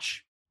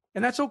watch.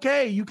 And that's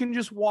okay. You can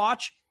just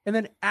watch. And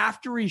then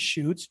after he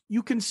shoots,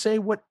 you can say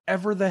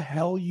whatever the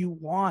hell you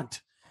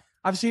want.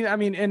 I've seen,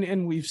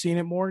 and we've seen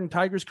it more in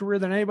Tiger's career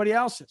than anybody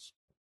else's.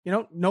 You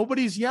know,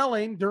 nobody's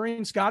yelling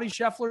during Scotty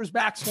Scheffler's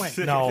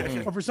backswing. No.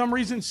 But for some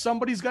reason,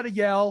 somebody's got to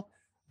yell,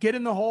 get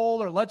in the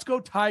hole, or let's go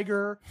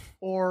Tiger,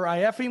 or I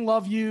effing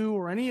love you,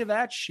 or any of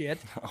that shit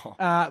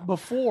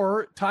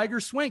before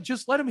Tiger swing.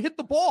 Just let him hit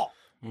the ball.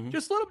 Mm-hmm.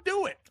 Just let him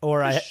do it.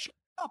 Or Just shut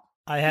up.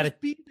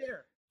 Just be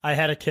there. I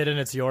had a kid and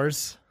it's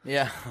yours.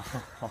 Yeah.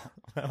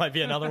 That might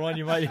be another one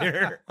you might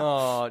hear.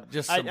 Oh,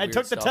 just some I weird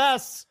took the stuff.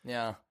 tests.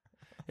 Yeah.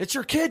 It's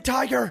your kid,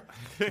 Tiger.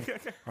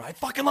 I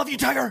fucking love you,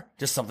 Tiger.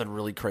 Just something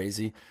really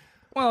crazy.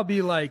 Well, it'd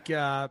be like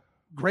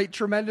great,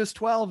 tremendous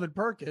 12 at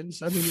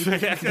Perkins. I mean, you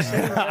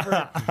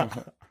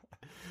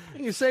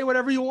can say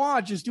whatever you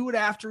want. Just do it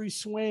after he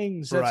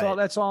swings. That's all.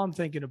 That's all I'm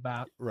thinking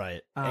about.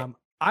 Right.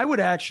 I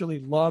would actually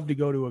love to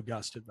go to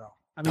Augusta, though.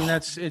 I mean,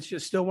 it's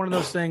just still one of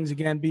those things.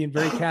 Again, being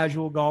very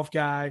casual golf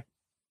guy,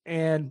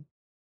 and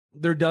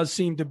there does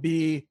seem to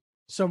be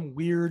some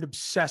weird,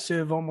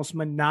 obsessive, almost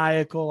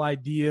maniacal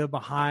idea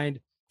behind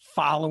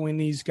following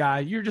these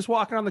guys. You're just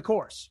walking on the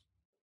course.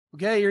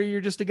 Okay,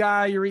 you're just a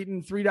guy. You're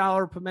eating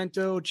 $3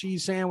 pimento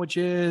cheese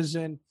sandwiches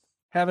and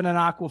having an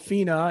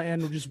Aquafina,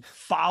 and just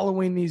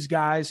following these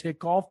guys hit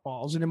golf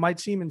balls. And it might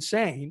seem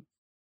insane,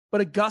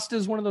 but Augusta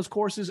is one of those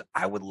courses.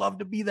 I would love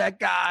to be that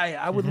guy.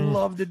 I would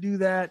love to do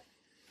that,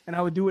 and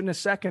I would do it in a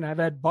second. I've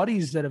had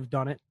buddies that have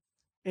done it,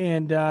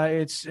 and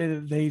they're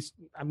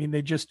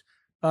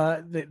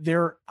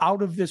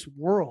out of this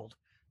world,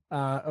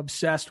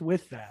 obsessed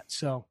with that.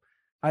 So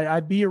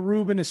I'd be a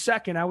Rube in a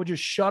second. I would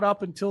just shut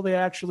up until they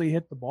actually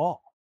hit the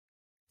ball.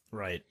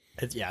 Right.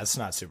 It's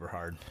not super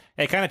hard.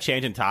 Hey, kind of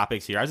changing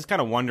topics here. I was just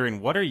kind of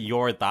wondering, what are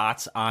your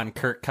thoughts on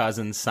Kirk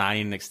Cousins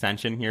signing an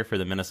extension here for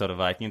the Minnesota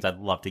Vikings? I'd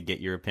love to get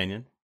your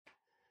opinion.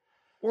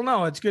 Well,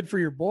 no, it's good for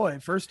your boy,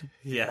 first of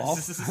all.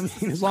 I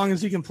mean, as long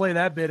as he can play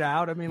that bit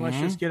out. I mean,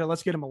 let's get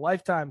him a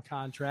lifetime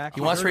contract.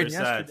 He wants to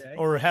yesterday.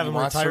 Or have him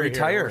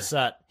retire.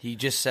 Set. He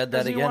just said that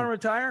Does again. He want to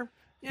retire?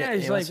 Yeah,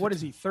 he's like, what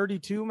is he,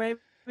 32 maybe?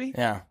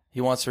 Yeah,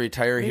 he wants to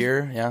retire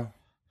here. Yeah.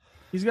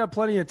 He's got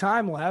plenty of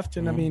time left,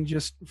 and I mean,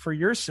 just for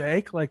your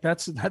sake, like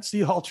that's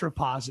the ultra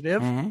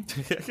positive.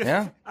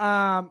 Yeah.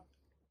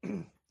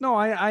 No,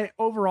 I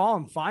overall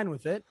I'm fine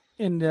with it,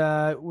 and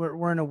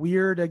we're in a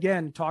weird,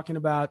 again, talking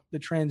about the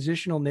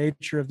transitional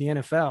nature of the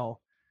NFL.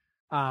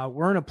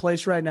 We're in a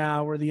place right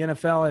now where the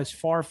NFL has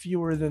far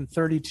fewer than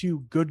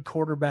 32 good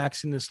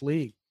quarterbacks in this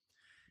league,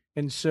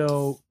 and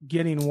so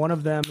getting one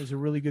of them is a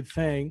really good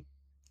thing.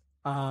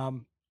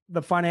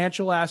 The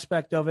financial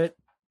aspect of it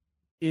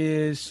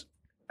is.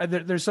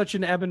 There's such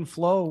an ebb and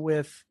flow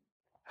with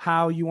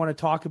how you want to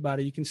talk about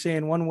it. You can say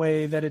in one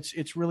way that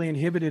it's really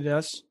inhibited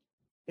us,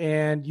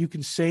 and you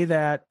can say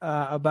that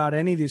about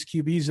any of these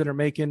QBs that are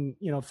making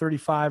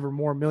 $35 or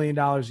more $1 million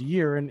a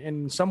year, and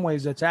in some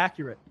ways that's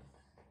accurate.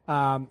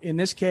 In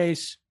this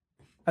case,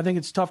 I think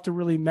it's tough to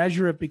really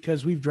measure it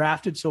because we've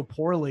drafted so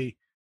poorly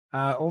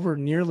over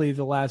nearly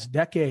the last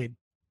decade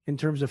in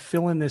terms of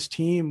filling this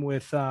team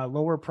with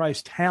lower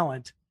priced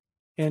talent,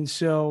 and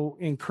so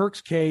in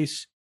Kirk's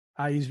case.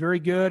 He's very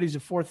good. He's a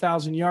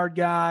 4,000-yard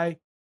guy.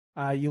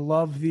 You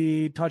love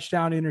the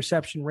touchdown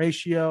interception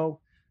ratio.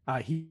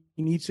 He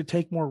needs to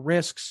take more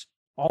risks.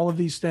 All of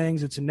these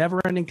things. It's a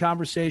never-ending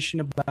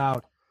conversation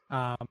about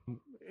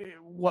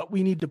what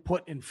we need to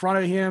put in front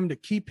of him to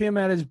keep him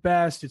at his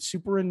best. It's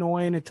super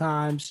annoying at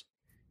times,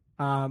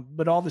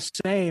 but all the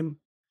same,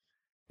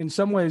 in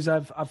some ways,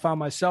 I've found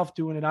myself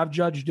doing it. I've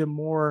judged him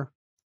more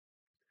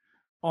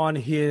on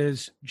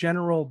his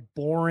general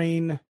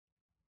boring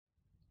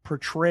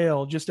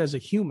portrayal just as a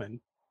human.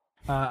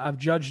 I've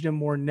judged him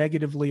more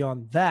negatively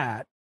on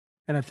that,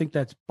 and I think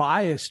that's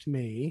biased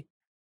me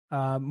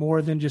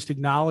more than just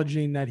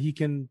acknowledging that he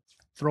can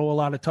throw a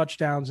lot of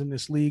touchdowns in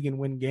this league and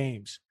win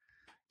games.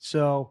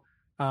 So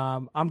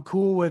I'm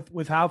cool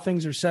with how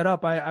things are set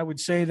up. I would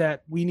say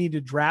that we need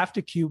to draft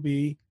a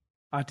QB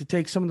to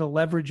take some of the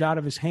leverage out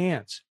of his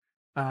hands.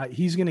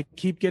 He's going to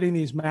keep getting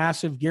these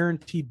massive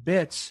guaranteed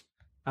bits.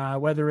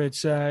 Whether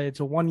it's a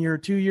 1 year,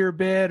 2 year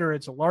bid, or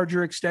it's a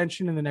larger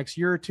extension in the next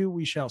year or two,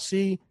 we shall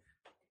see.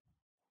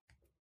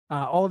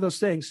 All of those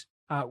things,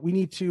 we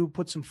need to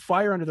put some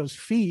fire under those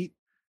feet.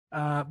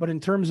 But in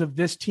terms of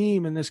this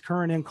team and this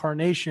current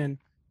incarnation,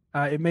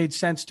 it made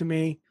sense to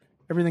me.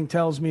 Everything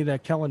tells me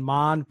that Kellen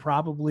Mond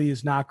probably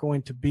is not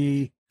going to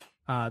be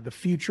the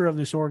future of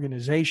this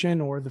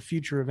organization or the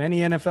future of any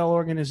NFL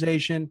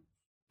organization.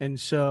 And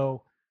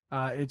so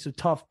it's a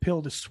tough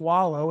pill to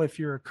swallow if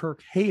you're a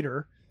Kirk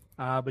hater.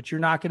 But you're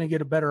not going to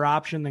get a better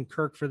option than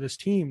Kirk for this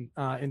team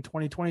in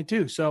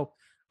 2022. So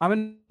I'm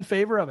in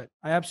favor of it.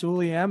 I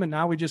absolutely am. And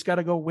now we just got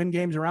to go win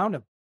games around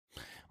him.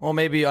 Well,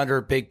 maybe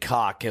under Big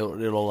Cock,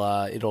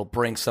 it'll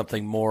bring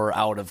something more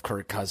out of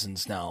Kirk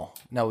Cousins now.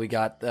 Now we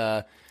got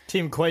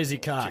Team Quasi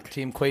Cock.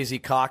 Team Quasi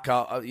Cock,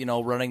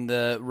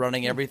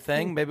 running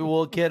everything. Maybe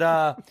we'll get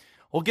a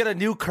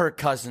new Kirk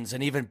Cousins,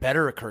 an even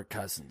better Kirk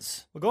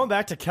Cousins. Well, going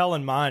back to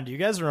Kellen Mond, do you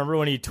guys remember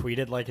when he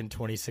tweeted like in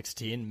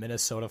 2016,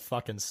 Minnesota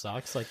fucking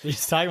sucks? Like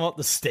he's talking about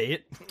the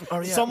state. Oh,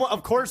 yeah.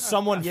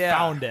 Someone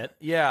found it.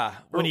 Yeah.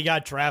 When he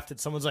got drafted,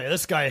 someone's like,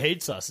 "This guy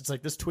hates us." It's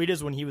like this tweet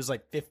is when he was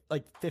like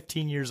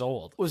 15 yeyears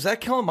old. Was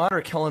that Kellen Mond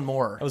or Kellen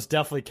Moore? It was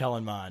definitely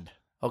Kellen Mond.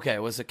 Okay,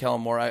 was it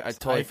Kellen Moore? I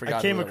totally forgot.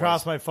 I came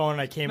across my phone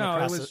and I came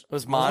across it. It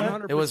was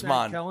Mond? It was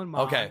Mond. Kellen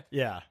Mond. Okay.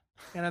 Yeah.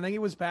 And I think it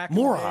was back in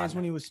the days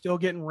when he was still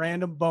getting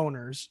random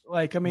boners.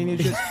 Like, I mean,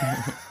 it's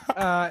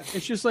just,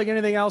 it's just like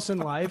anything else in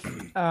life.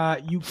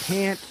 You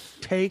can't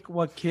take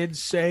what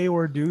kids say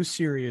or do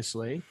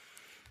seriously.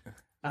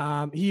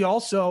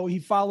 He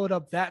followed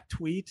up that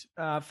tweet.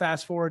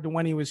 Fast forward to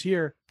when he was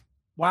here.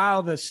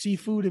 Wow, the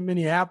seafood in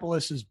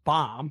Minneapolis is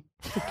bomb.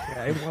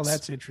 Okay, well,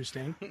 that's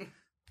interesting.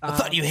 I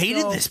thought you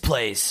hated this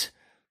place.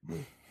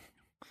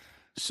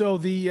 So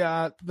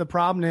the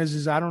problem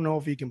is I don't know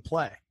if he can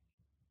play.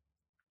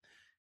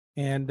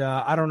 And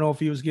I don't know if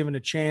he was given a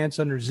chance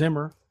under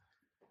Zimmer.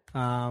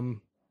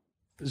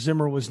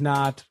 Zimmer was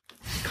not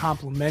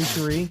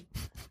complimentary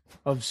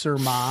of Sir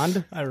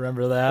Mond. I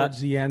remember that. Towards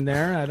the end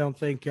there. I don't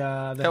think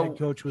the head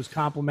coach was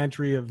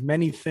complimentary of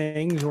many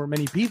things or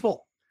many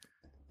people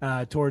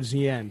towards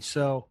the end.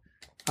 So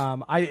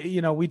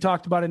we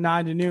talked about it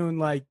 9 to noon.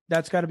 Like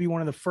that's got to be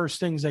one of the first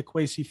things that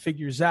Kwesi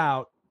figures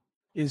out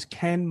is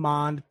can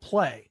Mond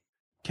play?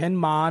 Can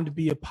Mond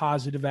be a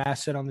positive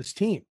asset on this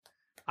team?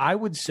 I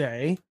would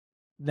say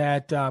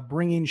that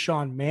bringing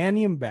Sean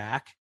Mannion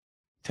back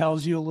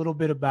tells you a little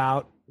bit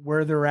about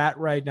where they're at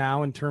right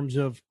now in terms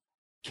of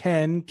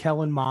can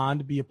Kellen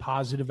Mond be a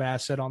positive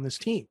asset on this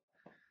team?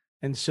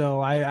 And so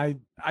I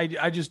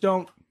just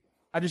don't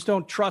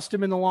trust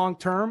him in the long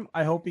term.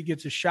 I hope he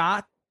gets a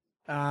shot,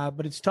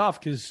 but it's tough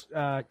because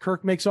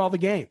Kirk makes all the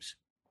games,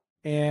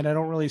 and I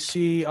don't really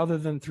see other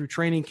than through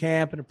training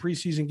camp and a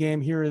preseason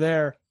game here or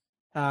there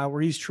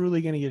where he's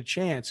truly going to get a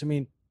chance. I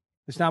mean,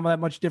 it's not that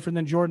much different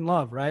than Jordan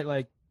Love, right?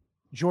 Like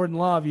Jordan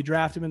Love, you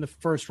draft him in the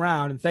first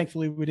round, and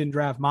thankfully we didn't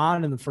draft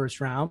Mond in the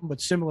first round,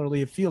 but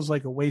similarly, it feels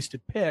like a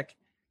wasted pick.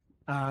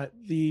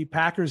 The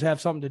Packers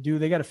have something to do.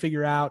 They got to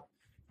figure out,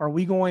 are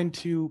we going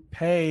to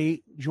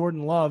pay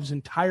Jordan Love's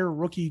entire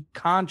rookie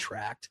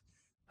contract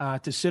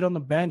to sit on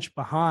the bench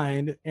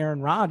behind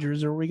Aaron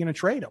Rodgers, or are we going to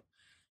trade him?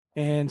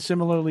 And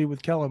similarly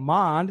with Kellen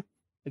Mond,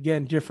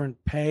 again,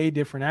 different pay,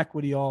 different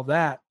equity, all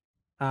that.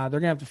 They're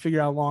going to have to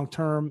figure out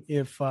long-term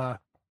if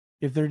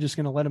they're just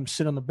going to let him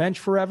sit on the bench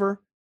forever,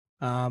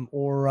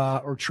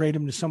 or trade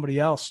him to somebody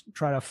else,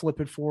 try to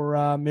flip it for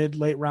a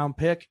mid-late round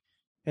pick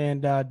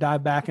and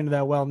dive back into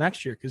that well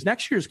next year. Because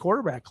next year's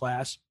quarterback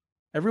class,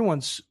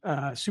 everyone's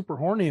super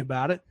horny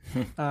about it,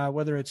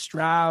 whether it's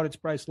Stroud, it's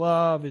Bryce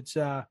Love, it's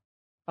I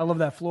love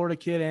that Florida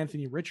kid,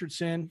 Anthony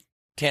Richardson.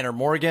 Tanner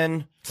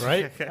Morgan,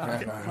 right?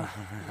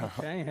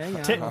 Okay, hang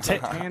on.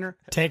 Tanner.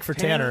 Tank for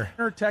Tanner.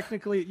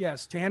 Technically,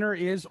 yes. Tanner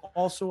is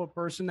also a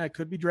person that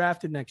could be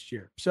drafted next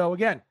year. So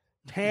again,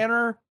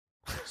 Tanner,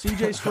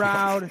 CJ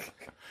Stroud,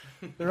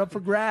 they're up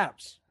for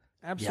grabs.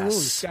 Absolutely.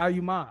 Yes. Scow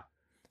you ma.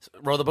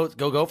 Row the boat,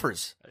 go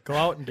Gophers. Go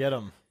out and get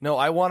them. No,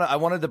 I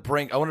wanted to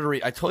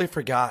read. I totally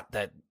forgot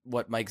that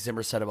what Mike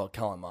Zimmer said about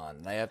Kellen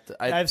Mond. And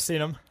I've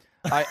seen him.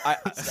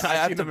 I've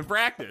seen him in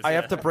practice. I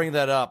have to bring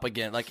that up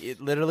again. Like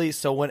it literally.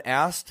 So when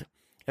asked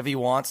if he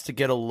wants to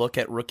get a look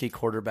at rookie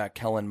quarterback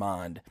Kellen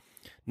Mond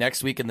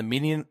next week in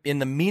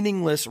the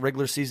meaningless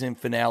regular season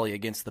finale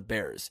against the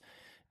Bears,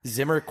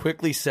 Zimmer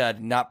quickly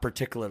said, "Not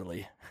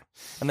particularly."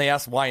 And they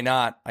asked why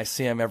not. I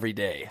see him every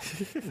day.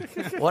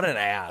 What an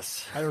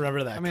ass! I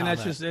remember that. I mean,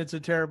 comment. it's a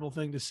terrible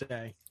thing to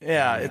say.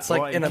 Yeah, it's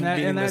like in a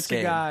meaningless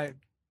game.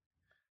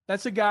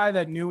 That's a guy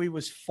that knew he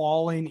was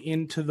falling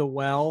into the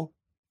well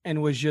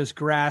and was just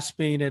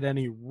grasping at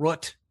any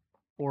root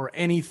or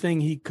anything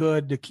he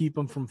could to keep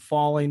him from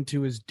falling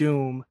to his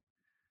doom.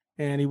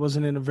 And he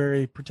wasn't in a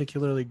very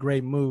particularly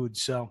great mood.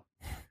 So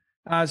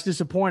it's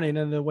disappointing.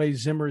 And the way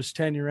Zimmer's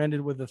tenure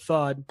ended with a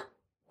thud,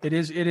 it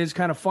is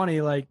kind of funny.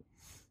 Like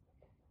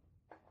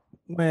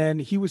when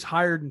he was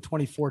hired in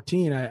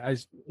 2014, I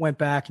went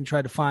back and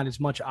tried to find as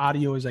much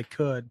audio as I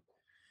could.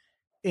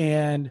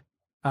 And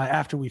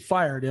after we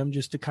fired him,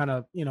 just to kind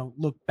of,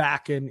 look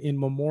back in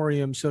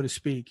memoriam, so to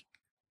speak.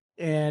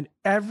 And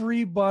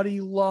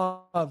everybody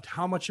loved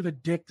how much of a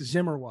dick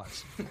Zimmer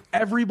was.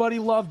 Everybody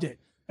loved it.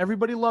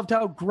 Everybody loved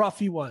how gruff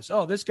he was.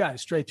 Oh, this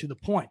guy's straight to the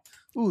point.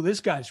 Ooh,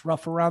 this guy's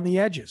rough around the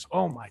edges.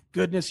 Oh, my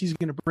goodness, he's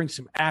going to bring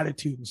some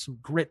attitude and some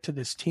grit to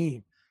this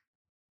team.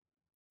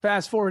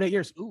 Fast forward 8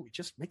 years. Ooh, it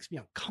just makes me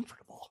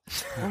uncomfortable.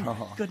 Oh,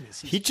 my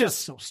goodness. He's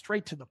just so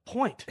straight to the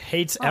point.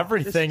 Hates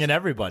everything and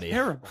everybody.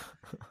 Terrible.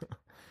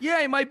 Yeah,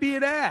 he might be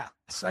an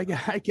ass, I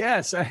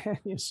guess.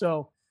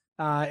 So...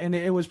 and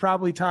it was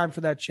probably time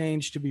for that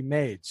change to be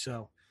made.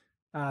 So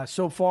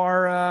So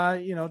far,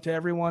 to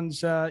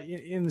everyone's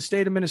in the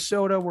state of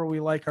Minnesota, where we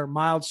like our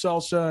mild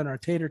salsa and our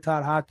tater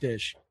tot hot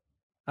dish,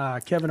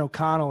 Kevin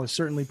O'Connell is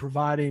certainly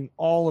providing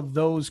all of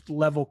those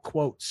level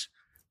quotes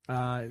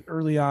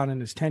early on in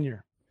his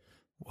tenure.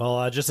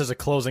 Well, just as a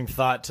closing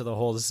thought to the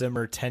whole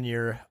Zimmer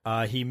tenure,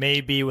 he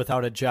may be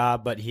without a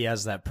job, but he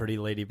has that pretty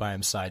lady by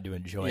his side to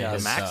enjoy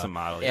his Maxim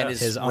model and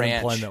his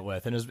unemployment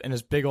with, and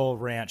his big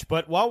old ranch.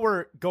 But while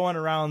we're going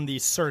around the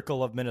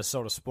circle of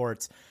Minnesota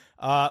sports,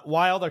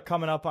 while they're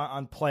coming up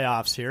on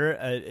playoffs here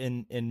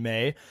in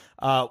May,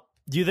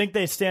 do you think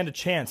they stand a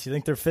chance? Do you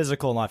think they're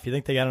physical enough? Do you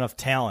think they got enough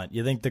talent? Do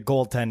you think the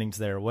goaltending's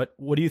there? What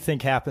do you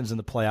think happens in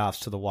the playoffs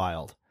to the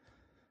Wild?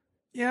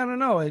 Yeah, I don't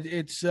know.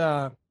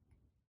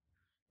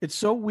 It's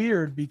so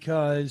weird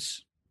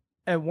because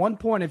at one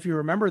point, if you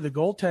remember, the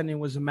goaltending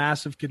was a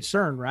massive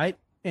concern, right?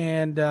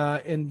 And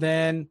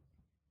then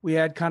we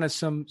had kind of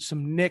some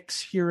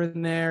nicks here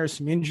and there,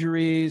 some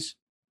injuries.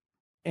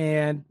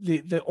 And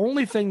the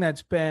only thing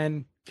that's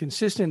been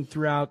consistent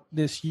throughout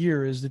this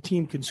year is the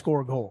team can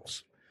score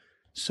goals.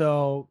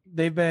 So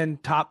they've been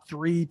top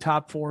 3,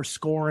 top 4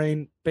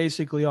 scoring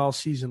basically all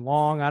season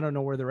long. I don't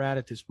know where they're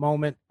at this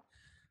moment.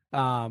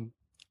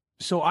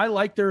 So I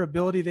like their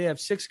ability. They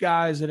have 6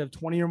 guys that have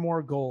 20 or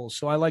more goals.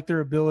 So I like their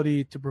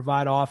ability to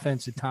provide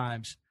offense at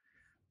times.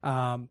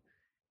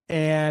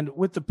 And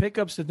with the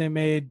pickups that they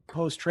made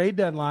post trade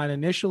deadline,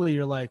 initially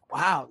you're like,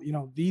 wow,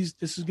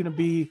 this is going to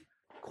be,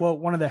 quote,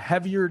 one of the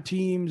heavier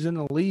teams in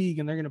the league,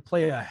 and they're going to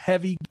play a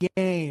heavy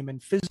game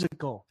and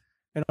physical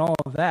and all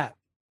of that.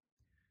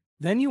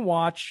 Then you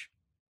watch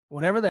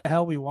whatever the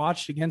hell we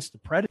watched against the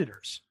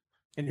Predators,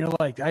 and you're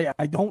like,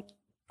 I don't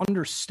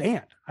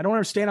understand. I don't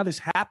understand how this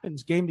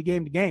happens game to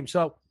game to game.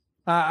 So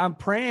I'm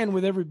praying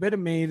with every bit of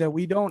me that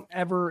we don't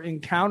ever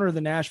encounter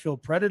the Nashville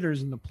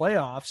Predators in the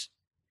playoffs.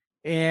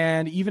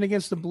 And even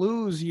against the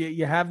Blues,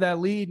 you have that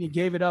lead and you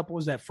gave it up. What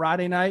was that,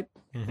 Friday night?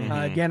 Mm-hmm.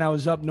 Again, I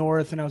was up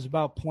north and I was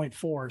about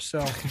 0.4.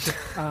 So,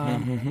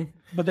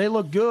 but they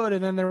look good.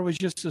 And then there was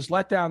just this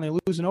letdown. They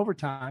lose in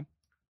overtime.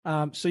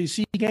 So you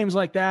see games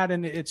like that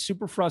and it's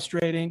super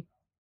frustrating.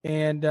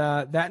 And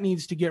that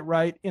needs to get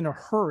right in a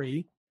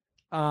hurry.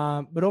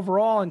 But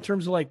overall, in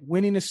terms of like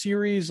winning a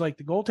series, like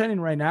the goaltending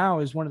right now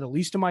is one of the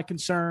least of my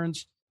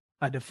concerns,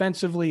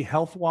 defensively,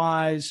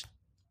 health-wise,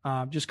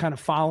 just kind of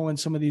following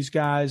some of these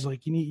guys.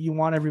 Like you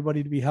want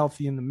everybody to be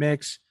healthy in the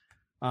mix.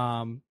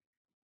 I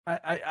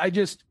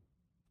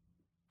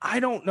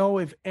don't know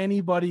if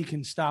anybody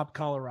can stop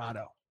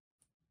Colorado.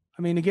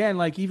 I mean, again,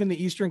 like even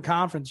the Eastern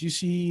Conference, you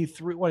see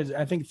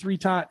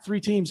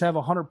three teams have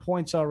 100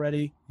 points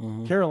already.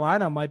 Mm-hmm.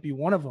 Carolina might be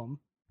one of them.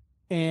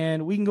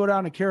 And we can go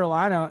down to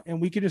Carolina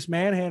and we could just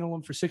manhandle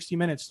them for 60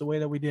 minutes the way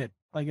that we did.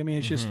 Like, I mean,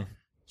 it's just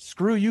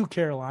screw you,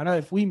 Carolina.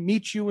 If we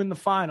meet you in the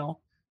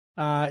final,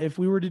 if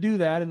we were to do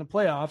that in the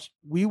playoffs,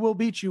 we will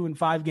beat you in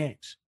 5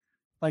 games.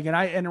 Like,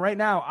 and right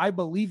now I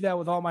believe that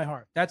with all my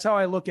heart. That's how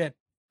I look at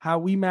how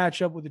we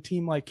match up with a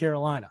team like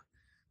Carolina.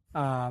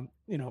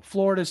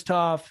 Florida's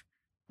tough.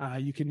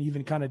 You can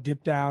even kind of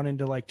dip down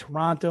into like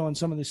Toronto and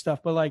some of this stuff.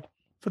 But like,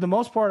 for the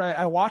most part,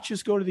 I watch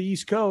us go to the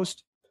East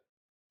Coast.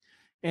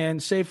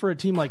 And say for a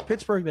team like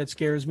Pittsburgh that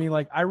scares me,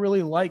 like I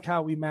really like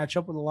how we match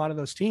up with a lot of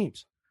those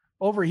teams.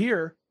 Over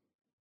here,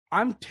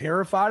 I'm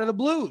terrified of the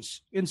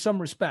Blues in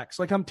some respects.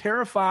 Like I'm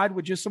terrified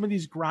with just some of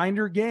these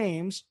grinder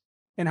games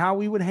and how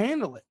we would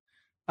handle it.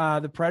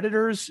 The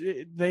Predators,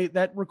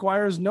 that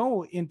requires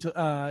no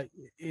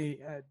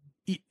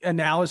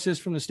analysis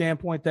from the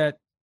standpoint that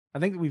I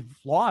think we've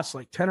lost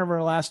like 10 of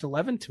our last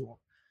 11 to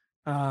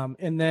them.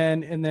 And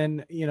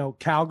then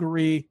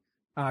Calgary.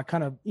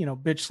 Kind of,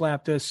 bitch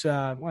slapped us.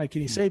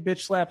 Can you say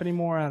bitch slap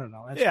anymore? I don't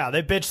know.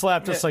 They bitch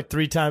slapped us like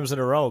 3 times in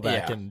a row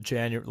back in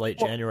late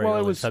January.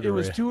 Well, it February.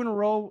 was 2 in a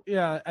row.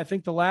 Yeah, I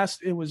think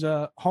it was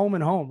a home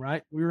and home,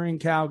 right? We were in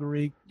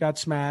Calgary, got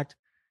smacked,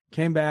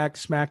 came back,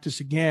 smacked us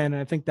again,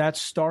 and I think that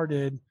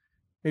started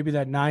maybe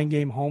that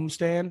 9-game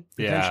homestand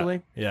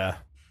potentially. Yeah.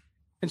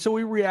 And so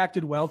we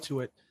reacted well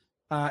to it.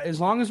 As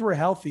long as we're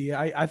healthy,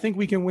 I think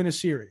we can win a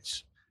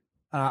series.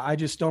 I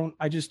just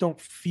don't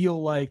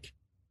feel like.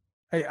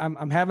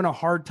 I'm having a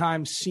hard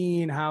time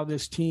seeing how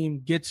this team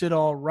gets it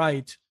all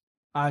right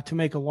to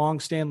make a long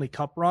Stanley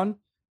Cup run.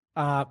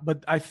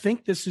 But I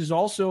think this is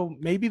also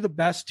maybe the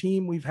best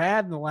team we've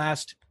had in the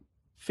last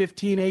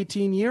 15,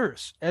 18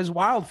 years as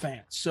Wild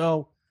fans.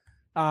 So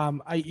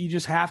you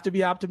just have to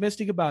be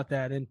optimistic about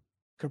that. And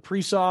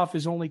Kaprizov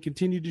has only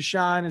continued to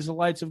shine as the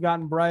lights have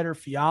gotten brighter.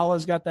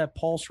 Fiala's got that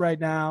pulse right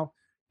now.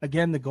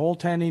 Again, the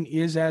goaltending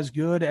is as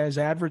good as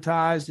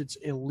advertised. It's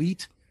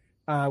elite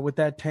with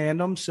that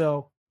tandem.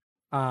 So,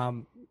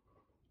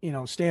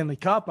 Stanley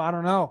Cup, I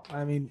don't know.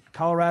 I mean,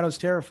 Colorado's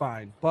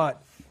terrifying,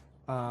 but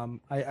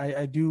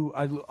I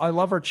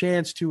love our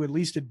chance to at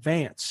least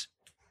advance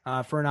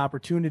for an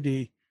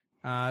opportunity,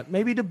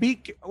 maybe to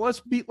let's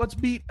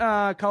beat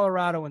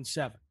Colorado in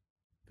 7.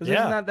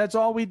 Because that's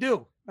all we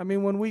do. I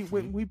mean, when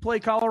we play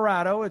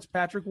Colorado, it's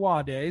Patrick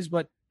Waugh days,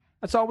 but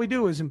that's all we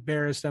do is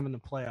embarrass them in the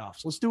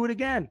playoffs. Let's do it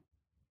again.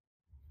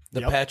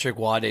 The Patrick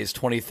Waugh days,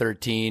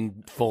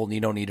 2013, full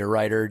Nino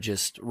Niederreiter,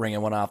 just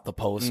ringing one off the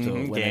post to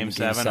win Game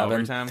 7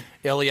 overtime.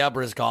 Ilya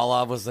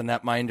Brizgalov was the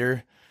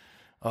netminder.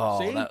 Oh,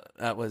 See?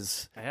 that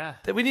was. Yeah.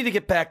 We need to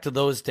get back to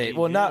those days.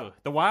 Well,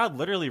 not the Wild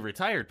literally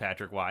retired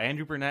Patrick Waugh.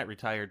 Andrew Burnett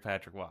retired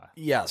Patrick Waugh.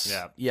 Yes.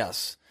 Yeah.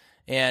 Yes.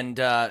 And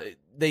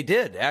they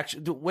did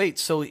actually. Wait.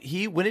 So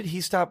when did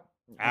he stop?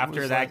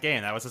 After that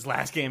game, that was his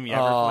last game he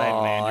ever played.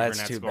 When Andrew that's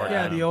Burnett too scored.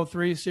 bad. Yeah, the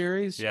 03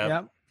 series.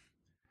 Yep.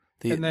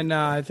 And then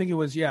I think it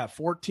was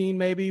 14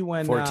 maybe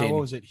when 14. what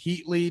was it,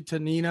 Heatley to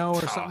Nino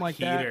or something like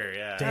Heater, that.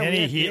 yeah.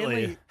 Danny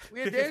Heatley. We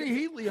had Danny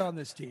Heatley on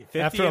this team.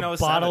 After a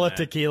bottle of 07,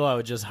 tequila,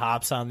 it just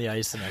hops on the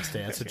ice the next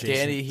day. That's what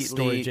Danny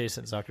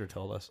Jason Zucker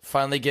told us.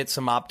 Finally get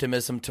some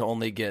optimism to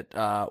only get.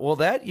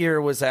 That year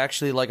was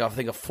actually like I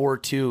think a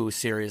 4-2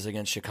 series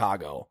against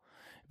Chicago.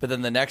 But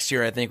then the next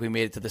year, I think we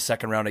made it to the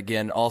second round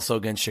again, also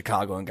against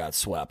Chicago, and got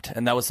swept.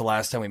 And that was the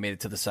last time we made it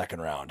to the second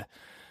round.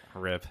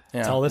 Rip.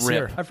 Yeah, Tell this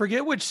year. I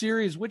forget which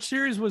series. Which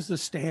series was the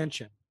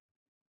stanchion?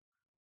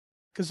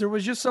 Because there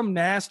was just some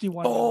nasty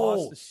one that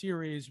lost the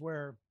series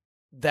where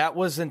That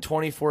was in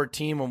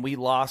 2014 when we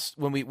lost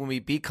when we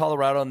beat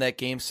Colorado in that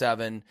Game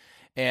 7,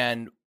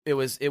 and it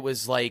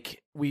was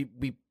like we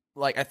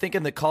like I think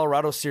in the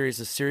Colorado series,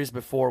 the series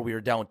before, we were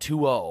down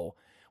 2-0.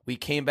 We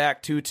came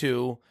back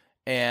 2-2.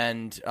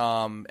 And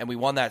we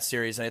won that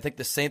series. And I think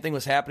the same thing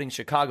was happening in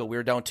Chicago. We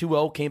were down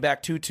 2-0, came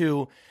back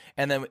 2-2,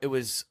 and then it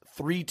was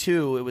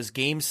 3-2. It was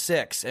Game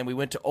 6, and we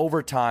went to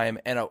overtime,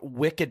 and a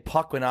wicked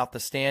puck went off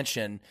the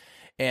stanchion,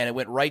 and it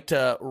went right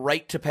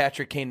to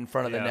Patrick Kane in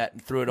front of the net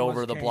and threw it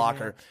over the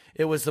blocker.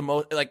 It was the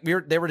most like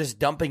they were just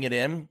dumping it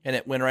in, and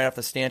it went right off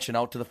the stanchion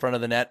out to the front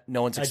of the net.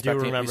 No one's expecting it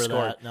to remember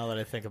score. that now that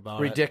I think about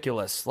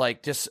Ridiculous.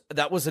 Like, just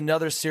that was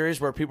another series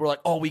where people were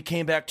like, oh, we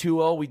came back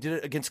 2-0. We did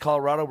it against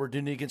Colorado. We're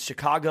doing it against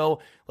Chicago.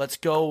 Let's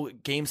go.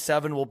 Game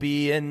 7 will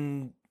be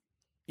in,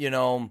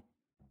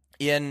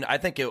 I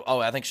think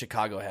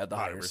Chicago had the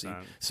higher 100%. seed.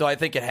 So I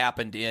think it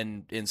happened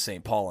in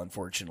St. Paul,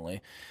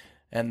 unfortunately.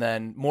 And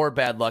then more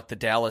bad luck, the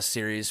Dallas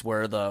series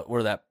where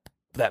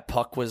that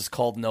puck was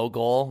called no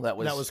goal. That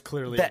was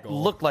clearly that a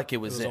goal. Looked like it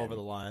was in. over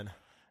the line.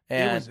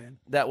 And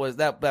It was in.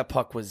 that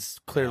puck was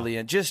clearly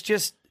in. Just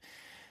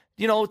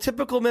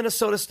typical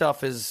Minnesota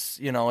stuff is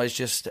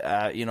just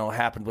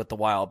happened with the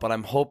Wild. But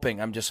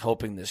I'm just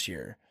hoping this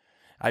year.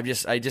 I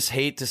just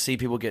hate to see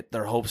people get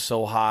their hopes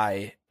so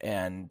high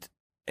and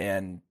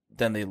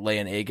then they lay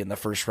an egg in the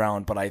first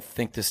round. But I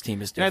think this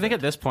team is different. Yeah, I think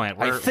at this point,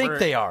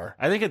 they are.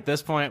 I think at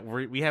this point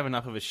we have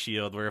enough of a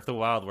shield where if the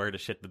Wild were to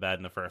shit the bed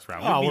in the first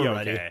round, Oh, we'd be we're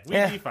okay. ready.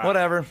 We'd be fine.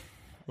 Whatever.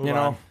 Move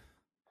on.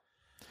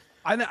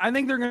 I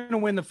think they're going to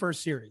win the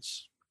first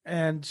series.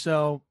 And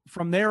so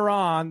from there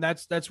on,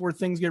 that's where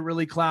things get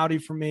really cloudy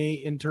for me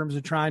in terms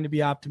of trying to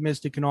be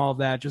optimistic and all of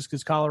that, just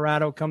because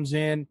Colorado comes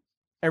in,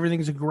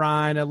 everything's a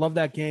grind. I love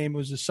that game. It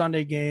was a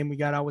Sunday game. We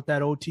got out with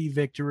that OT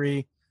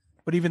victory.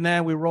 But even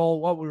then we roll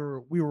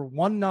we were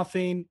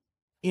 1-0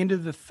 into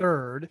the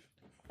third.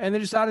 And then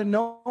just out of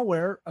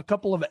nowhere, a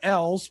couple of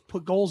L's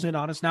put goals in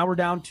on us. Now we're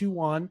down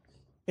 2-1.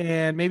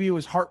 And maybe it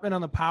was Hartman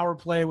on the power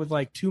play with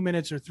like 2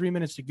 minutes or 3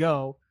 minutes to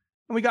go.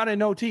 And we got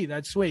an OT.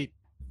 That's sweet.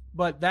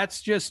 But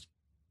that's just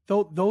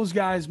those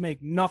guys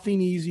make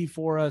nothing easy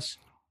for us.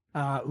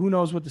 Who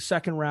knows what the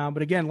second round.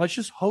 But again, let's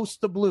just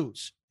host the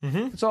Blues.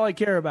 Mm-hmm. That's all I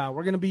care about.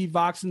 We're going to be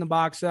Vox in the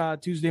Box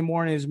Tuesday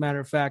morning, as a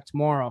matter of fact,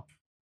 tomorrow,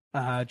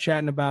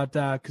 chatting about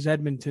because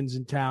Edmonton's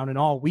in town, and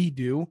all we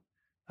do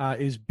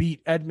is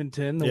beat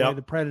Edmonton the way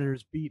the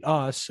Predators beat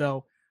us.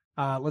 So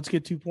let's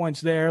get 2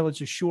 points there.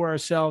 Let's assure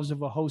ourselves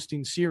of a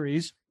hosting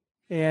series,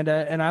 and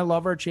I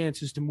love our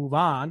chances to move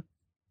on.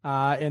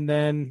 And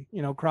then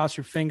cross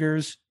your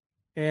fingers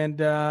and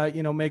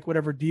make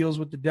whatever deals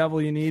with the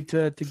devil you need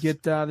to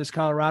get this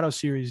Colorado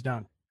series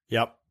done.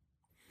 Yep,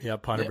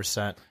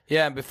 100%.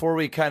 Yeah, and before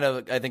we kind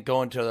of, I think,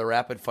 go into the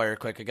rapid fire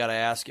quick, I got to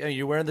ask,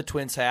 you're wearing the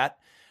Twins hat.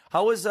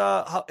 How was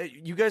how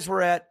you guys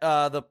were at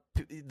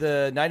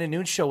the 9 to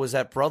noon show was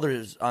at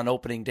Brothers on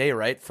opening day,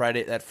 right?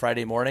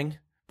 Friday morning,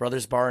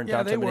 Brothers Bar in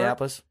downtown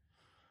Minneapolis.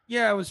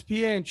 Yeah, it was PA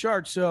in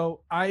charge.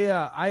 So I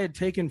had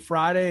taken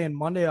Friday and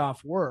Monday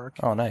off work.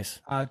 Oh,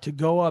 nice. To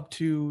go up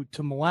to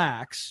Mille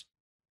Lacs,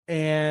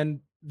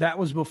 and that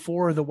was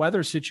before the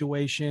weather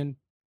situation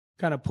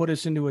kind of put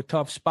us into a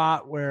tough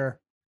spot where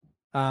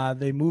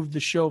they moved the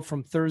show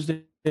from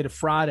Thursday to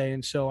Friday,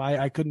 and so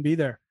I couldn't be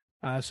there.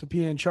 So PA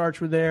in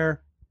charge were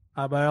there.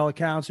 By all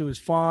accounts, it was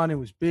fun. It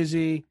was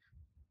busy.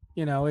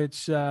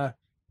 It's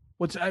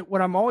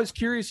what I'm always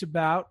curious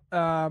about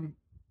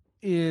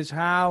is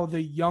how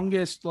the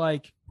youngest,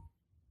 like,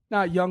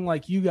 not young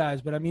like you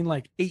guys, but I mean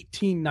like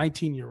 18,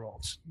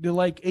 19-year-olds. The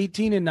like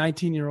 18 and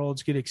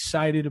 19-year-olds get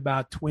excited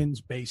about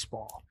Twins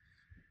baseball.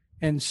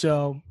 And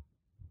so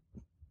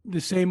the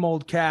same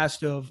old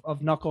cast of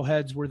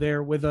knuckleheads were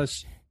there with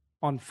us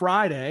on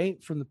Friday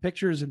from the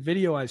pictures and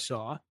video I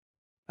saw.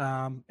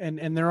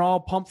 And they're all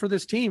pumped for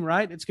this team,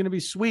 right? It's going to be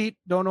sweet.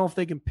 Don't know if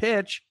they can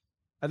pitch.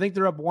 I think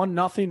they're up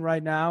 1-0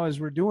 right now as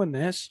we're doing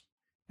this.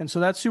 And so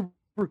that's super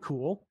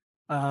cool.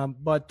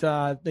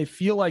 But they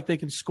feel like they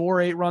can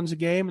score 8 runs a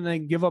game and they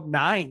can give up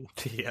 9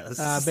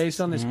 Yes. based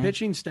on this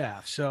pitching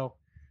staff. So,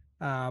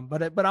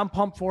 but I'm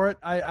pumped for it.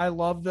 I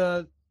love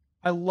the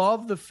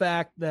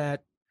fact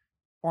that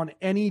on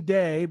any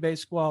day,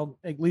 basically, well,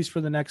 at least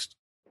for the next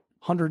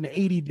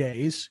 180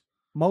 days,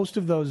 most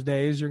of those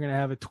days you're going to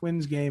have a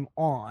Twins game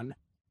on.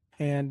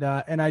 And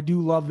I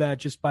do love that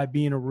just by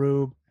being a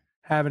Rube,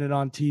 having it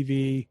on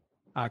TV.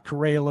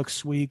 Correa looks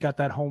sweet. Got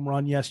that home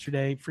run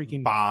yesterday.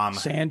 Freaking bomb.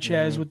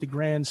 Sanchez with the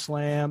grand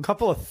slam.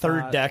 Couple of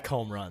third deck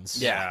home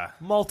runs. Yeah.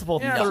 Multiple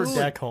third absolutely.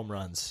 deck home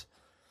runs.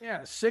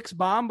 Yeah, 6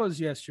 Bombas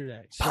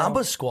yesterday. So,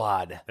 Pamba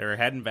Squad. They're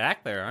heading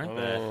back there, aren't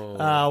they?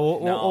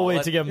 We'll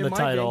wait to give them the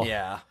title.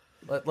 Yeah.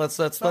 Let's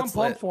I'm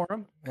pumped for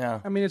them.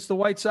 Yeah. I mean, it's the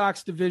White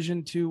Sox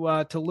division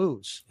to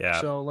lose. Yeah.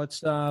 So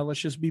let's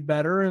just be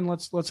better and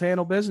let's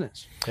handle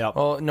business. Yep.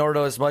 Well,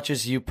 Nordo, as much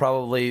as you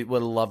probably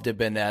would have loved to have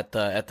been at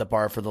the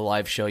bar for the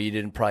live show, you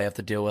didn't probably have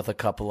to deal with a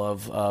couple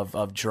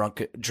of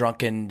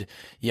drunken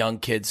young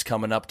kids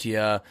coming up to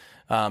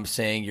you,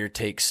 saying your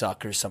takes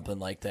suck or something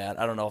like that.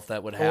 I don't know if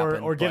that would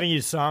happen. Or giving you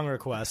song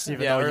requests,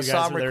 even though or you a guys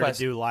song are there request.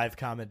 to do live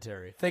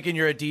commentary. Thinking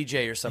you're a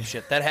DJ or some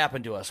shit. That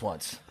happened to us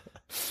once.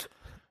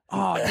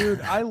 Oh,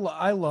 dude, I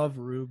love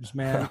Rubes,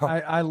 man.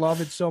 I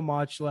love it so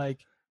much. Like,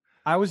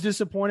 I was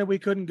disappointed we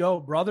couldn't go.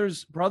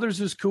 Brothers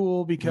is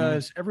cool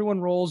because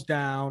everyone rolls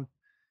down,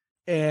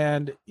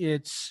 and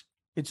it's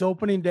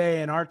opening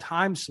day in our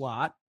time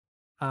slot.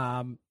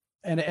 And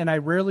I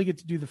rarely get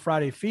to do the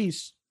Friday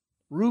feast.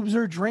 Rubes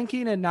are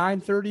drinking at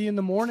 9:30 in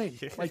the morning.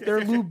 Like,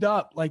 they're lubed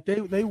up. Like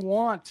they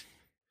want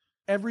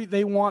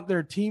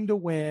their team to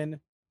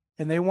win,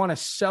 and they want to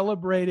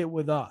celebrate it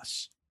with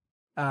us.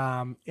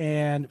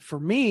 And for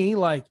me,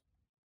 like,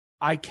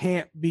 I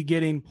can't be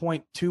getting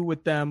 0.2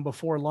 with them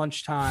before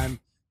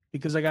lunchtime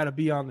because I got to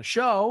be on the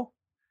show.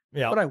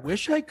 Yeah. But I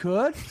wish I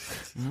could.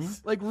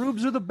 Like,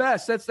 Rubes are the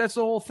best. That's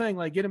the whole thing.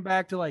 Like, getting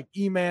back to like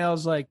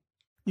emails, like,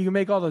 you can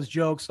make all those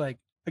jokes. Like,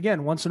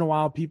 again, once in a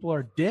while, people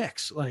are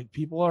dicks. Like,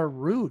 people are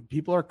rude.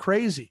 People are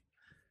crazy.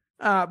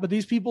 But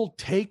these people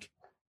take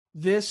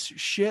this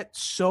shit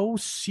so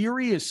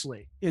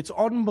seriously. It's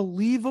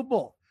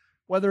unbelievable.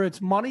 Whether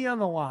it's money on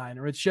the line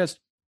or it's just,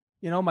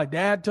 my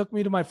dad took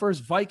me to my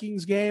first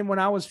Vikings game when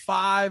I was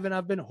 5 and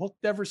I've been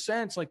hooked ever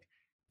since. Like,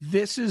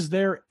 this is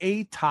their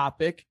A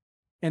topic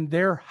and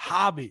their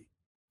hobby,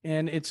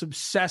 and it's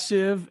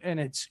obsessive and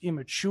it's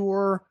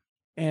immature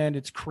and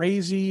it's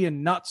crazy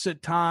and nuts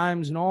at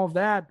times and all of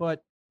that.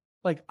 But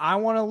like, I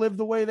want to live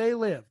the way they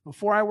live.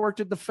 Before I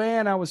worked at the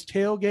Fan, I was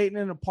tailgating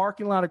in a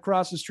parking lot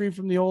across the street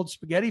from the old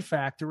spaghetti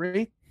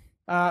factory.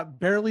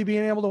 Barely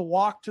being able to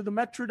walk to the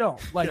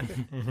Metrodome. Like,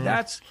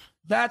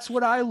 that's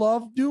what I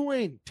love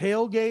doing.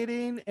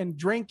 Tailgating and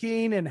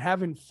drinking and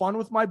having fun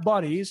with my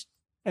buddies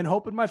and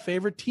hoping my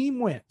favorite team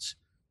wins.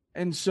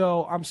 And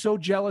so I'm so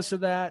jealous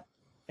of that.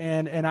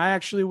 And I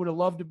actually would have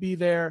loved to be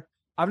there.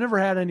 I've never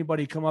had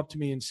anybody come up to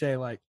me and say,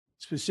 like,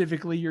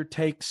 specifically, your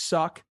takes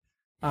suck.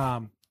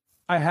 I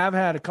have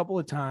had a couple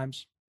of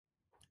times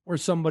where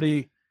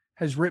somebody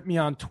has ripped me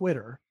on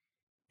Twitter,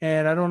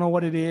 and I don't know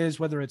what it is,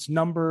 whether it's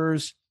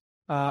numbers,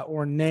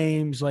 or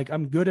names. Like,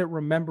 I'm good at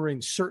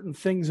remembering certain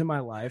things in my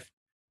life.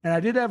 And I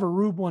did have a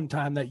Rube one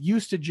time that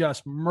used to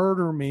just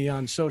murder me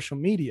on social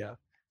media.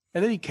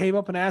 And then he came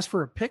up and asked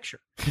for a picture.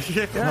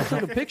 And I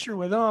took a picture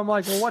with him. I'm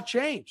like, well, what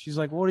changed? He's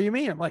like, what do you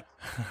mean? I'm like,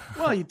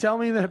 well, you tell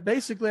me that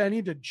basically I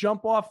need to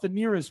jump off the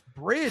nearest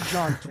bridge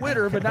on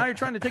Twitter, but now you're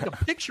trying to take a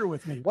picture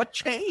with me. What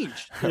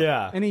changed?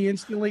 Yeah. And he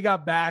instantly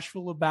got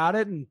bashful about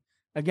it. And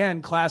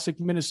again, classic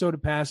Minnesota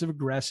passive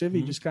aggressive.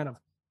 He just kind of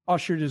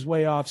ushered his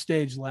way off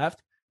stage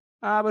left.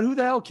 But who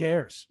the hell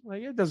cares?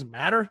 Like, it doesn't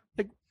matter.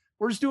 Like,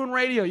 we're just doing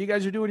radio. You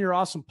guys are doing your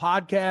awesome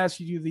podcast.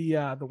 You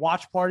do the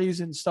watch parties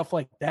and stuff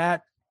like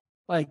that.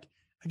 Like,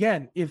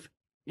 again, if,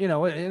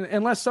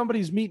 unless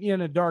somebody's meeting you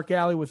in a dark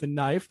alley with a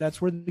knife,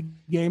 that's where the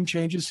game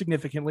changes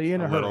significantly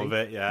in a little hurry.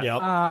 bit, yeah.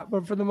 Yep.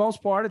 But for the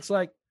most part, it's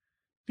like,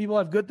 people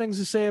have good things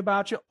to say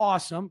about you.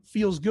 Awesome.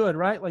 Feels good,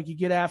 right? Like, you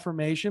get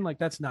affirmation. Like,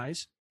 that's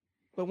nice.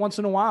 But once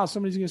in a while,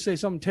 somebody's going to say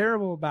something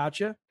terrible about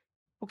you.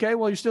 Okay,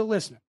 well, you're still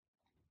listening.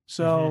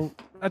 So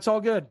that's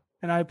all good.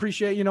 And I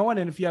appreciate,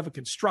 and if you have a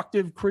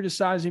constructive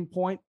criticizing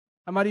point,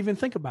 I might even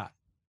think about it.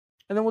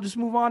 And then we'll just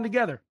move on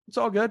together. It's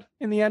all good.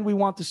 In the end, we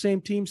want the same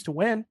teams to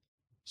win.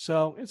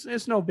 So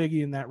it's no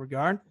biggie in that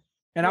regard.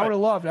 And I would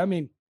have loved,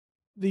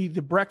 the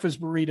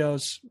breakfast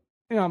burritos.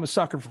 I'm a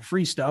sucker for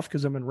free stuff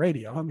because I'm in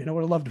radio. I would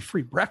have loved a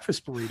free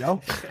breakfast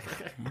burrito.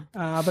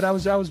 But I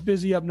was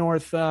busy up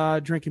north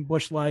drinking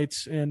Busch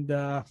Lights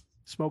and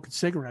smoking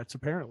cigarettes,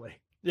 apparently.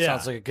 Yeah.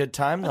 Sounds like a good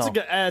time, though.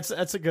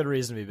 That's a good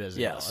reason to be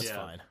busy. Yes. That's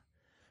fine.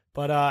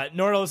 But,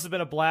 Nordo, this has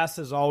been a blast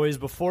as always.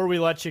 Before we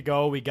let you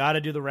go, we got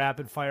to do the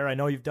rapid fire. I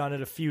know you've done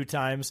it a few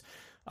times.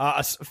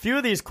 A few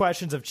of these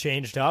questions have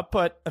changed up,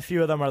 but a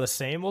few of them are the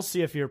same. We'll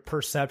see if your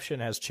perception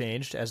has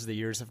changed as the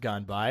years have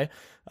gone by.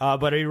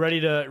 But are you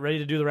ready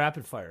to do the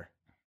rapid fire?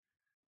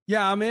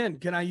 Yeah, I'm in.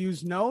 Can I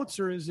use notes,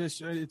 or is this?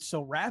 It's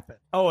so rapid.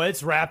 Oh,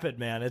 it's rapid,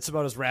 man. It's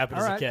about as rapid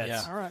All as right. it gets.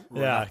 Yeah. All right.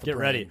 Yeah, get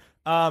ready.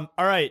 All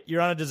right, you're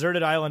on a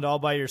deserted island all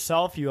by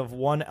yourself. You have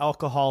one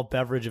alcohol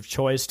beverage of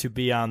choice to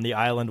be on the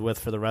island with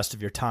for the rest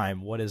of your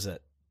time. What is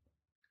it?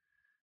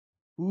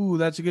 Ooh,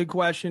 that's a good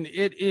question.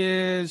 It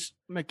is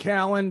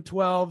Macallan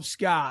 12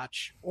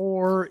 Scotch,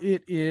 or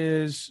it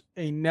is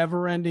a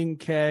never-ending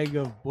keg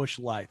of Busch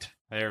Light.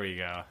 There we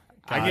go.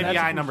 I give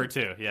guy number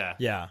 2. Yeah.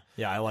 Yeah,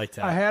 I like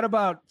that. I had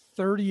about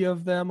 30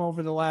 of them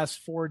over the last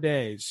 4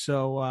 days,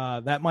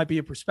 so that might be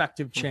a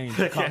perspective change.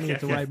 It caught me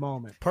at the right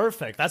moment.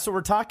 Perfect. That's what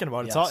we're talking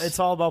about. It's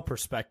all about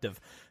perspective.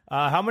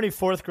 How many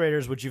fourth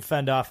graders would you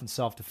fend off in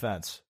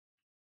self-defense?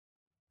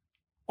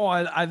 Oh,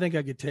 I think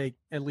I could take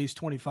at least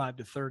 25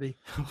 to 30.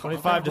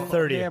 25 to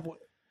 30.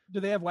 Do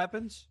they have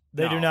weapons?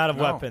 They do not have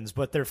weapons,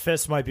 but their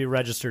fists might be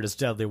registered as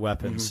deadly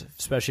weapons,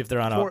 especially if they're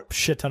on a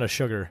shit ton of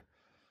sugar.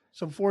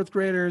 So fourth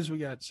graders, we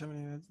got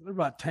 70. They're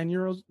about 10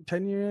 year olds,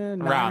 10 year,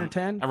 9 around, or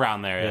 10,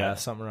 around there. Yeah,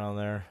 something around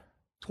there.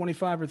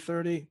 25 or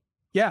 30.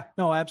 Yeah,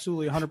 no,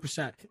 absolutely,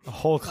 100%. A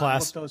whole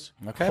class,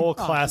 whole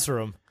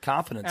classroom,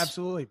 confidence.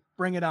 Absolutely,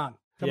 bring it on.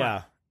 Come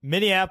on.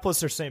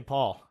 Minneapolis or St.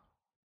 Paul?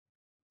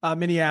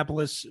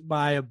 Minneapolis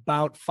by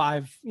about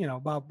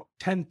about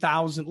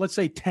 10,000. Let's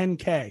say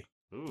 10K.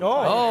 Ooh.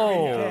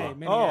 Oh,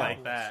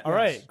 like that. All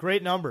right,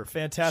 great number,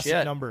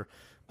 fantastic number.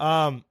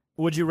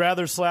 Would you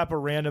rather slap a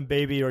random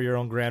baby or your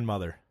own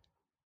grandmother?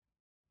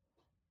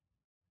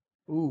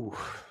 Ooh,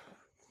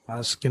 I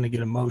was gonna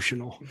get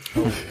emotional.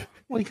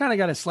 Well, you kind of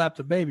got to slap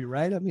the baby,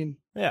 right? I mean,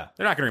 yeah,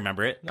 they're not gonna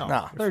remember it.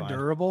 No, they're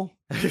durable.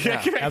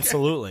 Yeah,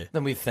 absolutely.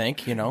 Then we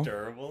think,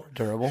 durable.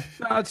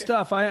 No, it's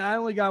tough. I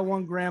only got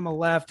one grandma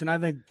left, and I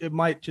think it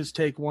might just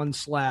take one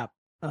slap.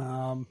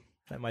 That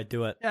might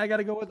do it. Yeah, I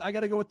gotta go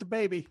with the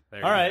baby. All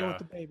right, with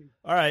the baby.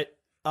 All right.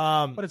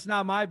 But it's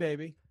not my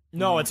baby.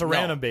 No, it's a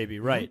random baby,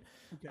 right?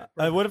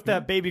 Okay. What if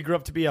that baby grew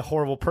up to be a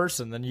horrible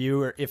person? Then you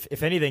were,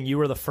 if anything, you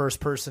were the first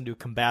person to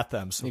combat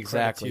them. So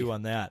credit to you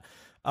on that.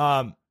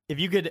 If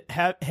you could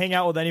hang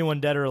out with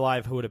anyone dead or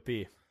alive, who would it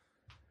be?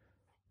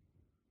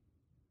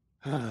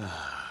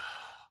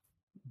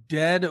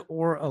 Dead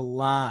or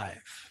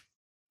alive?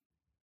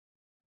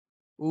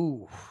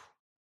 Ooh.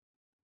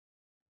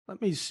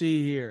 Let me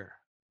see here.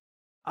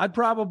 I'd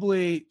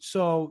probably,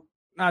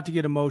 not to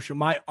get emotional,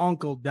 my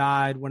uncle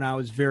died when I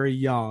was very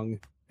young.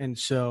 And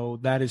so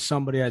that is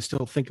somebody I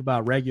still think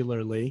about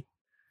regularly.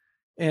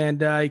 And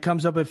he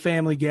comes up at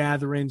family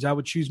gatherings. I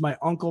would choose my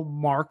uncle,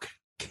 Mark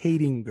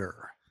Kadinger.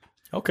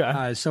 Okay.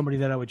 As somebody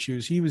that I would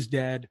choose. He was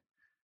dead.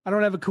 I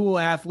don't have a cool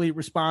athlete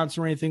response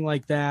or anything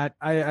like that.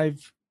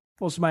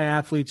 Most of my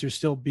athletes are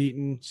still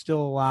beaten,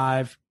 still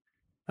alive.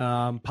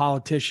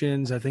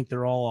 Politicians, I think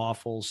they're all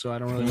awful. So I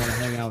don't really want to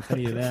hang out with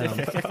any of them.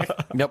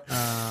 Yep.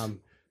 I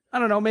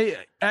don't know. Maybe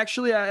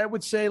actually, I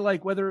would say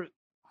whether.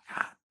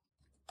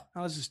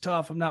 Oh, this is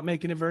tough. I'm not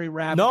making it very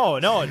rapid. No.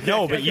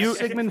 But you,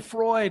 Sigmund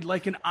Freud,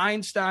 like an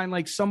Einstein,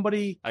 like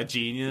somebody, a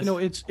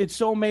genius. It's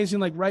so amazing.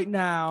 Like right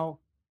now,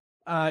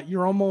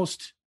 you're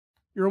almost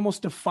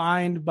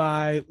defined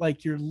by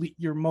like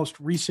your most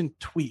recent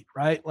tweet,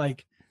 right?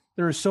 Like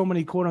there are so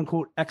many quote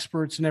unquote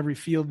experts in every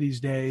field these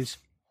days.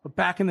 But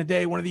back in the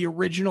day, one of the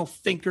original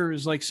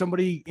thinkers, like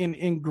somebody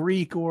in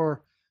Greek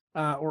or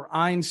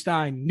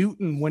Einstein,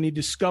 Newton, when he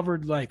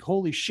discovered like,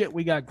 holy shit,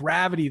 we got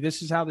gravity.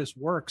 This is how this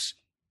works.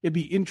 It'd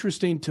be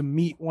interesting to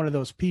meet one of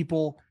those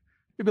people,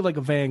 maybe like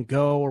a Van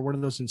Gogh or one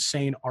of those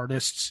insane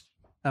artists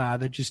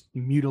that just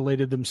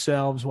mutilated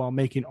themselves while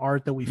making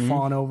art that we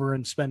fawn over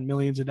and spend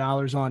millions of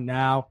dollars on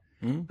now.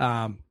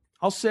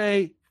 I'll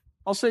say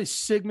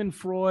Sigmund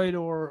Freud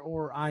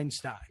or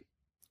Einstein.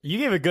 You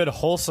gave a good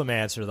wholesome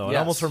answer though. It Yes.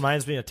 almost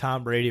reminds me of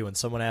Tom Brady when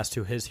someone asked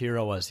who his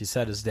hero was. He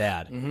said his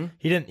dad.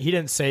 He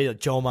didn't say like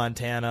Joe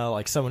Montana,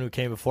 like someone who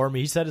came before me.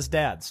 He said his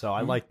dad. So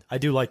I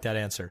do like that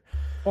answer.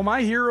 Well,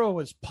 my hero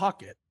is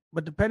Puckett,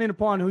 but depending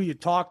upon who you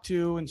talk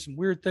to and some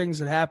weird things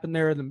that happened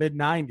there in the mid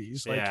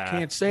 90s, you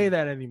can't say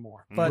that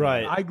anymore. But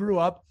Right. I grew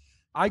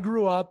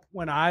up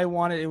when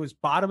it was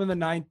bottom of the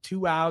ninth,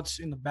 2 outs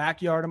in the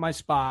backyard of my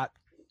spot.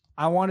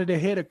 I wanted to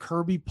hit a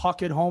Kirby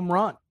Puckett home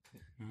run.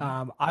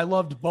 I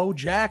loved Bo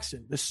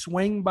Jackson, the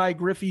swing by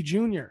Griffey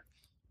Jr.,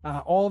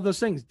 all of those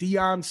things.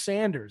 Deion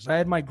Sanders. I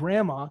had my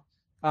grandma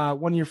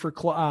 1 year for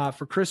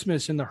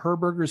Christmas in the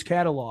Herberger's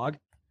catalog.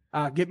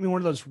 Get me one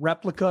of those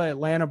replica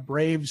Atlanta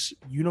Braves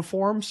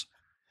uniforms.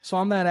 So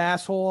I'm that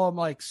asshole. I'm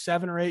like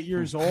 7 or 8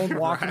 years old,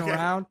 walking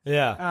around,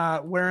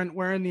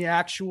 wearing the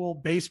actual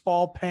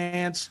baseball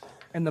pants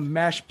and the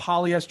mesh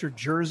polyester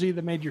jersey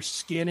that made your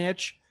skin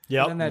itch.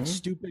 Yep. And that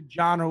stupid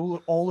John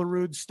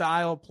Olerud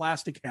style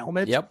plastic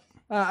helmet. Yep.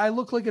 I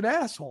look like an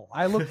asshole.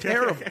 I look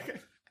terrible.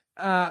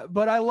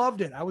 But I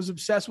loved it. I was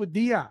obsessed with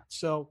Deion.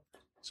 So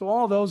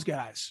all those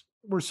guys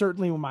were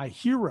certainly my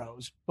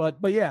heroes. But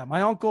yeah,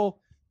 my uncle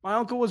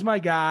was my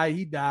guy.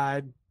 He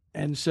died.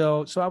 And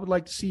so I would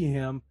like to see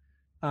him.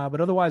 But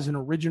otherwise an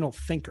original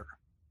thinker.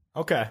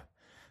 Okay.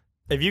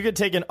 If you could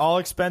take an all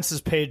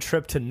expenses paid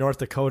trip to North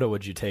Dakota,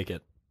 would you take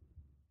it?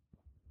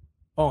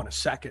 Oh, in a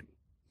second.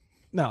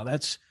 No,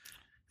 that's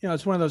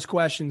it's one of those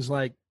questions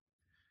like,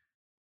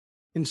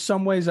 in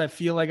some ways, I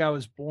feel like I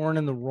was born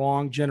in the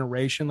wrong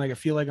generation. Like, I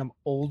feel like I'm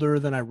older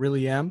than I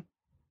really am.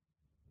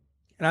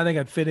 And I think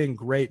I'd fit in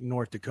great in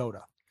North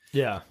Dakota.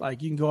 Yeah.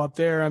 Like, you can go up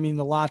there. I mean,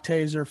 the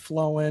lattes are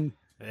flowing.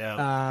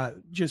 Yeah.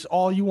 Just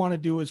all you want to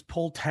do is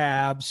pull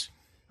tabs,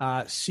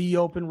 see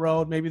open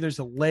road. Maybe there's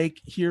a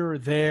lake here or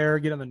there.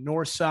 Get on the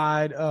north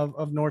side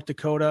of North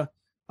Dakota.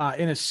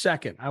 In a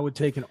second, I would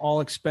take an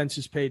all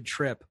expenses paid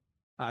trip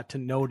to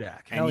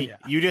Nodak. Hell And yeah.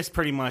 you just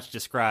pretty much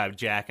described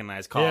Jack and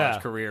I's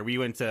college career. We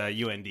went to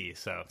UND,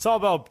 so It's all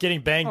about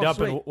getting banged up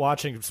sweet. and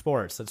watching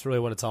sports. That's really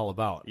what it's all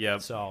about. Yeah.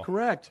 So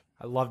Correct.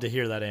 I love to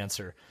hear that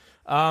answer.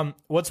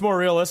 What's more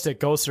realistic,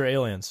 ghosts or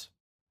aliens?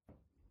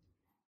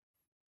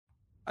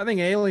 I think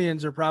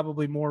aliens are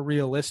probably more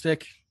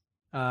realistic.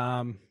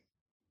 Yeah,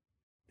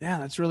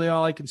 that's really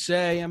all I can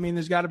say. I mean,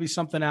 there's got to be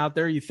something out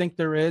there. You think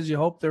there is, you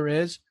hope there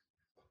is.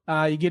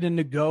 You get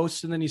into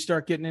ghosts, and then you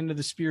start getting into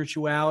the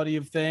spirituality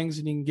of things,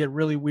 and you can get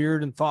really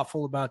weird and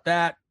thoughtful about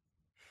that.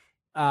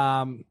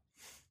 I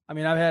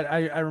mean,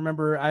 I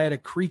remember I had a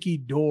creaky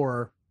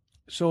door.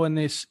 So in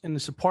this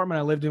apartment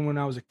I lived in when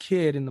I was a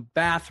kid, in the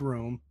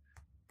bathroom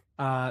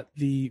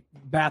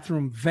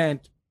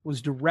vent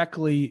was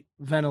directly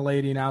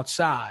ventilating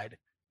outside,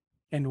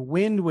 and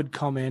wind would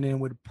come in and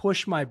would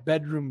push my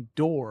bedroom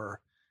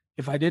door.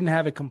 If I didn't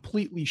have it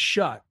completely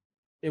shut,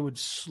 it would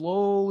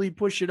slowly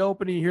push it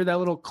open. And you hear that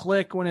little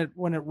click when it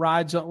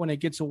rides up, when it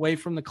gets away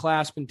from the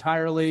clasp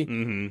entirely.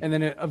 Mm-hmm. And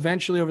then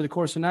eventually over the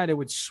course of the night, it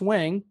would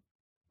swing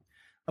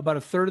about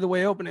a third of the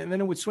way open, and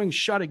then it would swing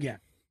shut again.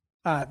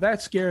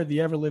 That scared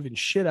the ever living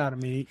shit out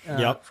of me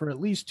for at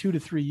least 2 to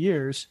 3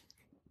 years.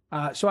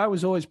 So I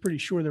was always pretty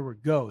sure there were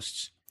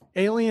ghosts.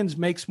 Aliens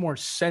makes more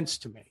sense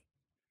to me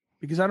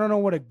because I don't know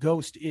what a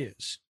ghost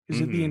is.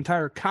 Is it the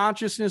entire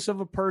consciousness of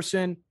a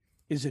person?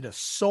 Is it a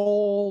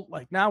soul?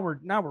 Like now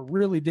we're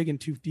really digging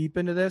too deep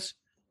into this.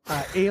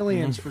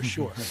 Aliens for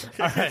sure.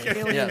 All right.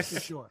 Aliens for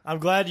sure. I'm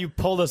glad you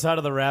pulled us out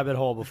of the rabbit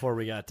hole before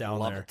we got down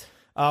there.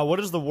 What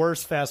is the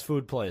worst fast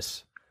food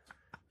place?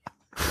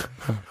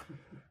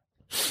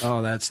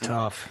 Oh, that's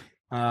tough.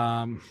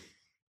 The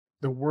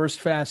worst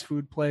fast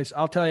food place.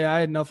 I'll tell you,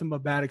 I had nothing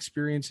but bad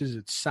experiences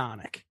at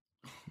Sonic.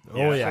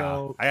 Oh yeah,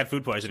 So- I had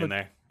food poisoning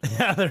there.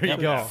 yeah. There you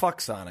go.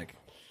 Fuck Sonic.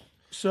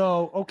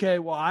 So, okay,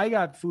 well, I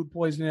got food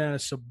poisoning at a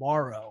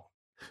Sbarro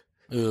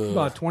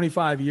about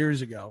 25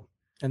 years ago,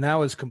 and that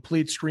was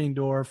complete screen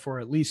door for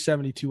at least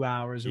 72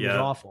 hours. It was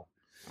awful.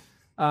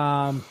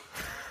 Man,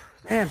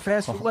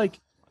 fast food,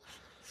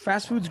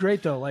 fast food's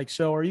great though. Like,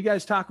 so are you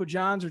guys Taco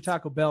John's or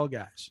Taco Bell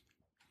guys?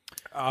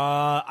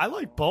 I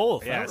like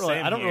both. Yeah, I don't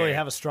same really here.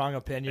 have a strong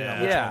opinion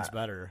on which one's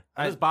better.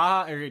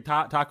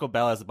 Taco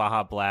Bell has the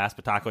Baja Blast,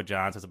 but Taco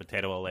John's has a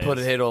potato Lays.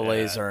 Potato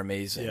Lays are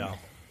amazing. Yeah.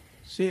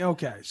 See,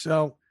 okay,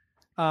 so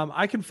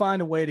I can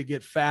find a way to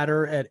get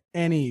fatter at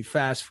any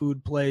fast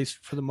food place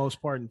for the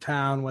most part in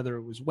town, whether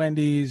it was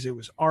Wendy's, it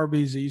was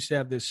Arby's. They used to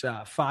have this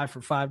 5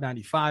 for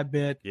 $5.95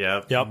 bit.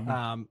 Yep.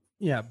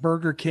 Yeah,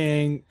 Burger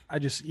King.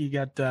 You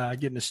got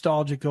get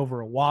nostalgic over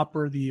a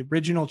Whopper, the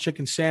original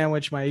chicken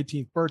sandwich. My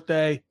 18th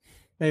birthday,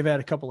 may have had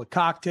a couple of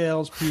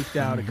cocktails, peeked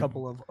out a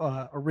couple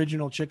of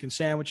original chicken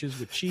sandwiches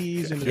with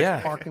cheese into the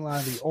parking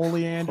lot of the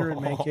Oleander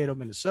in Mankato,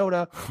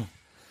 Minnesota.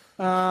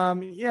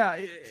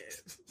 I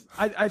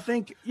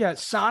think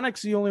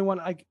Sonic's the only one.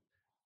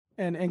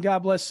 And God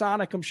bless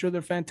Sonic. I'm sure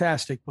they're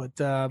fantastic, but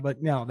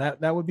no,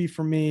 that would be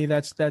for me.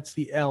 That's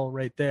the L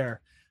right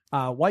there.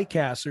 White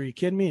Castle, are you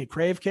kidding me? A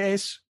Crave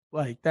case,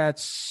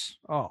 let's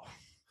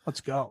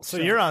go. So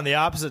you're on the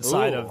opposite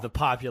side of the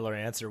popular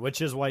answer,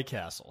 which is White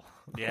Castle.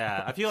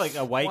 Yeah, I feel like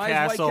a White Why is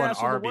Castle White and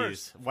Castle the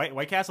Arby's.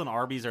 White Castle and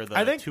Arby's are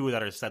the two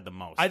that are said the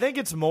most. I think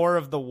it's more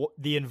of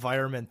the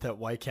environment that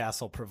White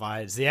Castle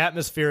provides. The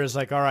atmosphere is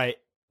like, all right,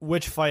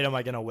 which fight am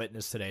I going to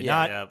witness today?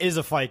 Is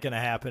a fight going to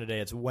happen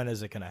today? It's when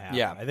is it going to happen?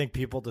 Yeah. I think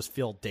people just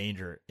feel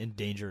danger in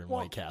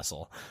White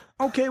Castle.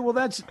 Okay, well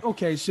that's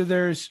okay. So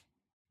there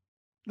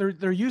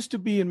used to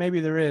be, and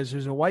maybe there's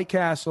a White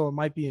Castle. It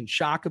might be in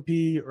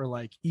Shakopee or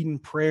like Eden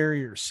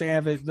Prairie or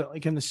Savage.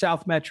 Like in the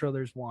South Metro,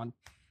 there's one.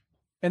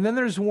 And then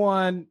there's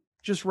one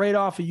just right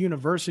off of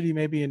University,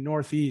 maybe in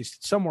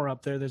Northeast, somewhere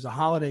up there. There's a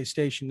Holiday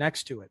Station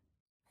next to it.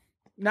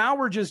 Now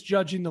we're just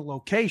judging the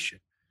location.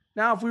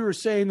 Now, if we were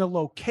saying the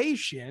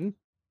location,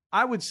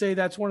 I would say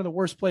that's one of the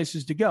worst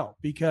places to go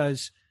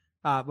because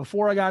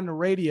before I got into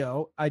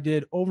radio, I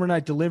did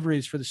overnight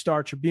deliveries for the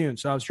Star Tribune.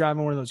 So I was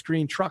driving one of those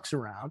green trucks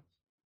around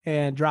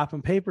and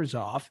dropping papers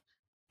off.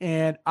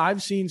 And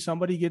I've seen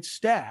somebody get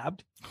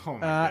stabbed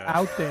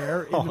out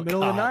there in the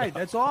middle of the night.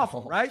 That's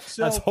awful, right?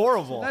 So that's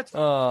horrible.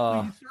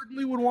 So you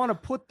certainly would want to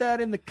put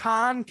that in the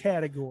con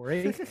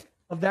category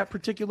of that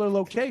particular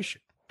location.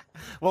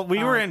 Well,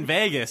 we were in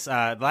Vegas.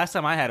 The last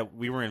time I had it,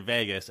 we were in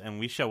Vegas, and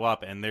we show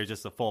up, and there's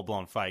just a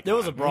full-blown fight. There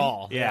was a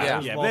brawl. Yeah.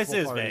 This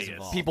is Vegas.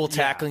 Involved. People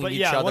tackling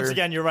each other. Once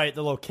again, you're right.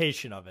 The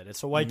location of it.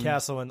 It's a White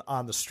Castle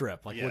on the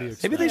Strip. Like, what do you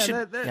expect? Maybe they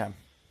should...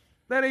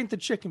 That ain't the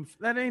chicken.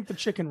 That ain't the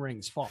chicken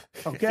ring's fault.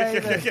 Okay.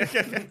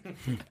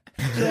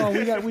 So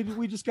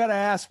we just got to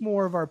ask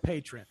more of our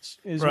patrons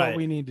is Right. what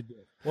we need to do.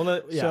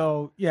 Well, yeah.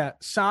 So yeah,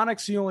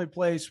 Sonic's the only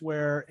place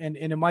where, and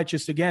it might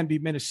just again be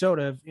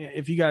Minnesota.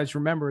 If you guys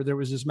remember, there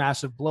was this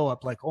massive blow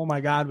up. Like, oh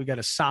my God, we got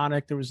a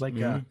Sonic. There was like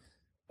a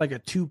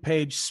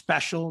 2-page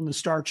special in the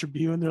Star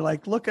Tribune. They're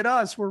like, look at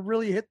us, we're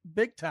really hit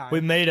big time.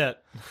 We made it.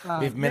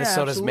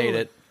 Minnesota's made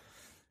it.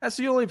 That's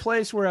the only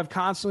place where I've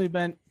constantly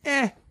been.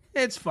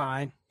 It's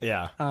fine.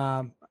 Yeah.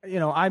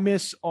 I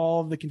miss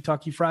all of the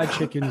Kentucky Fried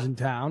Chickens in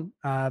town.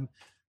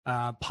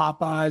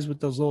 Popeyes with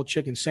those little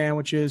chicken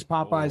sandwiches.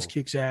 Popeyes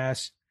kicks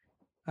ass.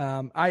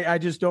 I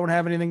just don't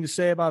have anything to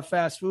say about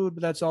fast food,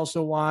 but that's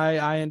also why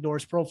I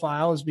endorse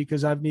Profile, is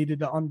because I've needed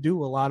to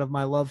undo a lot of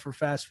my love for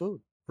fast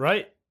food.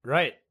 Right.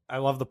 I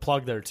love the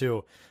plug there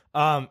too.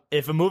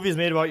 If a movie is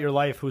made about your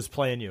life, who's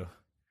playing you?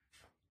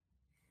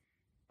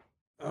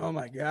 Oh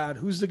my God.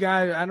 Who's the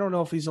guy? I don't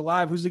know if he's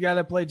alive. Who's the guy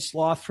that played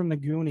Sloth from the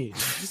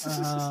Goonies?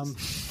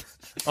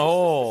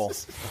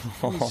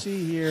 Let me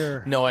see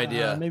here. No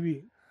idea.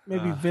 Maybe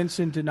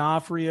Vincent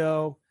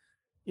D'Onofrio.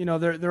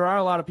 There are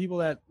a lot of people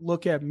that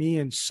look at me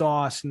and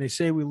Sauce and they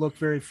say we look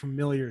very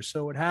familiar. So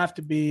it would have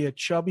to be a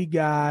chubby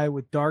guy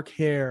with dark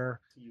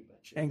hair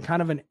and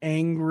kind of an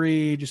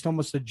angry, just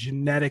almost a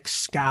genetic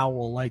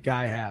scowl like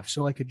I have.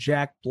 So like a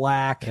Jack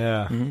Black.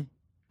 Yeah.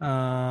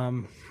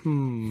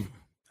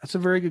 That's a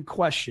very good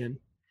question.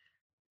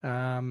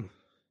 I'd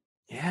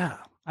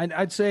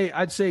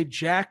say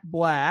Jack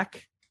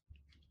Black.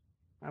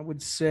 I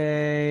would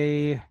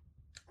say,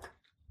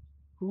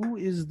 who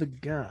is the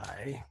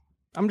guy?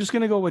 I'm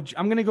gonna go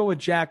with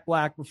Jack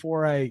Black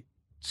before I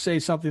say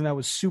something that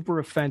was super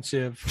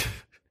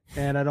offensive,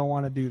 and I don't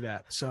want to do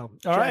that. So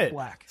All Jack right.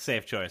 Black.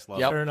 Safe choice. Love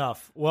Fair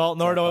enough. Well,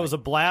 Nordo, it was a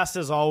blast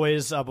as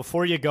always.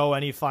 Before you go,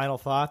 any final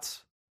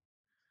thoughts?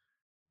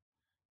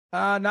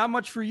 Not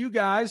much for you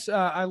guys.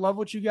 I love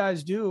what you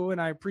guys do,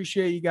 and I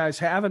appreciate you guys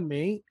having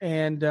me.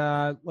 And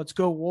let's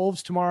go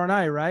Wolves tomorrow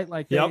night, right?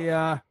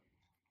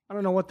 I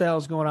don't know what the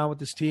hell's going on with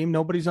this team.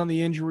 Nobody's on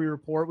the injury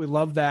report. We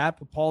love that.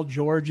 But Paul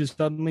George is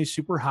suddenly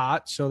super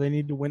hot, so they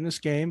need to win this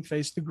game,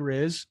 face the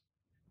Grizz.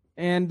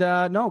 And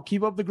no,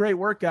 keep up the great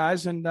work,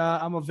 guys. And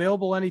I'm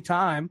available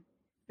anytime.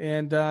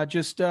 And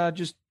just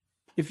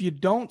if you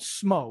don't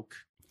smoke,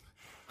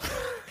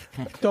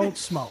 don't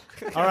smoke.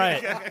 All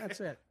right. That's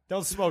it.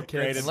 Don't smoke,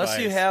 kids. Unless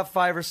you have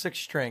 5 or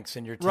 6 drinks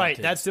and you're tempted. Right.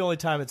 That's the only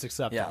time it's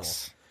acceptable.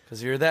 Yes.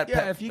 Because you're that.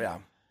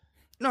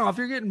 No, if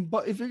you're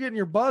getting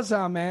your buzz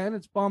on, man,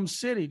 it's Bum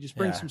City. Just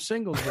bring some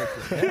singles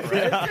with you.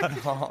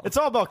 It's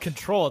all about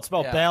control. It's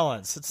about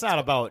balance. It's not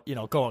about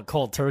going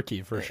cold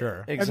turkey for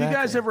sure. Exactly. Have you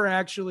guys ever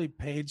actually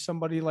paid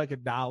somebody like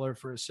 $1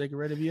 for a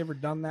cigarette? Have you ever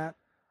done that?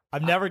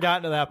 I've never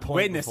gotten to that point.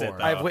 Witnessed before. it,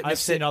 though. I've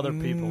seen other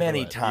people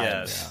many do it.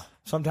 times. Yeah.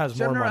 Sometimes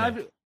more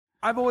money.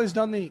 I've always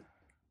done the,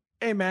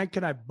 hey man,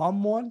 can I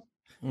bum one?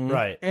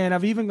 Right. And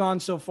I've even gone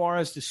so far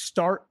as to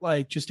start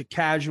like just a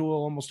casual,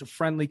 almost a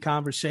friendly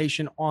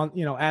conversation on,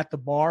 at the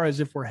bar as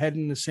if we're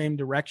heading in the same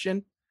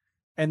direction.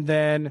 And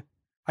then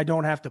I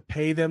don't have to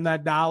pay them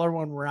that $1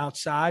 when we're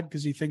outside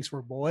because he thinks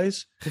we're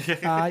boys.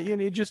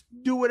 You just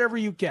do whatever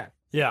you can.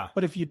 Yeah.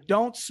 But if you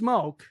don't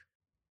smoke,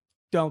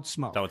 don't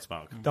smoke. Don't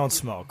smoke. Don't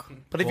smoke.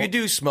 But if you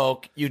do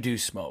smoke, you do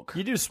smoke.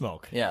 You do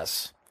smoke.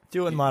 Yes.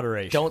 Do it in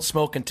moderation. Don't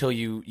smoke until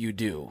you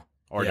do.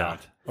 Or don't.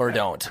 Or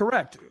don't.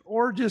 Correct.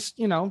 Or just,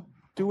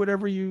 do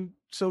whatever you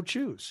so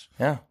choose.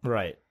 Yeah.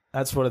 Right.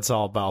 That's what it's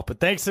all about.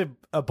 But thanks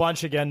a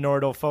bunch again,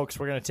 Nordo, folks.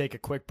 We're going to take a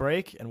quick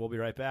break, and we'll be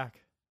right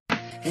back.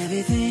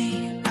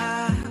 Everything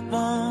I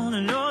want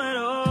to know it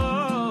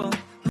all.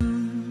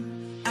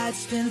 I'd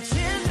spend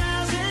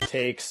 10,000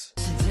 takes.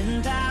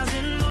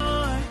 10,000 more.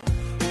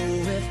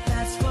 Oh, if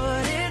that's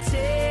what it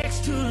takes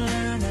to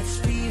learn that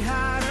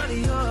sweetheart of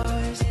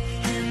yours.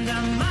 And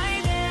I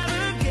might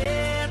never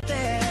get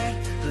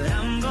there, but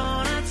I'm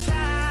gonna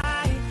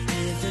try.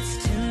 If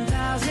it's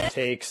 10,000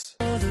 takes.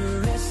 For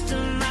the rest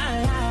of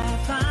my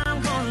life,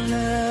 I'm gonna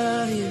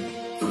love you.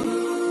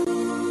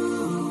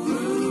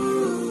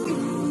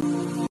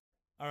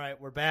 All right,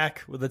 we're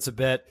back with It's a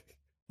Bit.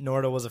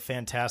 Nordo was a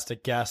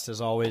fantastic guest,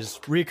 as always.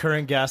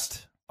 Recurring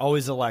guest,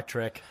 always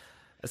electric.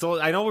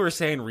 So I know we were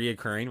saying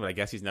reoccurring, but I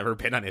guess he's never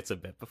been on It's a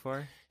Bit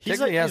before. He's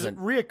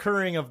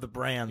reoccurring of the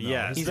brand, though.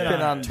 Yeah, he's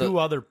been on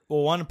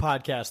one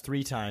podcast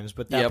 3 times,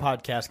 but that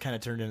podcast kind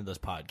of turned into this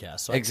podcast.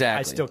 So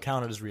I still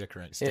count it as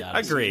reoccurring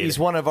status. Agreed. He's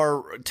one of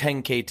our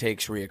 10K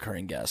Takes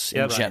reoccurring guests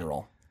in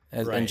general.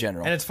 In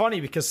general. And it's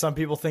funny because some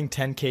people think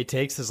 10K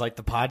Takes is like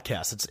the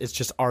podcast. It's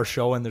just our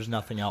show and there's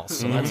nothing else.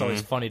 So that's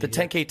always funny to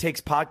hear. 10K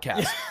Takes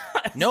podcast.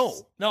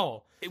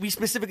 No. We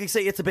specifically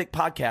say it's a big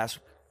podcast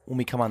when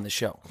we come on the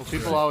show. Well,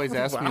 people always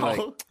ask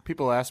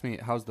me,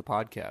 how's the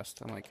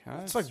podcast? I'm like,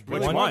 it's like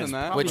which one?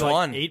 Which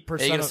one?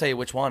 8%. You gotta say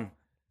which one.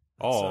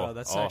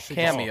 That's actually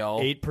Cameo.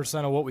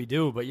 8% of what we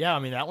do. But yeah, I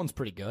mean, that one's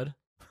pretty good.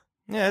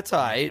 Yeah, it's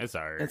all right. It's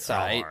all right. It's all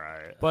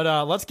right.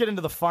 But let's get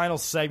into the final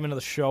segment of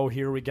the show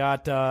here. We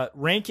got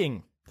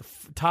ranking the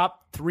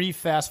top 3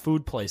 fast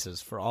food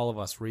places for all of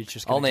us.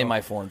 I'll name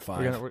my 4 and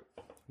 5.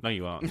 No,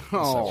 you won't.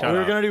 Oh. We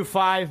were going to do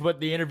 5, but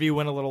the interview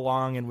went a little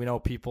long, and we know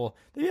people,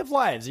 they have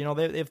lives. You know,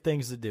 they have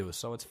things to do,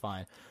 so it's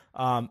fine.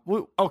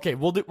 Okay,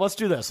 let's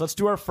do this. Let's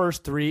do our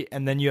first 3,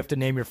 and then you have to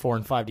name your 4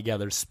 and 5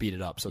 together to speed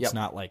it up, so it's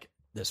not like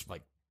this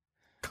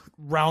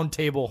round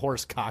table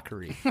horse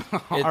cockery.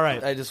 All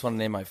right. I just want to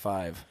name my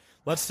 5.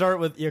 Let's start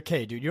with,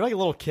 okay, dude, you're like a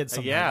little kid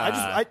sometimes.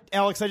 Yeah.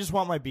 Alex, I just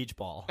want my beach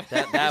ball.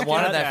 That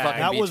wanted that fucking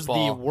That beach was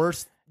ball. the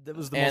worst. That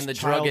was the and most the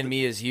drug in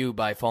me is you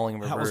by falling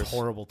in reverse. That was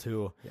horrible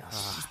too.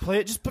 Just play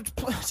it. Just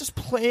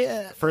play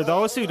it. For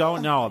those who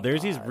don't know,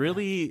 there's these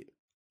really,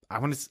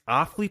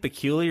 awfully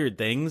peculiar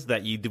things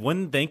that you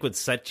wouldn't think would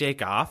set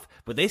Jake off,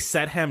 but they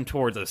set him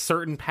towards a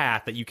certain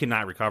path that you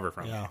cannot recover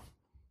from. Yeah.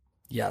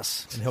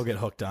 Yes. And he'll get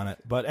hooked on it.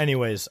 But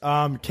anyways,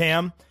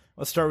 Cam,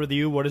 let's start with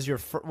you.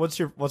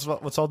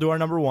 Let's all do our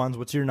number 1s.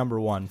 What's your number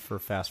 1 for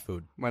fast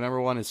food? My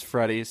number 1 is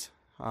Freddy's.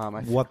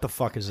 What the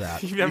fuck is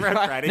that? You've never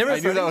had Freddy's? I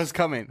knew that was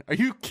coming. Are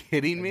you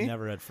kidding me?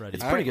 Never had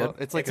Freddy's. It's pretty good. Well,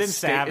 it's like It's in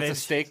Savage, It's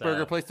a steak so-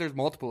 burger place. There's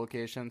multiple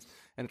locations,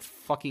 and it's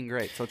fucking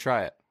great. So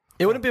try it.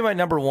 It wouldn't be my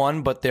number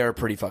 1, but they're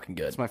pretty fucking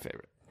good. It's my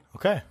favorite.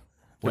 Okay.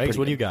 Wags, pretty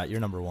what do good. you got? Your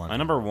number 1. My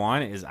number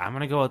 1 is I'm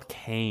going to go with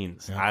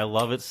Cane's. I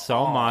love it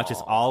so much.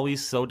 It's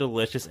always so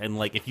delicious. And,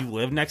 like, if you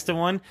live next to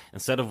one,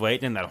 instead of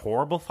waiting in that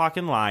horrible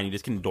fucking line, you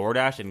just can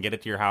DoorDash and get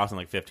it to your house in,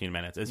 like, 15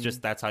 minutes. It's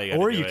just, that's how you got to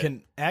do it. Or you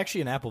can,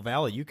 actually in Apple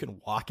Valley, you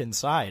can walk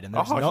inside and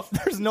there's, Oh,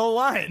 there's no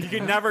line. You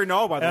can never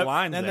know by the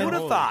lines. And there. then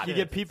Who'd have thought? you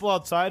get people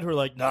outside who are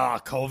like, nah,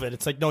 COVID.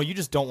 It's like, no, you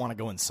just don't want to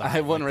go inside. I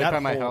have one Like, right that by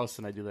my whole- house,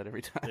 and I do that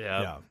every time.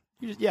 Yeah.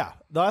 Yeah.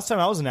 The last time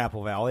I was in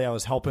Apple Valley, I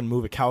was helping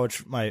move a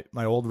couch, my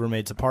old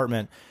roommate's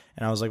apartment,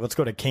 and I was like, let's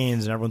go to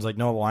Cane's, and everyone's like,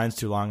 no, the line's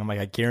too long. I'm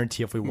like, I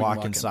guarantee if we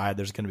walk inside,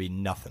 there's going to be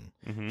nothing.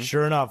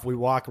 Sure enough, we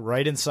walk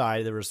right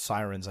inside. There was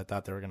sirens. I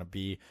thought they were going to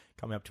be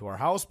coming up to our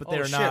house, but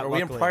they're not. Are we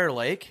in luckily. Prior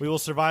Lake? We will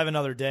survive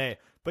another day.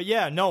 But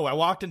yeah, no, I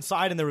walked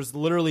inside and there was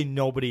literally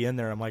nobody in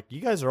there. I'm like, you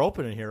guys are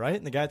open in here, right?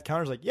 And the guy at the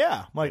counter's like, yeah.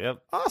 I'm like,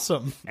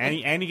 awesome.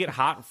 And you get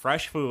hot,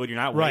 fresh food. You're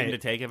not Right. waiting to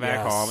take it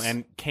back Yes. home.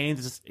 And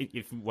Cane's,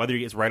 is, whether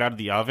it's right out of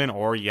the oven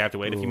or you have to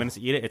wait a few minutes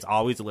to eat it, it's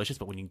always delicious.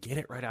 But when you get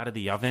it right out of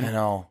the oven, I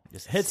know.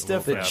 Just Hits a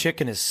little The bit.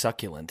 chicken is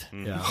succulent.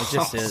 Yeah. It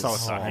just is. So I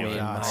succulent. mean,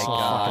 God, my so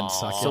God. fucking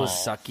So succulent.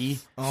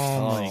 sucky.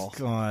 Oh my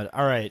God.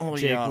 All right, Oh,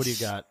 Jake, yes. what do you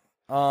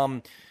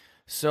got?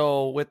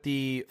 So with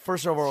the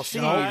first overall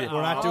seed,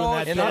 we're not doing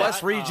that in the yet.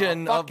 West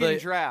region of fucking the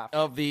draft.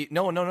 of the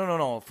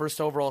no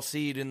first overall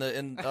seed in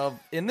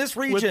this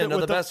region With of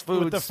the best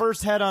foods. With the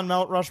first head on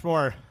Mount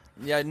Rushmore.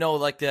 Yeah, no,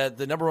 like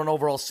the number 1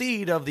 overall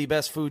seed of the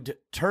best food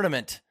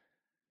tournament.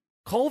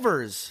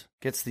 Culver's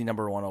gets the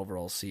number 1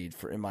 overall seed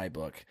in my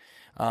book.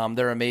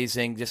 They're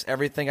amazing. Just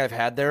everything I've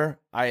had there,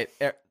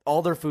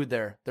 all their food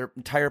there, their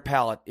entire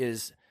palette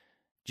is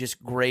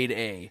just grade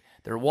A.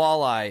 Their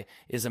walleye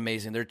is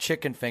amazing. Their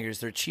chicken fingers,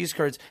 their cheese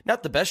curds,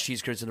 not the best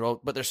cheese curds in the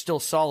world, but they're still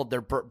solid.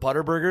 Their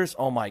butter burgers,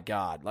 oh my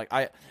God. Like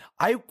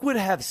I would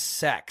have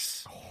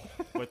sex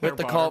with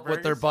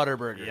their butter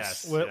burgers.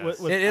 Yes.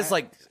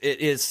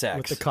 It is sex.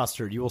 With the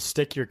custard. You will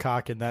stick your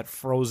cock in that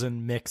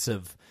frozen mix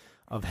of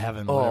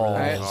heaven, whatever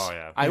that is.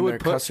 yeah. I And would their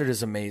put custard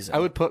is amazing. I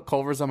would put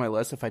Culver's on my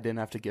list if I didn't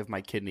have to give my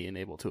kidney and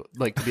to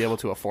be able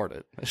to afford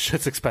it. That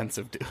shit's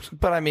expensive, dude.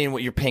 But I mean,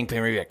 what you're paying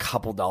maybe a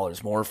couple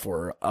dollars more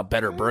for a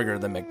better burger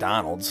than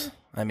McDonald's.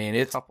 I mean,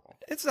 it's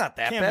not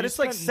that Cam, bad. you It's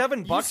like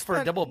spent- $7 for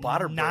a double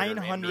butter burger.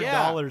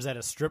 $900 at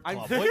a strip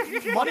club.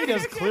 Money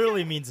does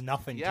clearly means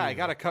nothing. Yeah, to I you.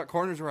 gotta cut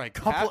corners where I a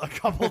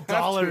couple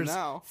dollars.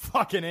 now.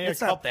 Fucking A.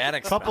 It's not that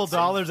couple expensive.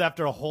 dollars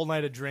after a whole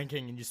night of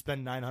drinking, and you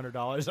spend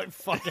 $900. Like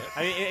fuck it.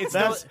 I mean,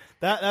 it's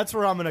That's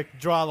where I'm gonna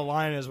draw the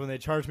line is when they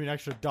charge me an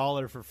extra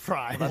 $1 for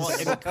fries.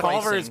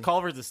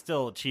 Culver's is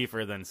still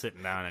cheaper than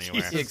sitting down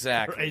anywhere.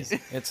 Exactly. Christ.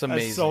 It's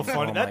amazing. That's so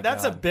funny. Oh my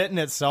That's a God. bit in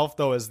itself,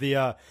 though, is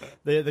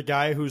the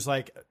guy who's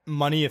like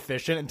money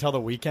efficient until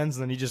the weekends,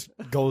 and then he just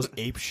goes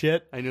ape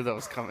shit. I knew that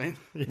was coming.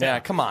 Yeah,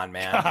 come on,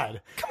 man.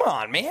 God. Come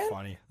on, man.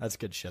 Funny. That's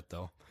good shit,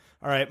 though.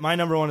 All right, my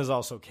number 1 is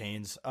also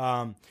Cane's.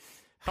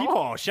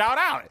 Shout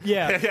out.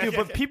 Yeah, dude,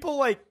 but people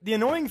like the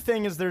annoying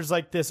thing is there's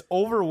like this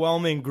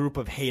overwhelming group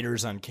of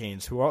haters on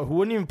Cane's who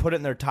wouldn't even put it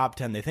in their top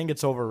 10. They think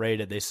it's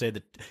overrated. They say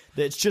that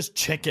it's just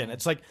chicken.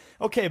 It's like,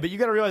 okay, but you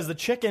got to realize the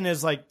chicken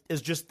is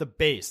just the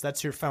base.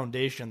 That's your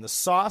foundation. The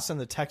sauce and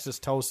the Texas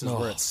toast is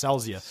where it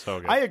sells you. So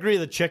good. I agree.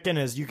 The chicken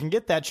is you can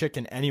get that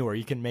chicken anywhere.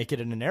 You can make it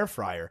in an air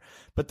fryer.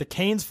 But the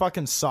Cane's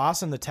fucking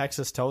sauce and the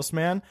Texas toast,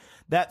 man,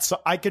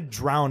 I could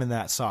drown in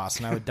that sauce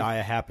and I would die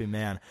a happy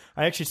man.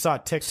 I actually saw a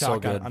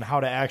TikTok on how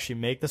to actually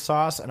make the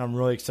sauce, and I'm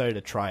really excited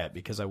to try it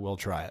because I will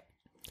try it.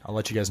 I'll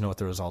let you guys know what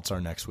the results are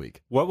next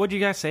week. What would you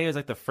guys say is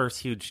like the first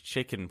huge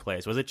chicken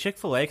place? Was it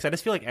Chick-fil-A? Because I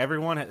just feel like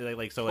everyone had,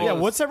 yeah,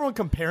 what's everyone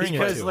comparing it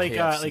because to?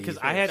 because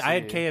I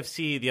had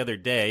KFC the other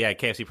day. Yeah,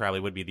 KFC probably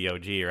would be the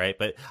OG, right?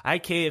 But I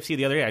had KFC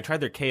the other day. I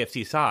tried their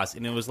KFC sauce,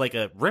 and it was like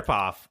a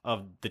ripoff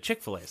of the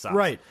Chick-fil-A sauce.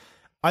 Right.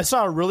 I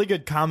saw a really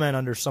good comment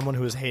under someone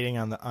who was hating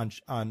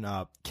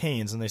on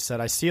Cane's, and they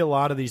said, I see a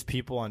lot of these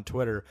people on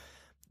Twitter.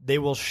 They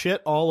will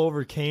shit all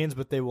over Cane's,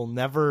 but they will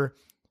never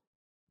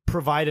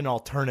provide an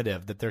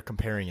alternative that they're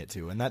comparing it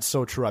to. And that's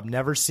so true. I've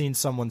never seen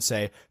someone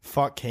say,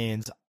 fuck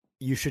Cane's,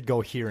 you should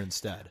go here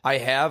instead. I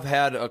have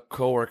had a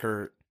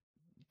coworker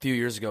a few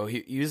years ago.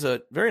 He was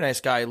a very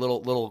nice guy,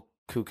 little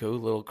cuckoo,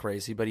 little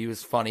crazy, but he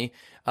was funny.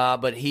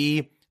 But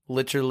he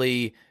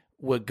literally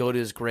would go to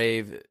his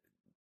grave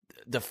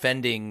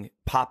defending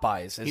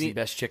Popeyes as the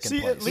best chicken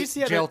place. At least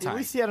he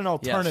had an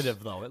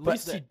alternative, though. At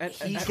least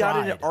he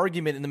got in an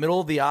argument in the middle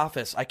of the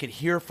office. I could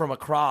hear from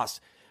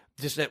across.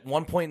 Just at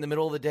one point in the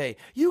middle of the day,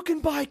 you can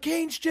buy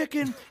Cane's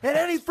chicken at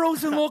any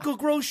frozen local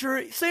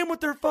grocer. Same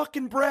with their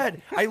fucking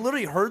bread. I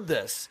literally heard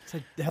this.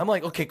 I'm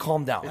like, okay,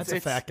 calm down. That's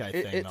a fat guy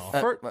thing,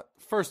 though.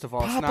 First of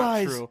all, it's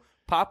not true.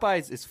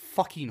 Popeyes is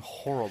fucking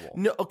horrible.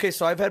 No, okay,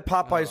 so I've had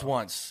Popeyes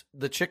once.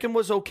 The chicken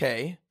was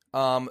okay.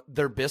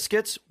 Their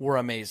biscuits were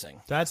amazing.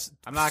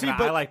 I'm not gonna.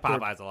 I like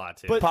Popeyes a lot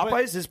too. But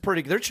Popeyes is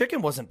pretty. Their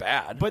chicken wasn't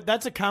bad. But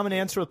that's a common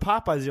answer with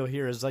Popeyes. You'll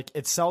hear is like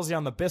it sells you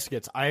on the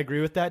biscuits. I agree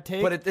with that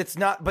take. But it's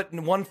not. But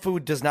one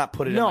food does not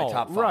put it in my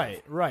top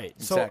 5. Right.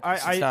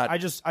 Exactly. So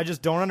I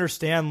just don't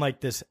understand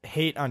like this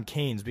hate on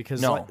Cane's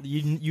because like,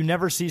 you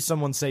never see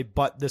someone say,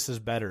 "But this is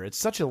better." It's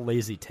such a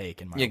lazy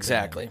take in my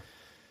exactly. opinion.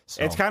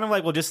 So. It's kind of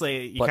like just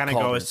like you kind of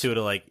go as to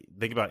like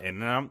think about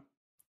In-N-Out.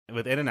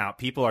 With In-N-Out,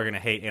 people are going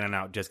to hate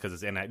In-N-Out just because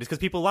it's In-N-Out, just because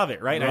people love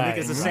it, right? I think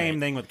it's the same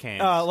thing with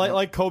Cane's.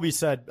 Like Kobe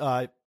said,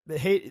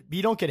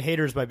 you don't get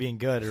haters by being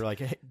good, or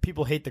like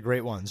people hate the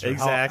great ones.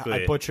 Exactly.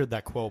 I butchered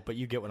that quote, but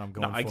you get what I'm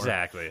going for.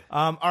 Exactly.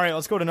 All right,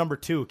 let's go to number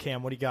 2.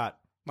 Cam, what do you got?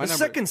 The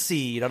second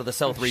seed out of the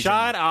South region.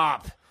 Shut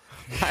up.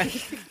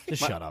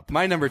 Shut up.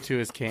 My number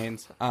 2 is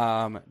Cane's.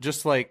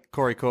 Just like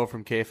Corey Cole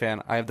from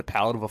K-Fan, I have the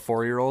palate of a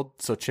 4-year-old,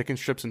 so chicken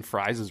strips and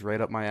fries is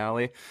right up my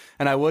alley.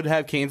 And I would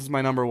have Cane's as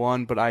my number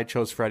 1, but I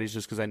chose Freddy's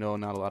just because I know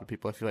not a lot of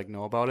people I feel like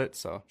know about it,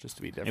 so just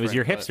to be different. It was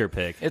your hipster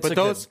pick.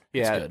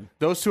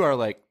 Those two are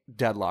like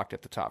deadlocked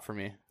at the top for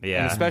me.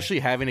 Yeah. And especially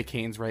having a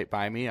Cane's right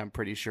by me, I'm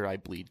pretty sure I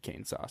bleed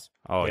Cane's sauce.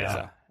 Oh, yeah.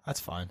 So. That's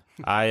fine.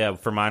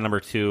 For my number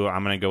 2,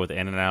 I'm going to go with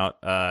In-N-Out.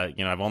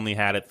 I've only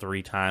had it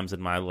 3 times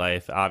in my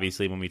life.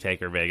 Obviously, when we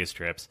take our Vegas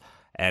trips,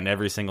 and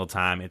every single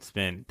time it's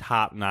been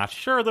top notch.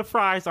 Sure, the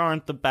fries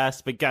aren't the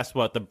best, but guess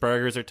what? The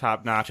burgers are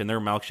top notch, and their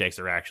milkshakes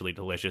are actually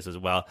delicious as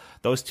well.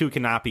 Those two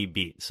cannot be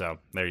beat. So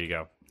there you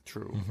go.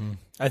 True. Mm-hmm.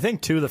 I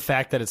think too the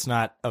fact that it's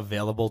not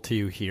available to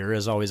you here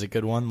is always a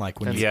good one. Like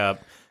when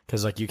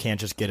because like you can't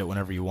just get it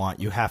whenever you want.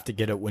 You have to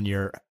get it when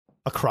you're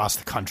across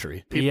the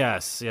country.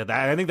 Yes, yeah.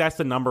 I think that's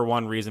the number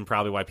one reason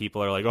probably why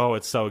people are like, "Oh,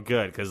 it's so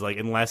good," because like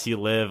unless you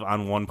live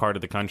on one part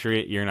of the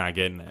country, you're not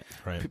getting it.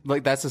 Right.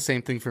 Like that's the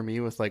same thing for me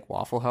with like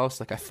Waffle House.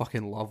 Like I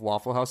fucking love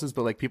Waffle Houses,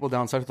 but like people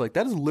down south are like,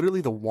 that is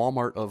literally the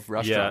Walmart of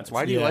restaurants.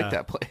 Why do you like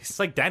that place? It's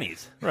like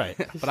Denny's, right?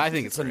 But I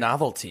think it's a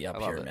novelty up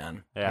here,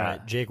 man. Yeah. All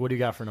right, Jake, what do you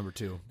got for number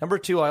 2? Number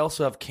 2, I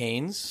also have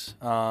Cane's.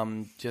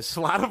 Just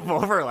a lot of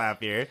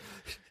overlap here.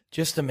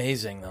 Just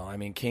amazing, though. I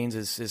mean, Cane's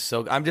is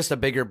so... I'm just a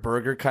bigger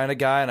burger kind of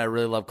guy, and I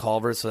really love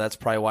Culver's, so that's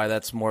probably why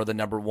that's more the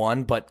number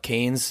 1. But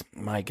Cane's,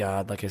 my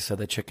God, like I said,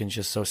 the chicken's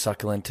just so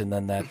succulent, and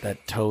then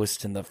that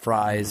toast and the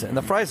fries. And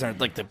the fries aren't,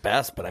 like, the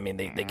best, but, I mean,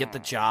 they get the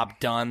job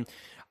done.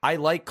 I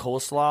like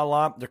coleslaw a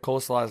lot. Their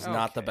coleslaw is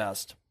not the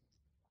best.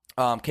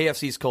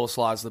 KFC's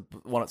coleslaw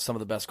is some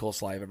of the best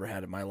coleslaw I've ever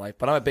had in my life.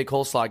 But I'm a big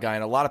coleslaw guy,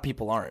 and a lot of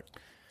people aren't.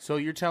 So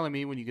you're telling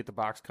me when you get the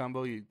box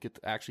combo, you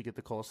actually get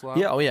the coleslaw?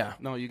 Yeah, oh yeah.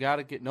 No, you got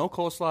to get no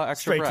coleslaw,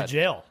 extra Straight bread. to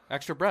jail.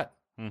 Extra bread.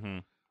 Mm-hmm.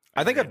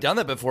 I think I've done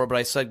that before, but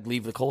I said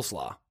leave the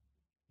coleslaw.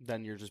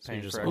 Then you're just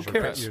paying you're for just extra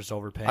bread. You're just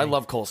overpaying. I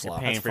love coleslaw. You're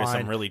paying That's for fine.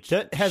 some really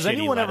Has shitty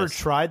anyone ever lettuce.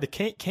 tried the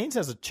Cane's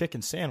has a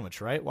chicken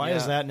sandwich, right? Why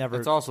is that never?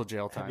 It's also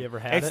jail time. Have you ever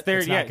had It's it? their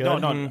It's not good?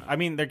 no. I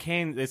mean, their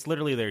Cane's. It's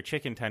literally their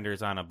chicken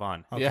tenders on a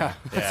bun. Okay. Yeah,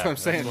 that's what I'm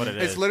saying. What it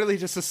It's is. literally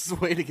just a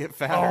way to get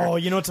fatter. Oh,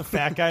 you know what's a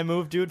fat guy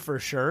move, dude, for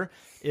sure?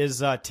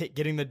 Is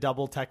getting the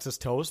double Texas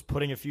toast,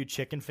 putting a few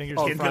chicken fingers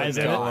and fries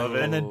in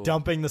it, and then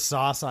dumping the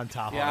sauce on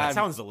top of it. That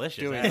sounds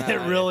delicious. It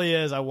really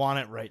is. I want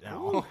it right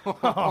now.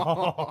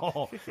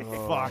 Oh,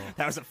 fuck.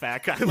 That was a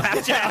fat guy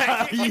laugh,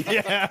 Jack.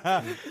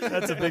 Yeah,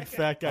 that's a big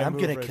fat guy. I'm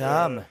move gonna right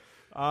come. there.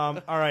 All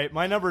right,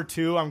 my number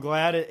 2. I'm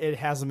glad it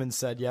hasn't been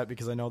said yet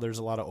because I know there's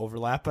a lot of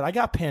overlap, but I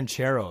got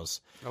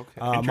Pancheros.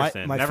 Okay,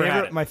 interesting. My Never had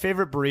favorite, it. my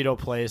favorite burrito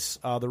place.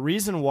 The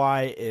reason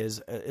why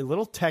is a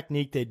little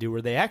technique they do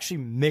where they actually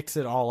mix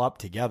it all up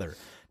together.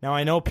 Now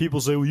I know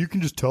people say, "Well, you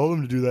can just tell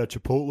them to do that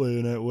Chipotle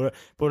and it,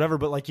 whatever,"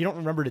 but like you don't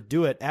remember to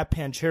do it at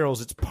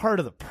Pancheros. It's part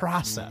of the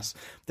process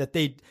that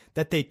they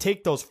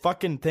take those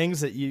fucking things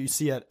that you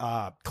see at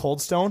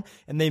Cold Stone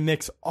and they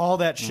mix all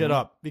that shit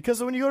up.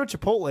 Because when you go to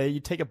Chipotle,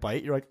 you take a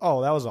bite, you're like,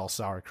 "Oh, that was all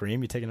sour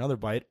cream." You take another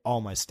bite, all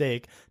my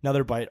steak.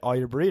 Another bite, all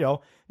your burrito.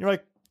 You're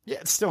like, "Yeah,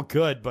 it's still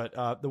good,"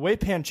 but the way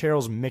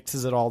Pancheros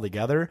mixes it all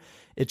together,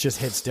 it just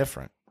hits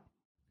different.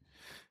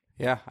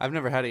 Yeah, I've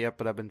never had it yet,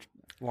 but I've been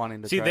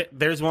wanting to try it.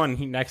 There's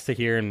one next to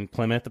here in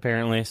Plymouth,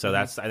 apparently. So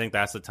I think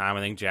that's the time. I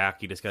think,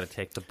 Jack, you just got to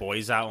take the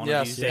boys out one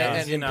of these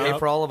days. And pay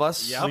for all of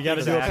us. We got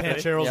to do a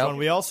Pancheros one.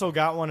 We also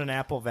got one in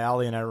Apple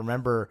Valley, and I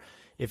remember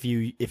if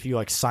you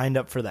like signed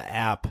up for the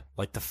app,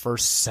 like the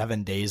first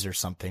 7 days or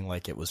something,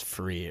 like it was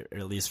free, or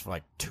at least for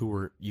like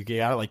you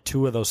got like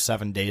 2 of those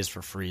 7 days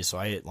for free. So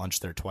I ate lunch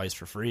there twice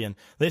for free, and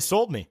they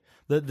sold me.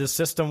 The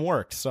system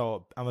worked.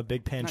 So I'm a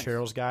big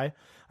Pancheros guy.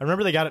 I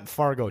remember they got it in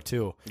Fargo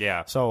too.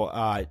 Yeah. So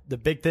the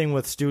big thing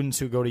with students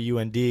who go to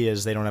UND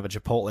is they don't have a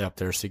Chipotle up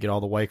there. So you get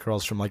all the white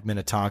girls from like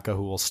Minnetonka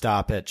who will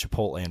stop at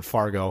Chipotle in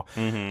Fargo.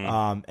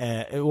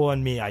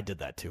 And me, I did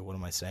that too. What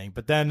am I saying?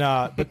 But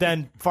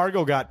then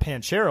Fargo got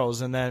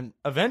Pancheros, and then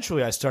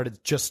eventually I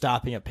started just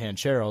stopping at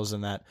Pancheros,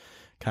 and that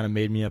kind of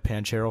made me a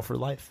Panchero for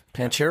life.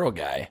 Panchero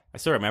guy. I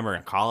still remember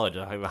in college,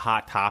 the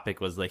hot topic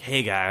was like,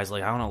 hey guys,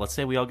 like, I don't know, let's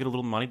say we all get a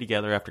little money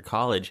together after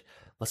college.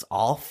 Let's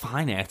all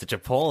finance a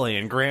Chipotle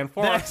in Grand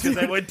Forks because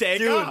it would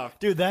take off.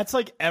 Dude, that's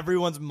like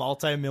everyone's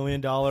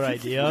multi-million-dollar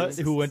idea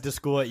who went to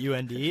school at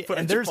UND.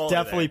 And there's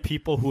definitely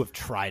people who have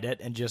tried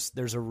it, and just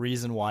there's a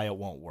reason why it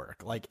won't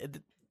work. Like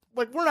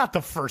we're not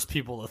the first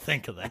people to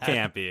think of that. It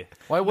can't be.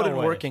 Why would it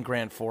work in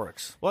Grand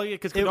Forks? Well, yeah,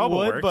 because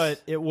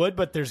it would,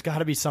 but there's got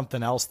to be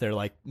something else there.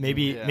 Like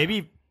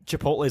maybe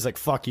Chipotle's like,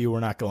 fuck you, we're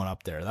not going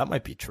up there. That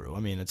might be true.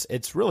 I mean,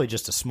 it's really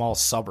just a small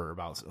suburb.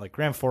 Like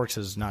Grand Forks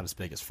is not as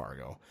big as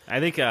Fargo. I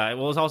think,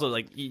 it's also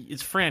like,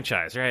 it's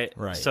franchise, right?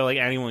 Right. So like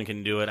anyone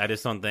can do it. I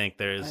just don't think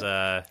there's,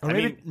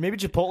 maybe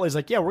Chipotle's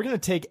like, yeah, we're going to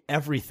take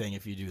everything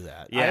if you do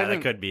that. Yeah,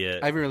 that could be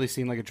it. I haven't really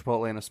seen like a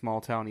Chipotle in a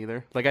small town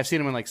either. Like I've seen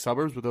them in like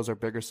suburbs, but those are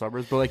bigger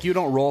suburbs. But like you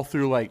don't roll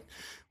through like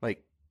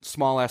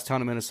small ass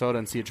town of Minnesota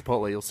and see a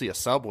Chipotle. You'll see a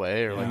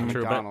Subway or like a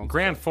McDonald's. But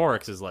Grand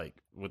Forks is like,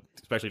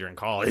 especially during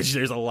college,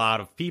 there's a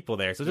lot of people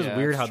there. So it's just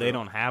weird how they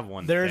don't have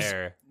one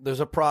there. There's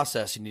a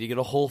process. You need to go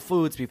to Whole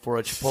Foods before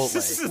a Chipotle.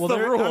 This is the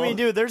rule. I mean,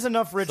 dude, there's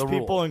enough rich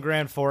people in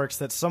Grand Forks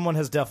that someone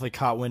has definitely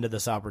caught wind of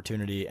this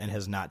opportunity and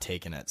has not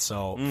taken it.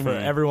 So for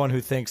everyone who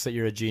thinks that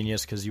you're a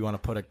genius because you want to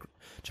put a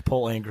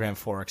Chipotle in Grand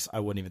Forks, I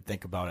wouldn't even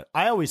think about it.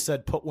 I always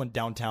said put one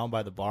downtown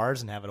by the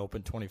bars and have it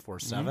open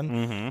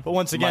 24/7. But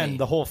once again,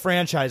 the whole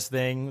franchise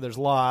thing, there's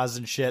laws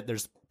and shit.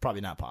 There's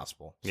probably not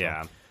possible. So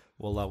yeah.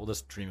 We'll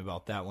just dream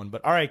about that one.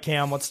 But all right,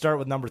 Cam, let's start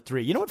with number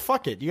 3. You know what?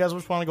 Fuck it. You guys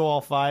just want to go all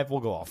 5? We'll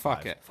go all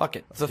 5. Fuck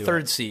it. It's the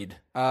third seed.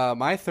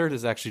 My third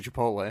is actually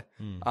Chipotle.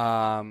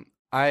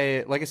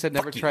 I like I said,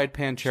 never tried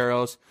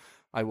Pancheros.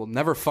 I will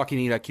never fucking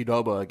eat at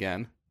Qdoba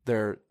again.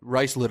 Their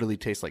rice literally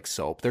tastes like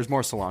soap. There's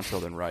more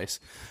cilantro than rice.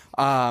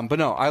 But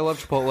no, I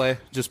love Chipotle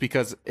just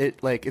because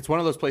it's one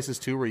of those places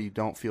too where you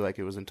don't feel like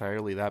it was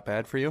entirely that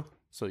bad for you.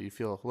 So you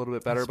feel a little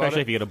bit better about it.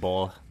 Especially if you get a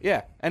bowl.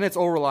 Yeah, and it's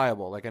all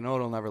reliable. Like I know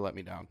it'll never let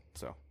me down.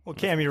 So well,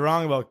 Cam, you're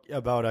wrong about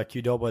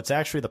Qdoba. It's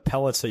actually the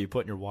pellets that you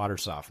put in your water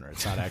softener.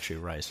 It's not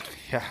actually rice.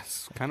 Yeah,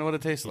 it's kind of what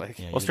it tastes like.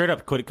 Well, straight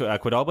up,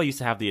 Qdoba used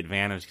to have the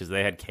advantage because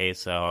they had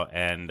queso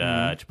and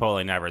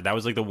Chipotle never. That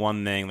was like the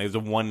one thing. There's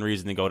the one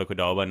reason to go to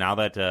Qdoba. Now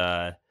that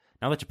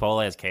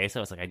Chipotle has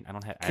queso, it's like I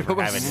don't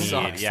have a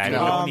need. Yeah, I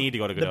don't need to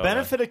go to Qdoba. The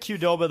benefit of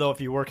Qdoba, though, if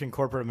you work in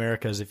corporate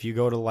America, is if you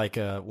go to like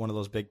one of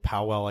those big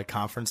powwow like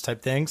conference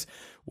type things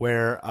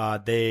where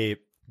they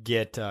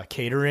get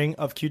catering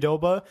of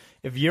Qdoba.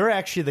 If you're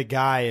actually the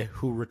guy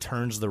who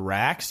returns the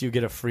racks, you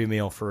get a free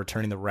meal for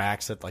returning the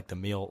racks at like the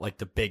meal, like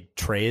the big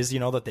trays,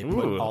 that they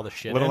put all the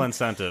shit little in.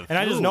 Incentive. And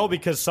I just know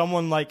because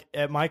someone like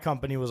at my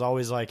company was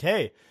always like,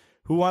 hey,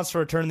 who wants to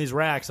return these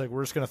racks? Like,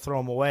 we're just going to throw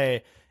them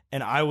away.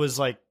 And I was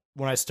like,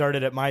 when I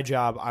started at my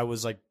job, I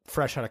was like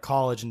fresh out of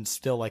college and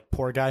still like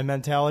poor guy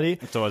mentality.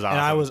 So it was awesome.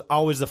 And I was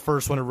always the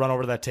first one to run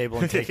over to that table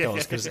and take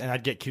those and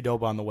I'd get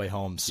Qdoba on the way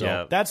home.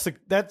 So that's like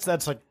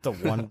the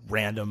one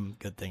random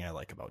good thing I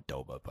like about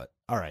Doba. But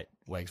all right,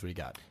 Wags, what do you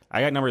got?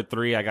 I got number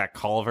 3. I got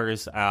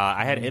Culver's.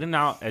 I had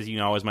In-N-Out, as you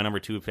know, as my number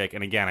 2 pick.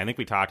 And again, I think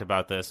we talked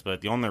about this,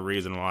 but the only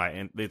reason why,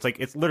 and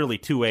it's literally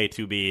 2A,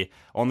 2B.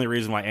 Only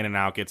reason why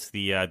In-N-Out gets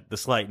the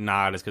slight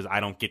nod is because I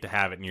don't get to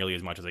have it nearly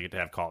as much as I get to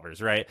have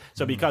Culver's, right?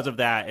 So because of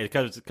that,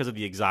 because of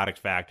the exotic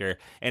factor,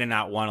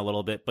 In-N-Out won a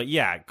little bit. But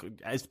yeah,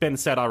 it's been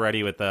said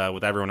already with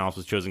everyone else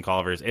who's choosing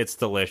Culver's. It's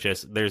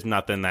delicious. There's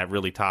nothing that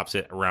really tops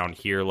it around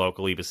here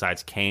locally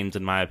besides Cane's,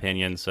 in my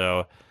opinion.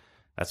 So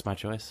that's my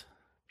choice.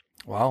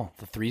 Wow,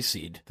 the 3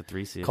 seed. The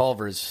 3 seed.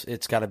 Culver's,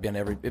 it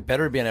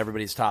better be on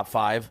everybody's top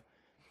 5.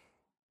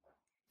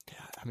 Yeah,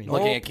 I mean,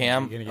 looking at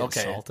Cam.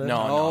 Okay. Salted?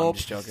 No, I'm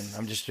just joking.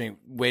 I'm just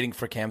waiting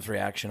for Cam's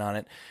reaction on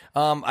it.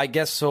 I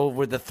guess so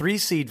with the 3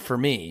 seed for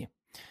me,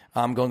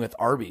 I'm going with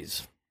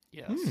Arby's.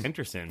 Yes.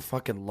 Interesting.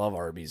 Fucking love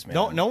Arby's,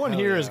 man. No one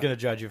here is going to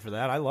judge you for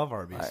that. I love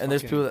Arby's. And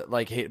there's people that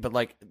like hate, but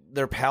like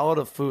their palette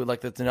of food,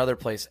 like that's another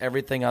place.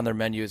 Everything on their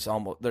menu is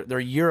almost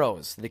their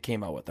gyros they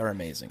came out with are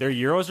amazing. Their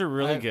gyros are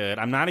really good.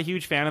 I'm not a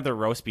huge fan of their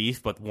roast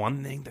beef, but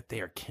one thing that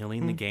they are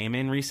killing the game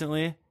in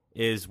recently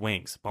is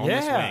wings.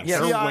 Boneless wings. Yeah,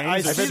 Their I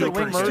wings are see the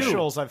super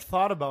commercials. I've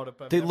thought about it,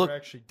 but I've never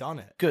actually done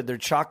it. Good. Their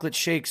chocolate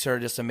shakes are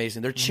just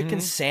amazing. Their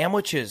chicken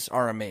sandwiches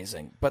are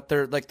amazing. But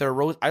they're like their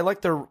roast. I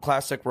like their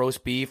classic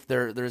roast beef.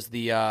 There's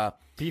the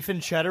beef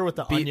and cheddar with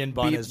the onion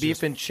bun. Is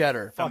beef and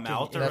cheddar. Fucking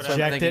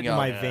injected in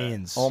my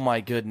veins. Oh my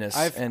goodness!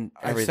 I've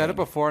said it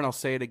before and I'll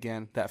say it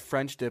again. That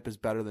French dip is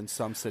better than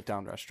some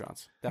sit-down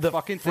restaurants. That the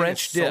fucking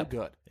French thing is dip, so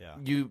good.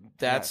 Yeah.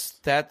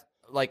 That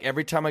like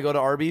every time I go to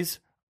Arby's,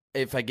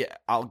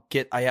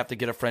 I have to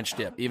get a French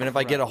dip. Even if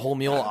I get a whole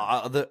meal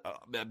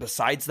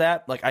besides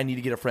that, like I need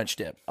to get a French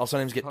dip. I'll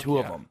sometimes get two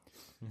of them.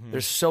 Mm-hmm.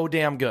 They're so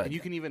damn good. And you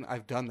can even,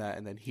 I've done that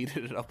and then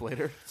heated it up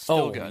later.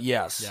 Still good.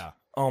 Yes. Yeah.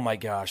 Oh my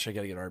gosh, I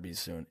gotta get Arby's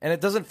soon. And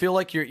it doesn't feel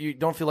like you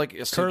don't feel like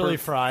a super curly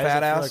fries.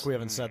 fat I feel ass. like we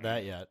haven't said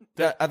that yet.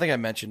 I think I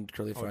mentioned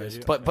curly fries,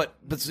 did you? but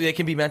they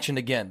can be mentioned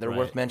again. They're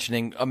worth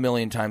mentioning a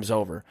million times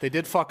over. They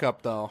did fuck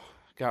up though.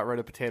 Got rid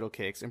of potato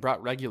cakes and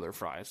brought regular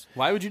fries.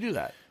 Why would you do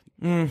that?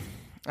 I don't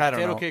know.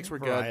 Potato cakes were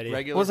Variety. good.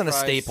 Regular It wasn't a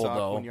fries staple suck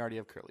though. when you already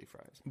have curly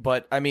fries.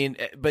 But I mean,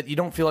 but you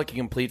don't feel like a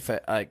complete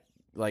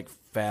like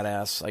fat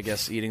ass, I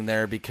guess, eating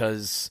there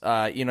because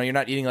you're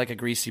not eating like a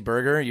greasy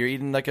burger. You're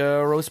eating like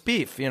a roast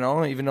beef.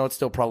 Even though it's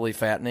still probably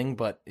fattening,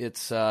 but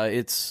it's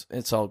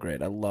all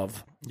great. I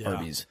love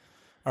Arby's.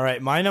 All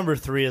right, my number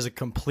 3 is a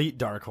complete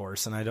dark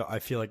horse, and I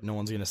feel like no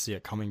one's going to see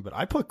it coming, but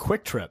I put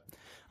Quick Trip.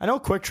 I know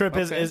Quick Trip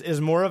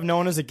is more of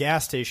known as a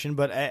gas station,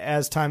 but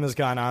as time has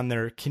gone on,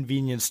 their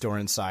convenience store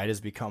inside has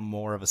become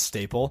more of a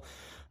staple.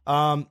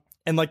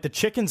 And like the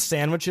chicken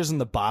sandwiches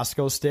and the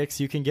Bosco sticks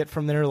you can get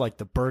from there, like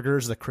the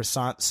burgers, the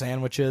croissant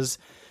sandwiches,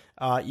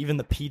 even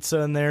the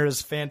pizza in there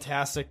is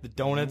fantastic. The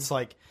donuts,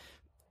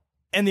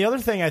 and the other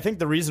thing, I think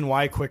the reason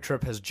why Quick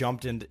Trip has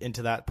jumped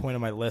into that point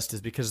on my list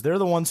is because they're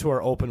the ones who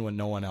are open when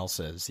no one else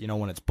is.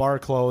 When it's bar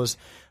close.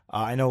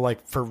 I know,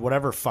 like, for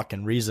whatever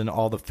fucking reason,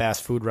 all the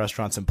fast food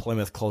restaurants in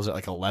Plymouth close at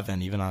like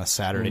 11, even on a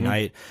Saturday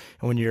night.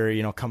 And when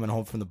you're, coming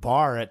home from the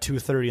bar at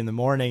 2:30 in the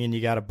morning and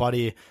you got a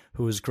buddy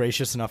who was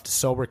gracious enough to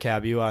sober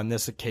cab you, in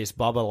this case,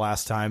 Bubba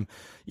last time,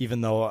 even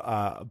though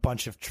a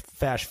bunch of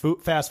fast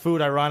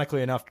food,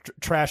 ironically enough,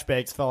 trash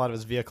bags fell out of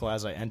his vehicle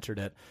as I entered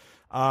it.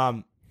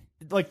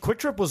 Like Quick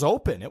Trip was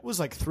open. It was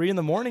like 3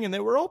 a.m. and they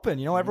were open.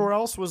 Everywhere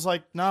else was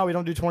like, no, we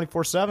don't do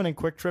 24/7. And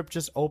Quick Trip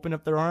just opened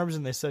up their arms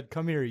and they said,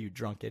 "Come here, you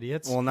drunk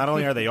idiots." Well, not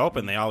only are they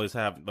open, they always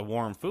have the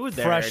warm food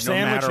there, fresh no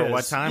sandwiches. matter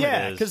what time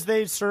yeah, it is. because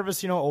they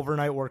service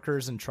overnight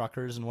workers and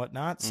truckers and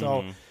whatnot.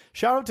 So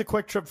shout out to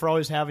Quick Trip for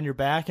always having your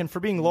back and for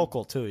being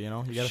local too. You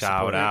got to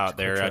shout out.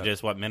 They're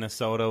just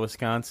Minnesota,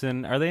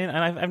 Wisconsin. Are they? And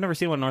I've never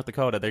seen one in North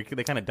Dakota. They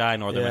kind of die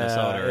in northern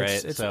Minnesota,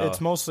 right? It's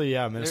mostly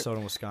Minnesota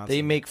and Wisconsin.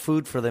 They make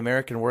food for the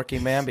American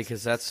working man because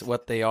that's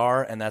what they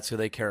are and that's who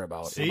they care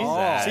about. See,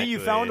 you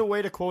found a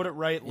way to quote it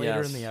right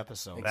later in the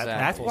episode. Exactly.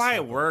 That's why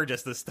we're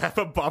just a step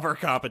above our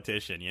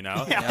competition.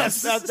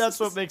 Yes, that's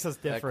what makes us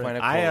different.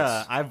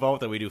 I vote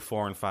that we do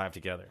 4 and 5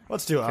 together.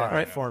 Let's do it. All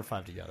right, 4 and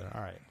 5 together.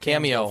 All right,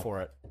 Cameo Go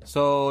for it.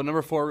 So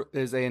number 4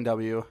 is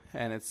A&W,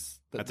 and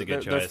that's a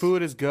good choice. Their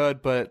food is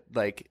good, but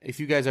like if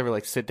you guys ever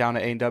sit down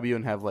at A&W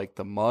and have like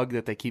the mug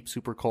that they keep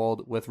super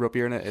cold with root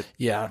beer in it,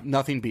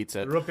 nothing beats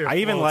it. I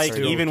even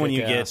even when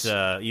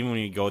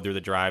you go through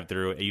the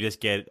drive-through, you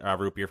just get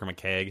root beer from a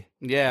keg.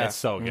 Yeah, it's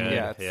so good.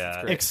 Yeah, it's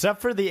great.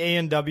 Except for the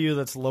A&W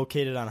that's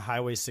located on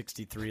Highway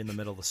 63 in the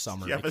middle of the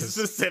summer. Yeah, but a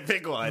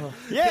specific one.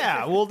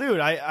 Yeah, well, dude,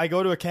 I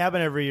go to a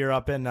cabin every year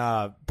up in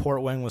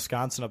Port Wing,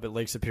 Wisconsin, up at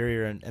Lake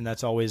Superior, and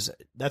that's always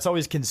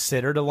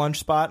considered a lunch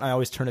spot. And I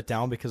always turn it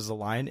down because the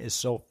line is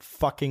so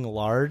fucking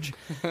large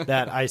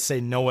that I say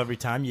no every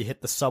time. You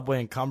hit the Subway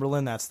in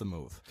Cumberland, that's the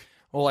move.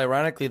 Well,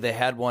 ironically, they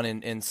had one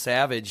in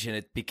Savage, and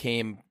it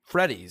became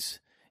Freddy's.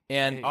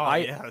 And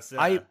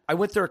I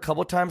went there a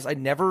couple of times. I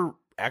never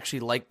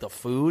actually liked the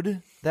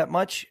food that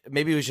much.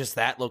 Maybe it was just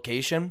that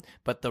location,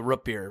 but the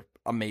root beer,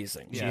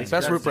 amazing. Yeah,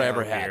 best root beer I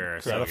ever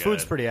had. So the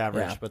food's pretty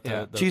average, but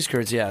the cheese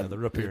curds, the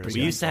root beer.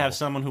 We used to have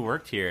someone who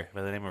worked here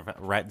by the name of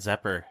Rhett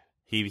Zepper.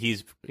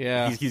 He's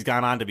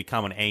gone on to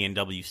become an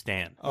A&W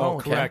stan. Oh,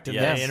 correct. And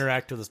they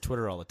interact with his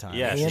Twitter all the time.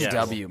 Yes,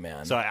 A&W,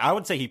 man. So I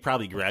would say he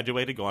probably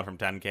graduated going from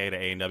 10K to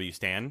A&W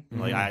stan.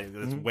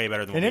 That's way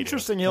better than an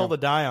interesting hill to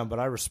die on, but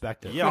I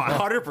respect it. Yeah,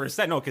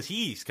 100%. No, because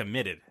he's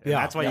committed. And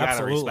that's why you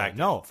gotta respect him.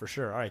 No, for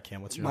sure. All right,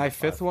 Cam, what's your My number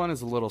 5th one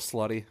is a little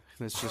slutty.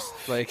 It's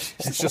just like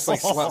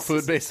slut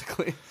food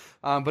basically.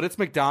 But it's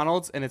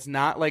McDonald's, and it's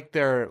not like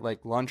their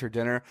lunch or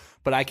dinner.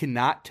 But I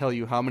cannot tell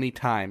you how many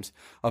times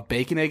a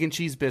bacon, egg, and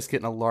cheese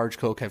biscuit and a large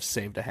Coke have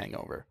saved a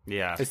hangover.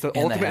 Yeah, it's the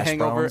ultimate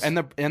hangover. And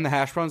the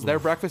hash browns. Their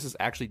breakfast is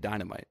actually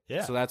dynamite.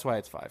 Yeah, so that's why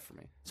it's 5 for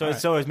me.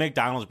 So is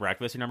McDonald's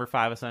breakfast your number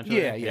 5 essentially?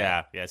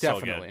 Yeah, it's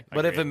definitely. So good.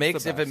 But if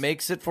it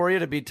makes it for you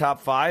to be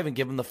top 5 and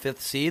give them the 5th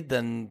seed,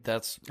 then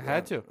that's you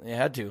had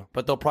to.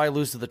 But they'll probably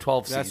lose to the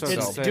 12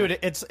 seed. Dude,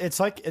 it's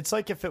like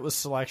if it was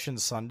Selection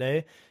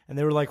Sunday and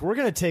they were like, we're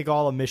going to take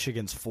all of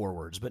Michigan's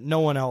forwards, but no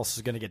one else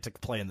is going to get to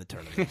play in the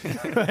tournament.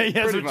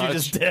 That's what you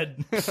just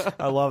did.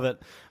 I love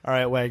it. All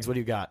right, Wags, what do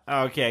you got?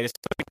 Okay, just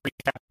a quick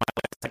recap of my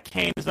list.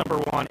 Cane's number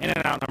 1,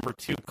 In-N-Out number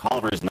 2,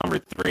 Culver's number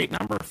 3,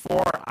 number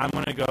 4. I'm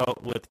going to go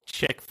with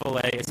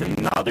Chick-fil-A. It's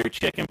another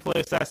chicken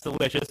place that's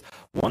delicious.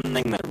 One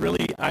thing that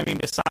really,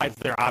 besides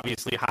their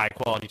obviously high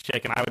quality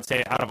chicken, I would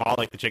say out of all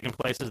the chicken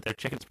places, their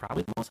chicken's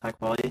probably the most high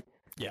quality.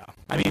 Yeah.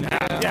 I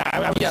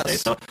would say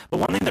so. But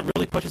one thing that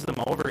really pushes them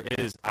over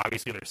is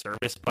obviously their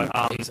service, but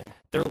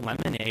their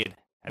lemonade.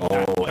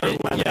 It's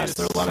Yes,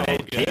 their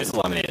lemonade. Kate's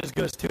lemonade is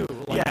good too.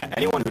 Like,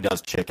 anyone who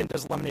does chicken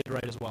does lemonade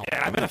right as well.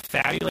 Yeah, I've been a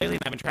fatty lately,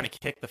 and I've been trying to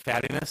kick the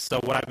fattiness. So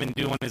what I've been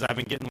doing is I've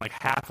been getting like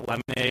half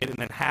lemonade and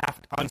then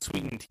half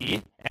unsweetened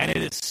tea, and it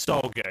is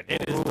so good.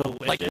 It is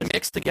delicious. Like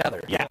mixed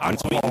together. Yeah,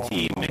 unsweetened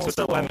tea mixed with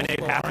the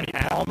lemonade, half and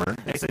half.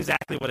 That's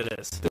exactly what it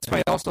is. This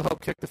might also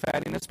help kick the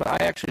fattiness, but I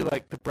actually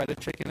like the breaded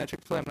chicken at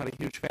Chick-fil-A. I'm not a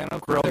huge fan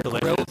of Grilled their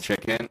delicious. grilled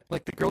chicken,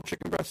 like the grilled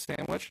chicken breast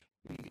sandwich.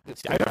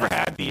 I've never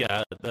had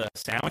the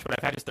sandwich, but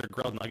I've had just their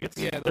grilled nuggets.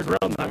 Yeah, their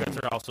grilled nuggets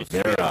are also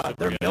Their super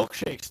good.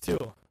 milkshakes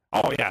too.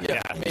 Oh yeah.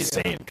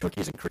 Insane.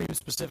 Cookies and cream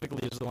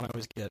specifically is the one I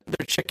always get.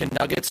 Their chicken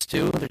nuggets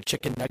too. Their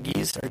chicken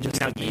nuggies are just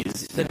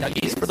nuggies. The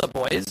nuggies for the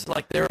boys,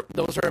 like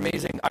those are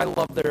amazing. I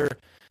love their.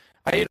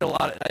 I ate a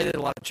lot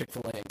of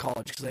Chick-fil-A in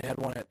college because they had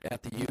one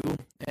at the U,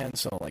 and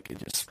so like it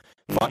just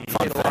Fun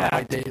made a lot of my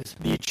fact, days.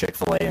 the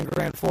Chick-fil-A in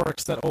Grand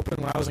Forks that opened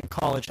when I was in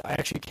college, I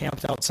actually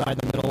camped outside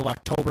in the middle of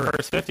October.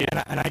 First 50.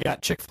 And I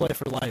got Chick-fil-A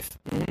for life.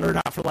 Or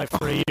not for life,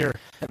 for a year.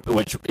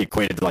 Which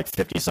equated to like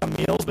 50-some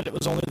meals, but it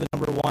was only the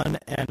number one.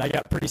 And I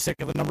got pretty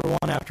sick of the number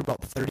one after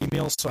about 30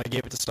 meals, so I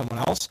gave it to someone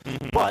else.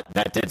 But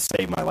that did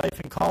save my life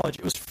in college.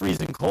 It was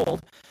freezing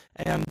cold.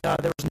 And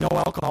there was no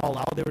alcohol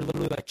allowed. They were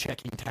literally like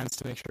checking tents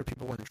to make sure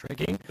people weren't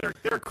drinking.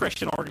 They're a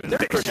Christian organization.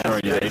 They're a Christian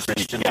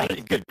organization. Yeah,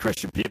 good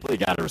Christian people. You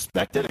got to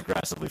respect it.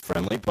 Aggressively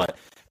friendly, but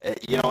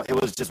it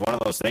was just one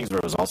of those things where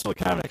it was also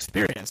kind of an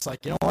experience.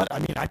 Like, you know what? I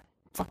mean, I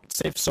fucking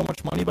saved so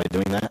much money by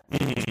doing that.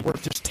 We're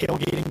just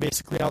tailgating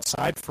basically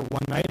outside for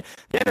one night.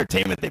 The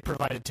entertainment they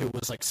provided too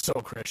was like so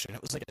Christian.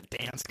 It was like a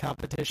dance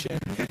competition.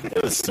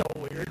 It was so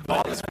weird.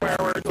 All the swear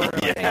words were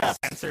like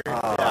censored.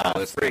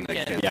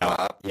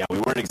 Yeah, we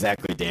weren't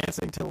exactly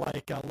dancing to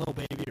like Lil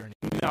Baby or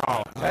anything.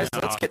 No, guys,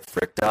 let's get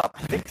fricked up.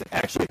 I think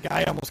actually the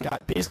guy almost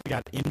got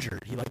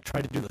injured. He like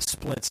tried to do the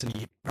splits and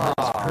he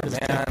hurt his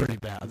neck pretty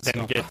bad.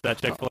 Didn't get that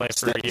Chick-fil-A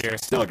for a year.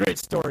 Still a great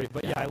story,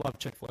 but yeah, I love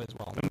Chick-fil-A as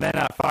well. And then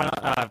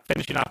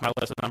finishing off my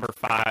list with number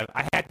 5,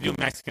 I had to do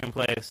Mexican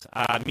place.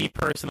 Me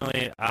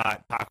personally,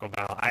 Taco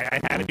Bell.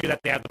 I had to do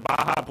that. They have the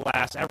Baja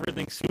Blast.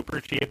 Everything's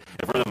super cheap.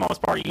 And for the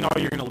most part, you're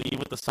going to leave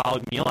with a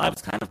solid meal. I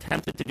was kind of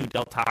tempted to do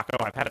Del Taco.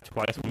 I've had it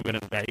twice when we've been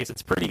in Vegas.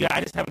 It's pretty good.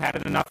 I just haven't had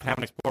it enough.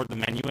 Haven't explored the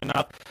menu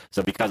enough.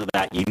 So because of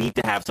that, you need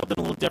to have something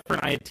a little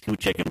different. I had 2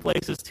 chicken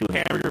places, 2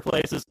 hamburger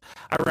places.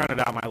 I rounded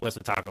out my list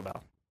with Taco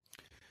Bell.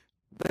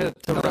 To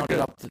round it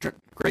up,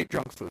 great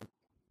junk food.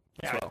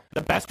 Yeah,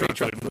 the best drunk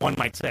food, one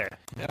might say.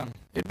 Yeah,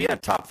 it'd be in a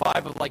top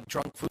 5 of like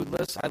drunk food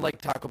lists. I like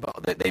Taco Bell.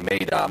 They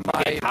made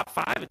my top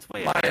 5. It's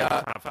way my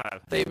top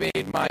 5. They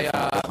made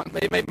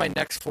my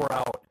next 4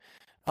 out.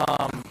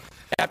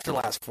 After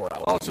last 4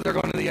 out. Oh, so they're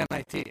going to the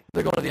NIT.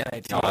 They're going to the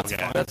NIT. Oh, that's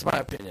fine. That's my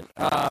opinion.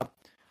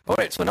 All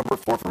right, so number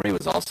 4 for me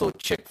was also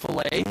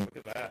Chick-fil-A. Look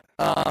at that.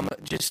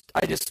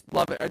 I just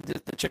love it.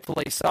 The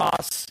Chick-fil-A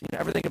sauce,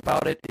 everything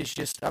about it is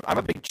just. I'm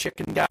a big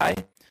chicken guy,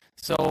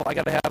 so I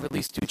got to have at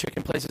least 2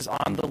 chicken places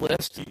on the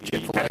list.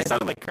 Chick-fil-A.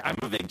 Sounded like I'm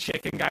a big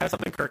chicken guy.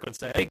 Something Kirk would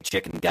say. Big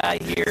chicken guy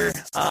here.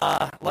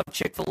 Love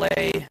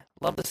Chick-fil-A.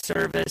 Love the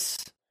service.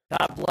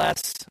 God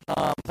bless.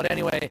 But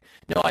anyway,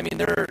 no, I mean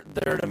they're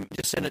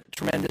just in a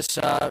tremendous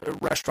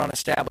restaurant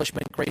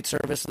establishment. Great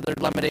service. Their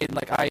lemonade,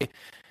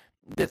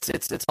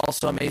 it's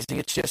also amazing.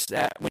 It's just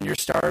that when you're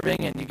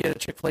starving and you get a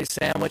Chick-fil-A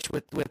sandwich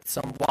with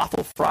some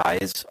waffle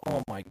fries,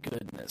 oh my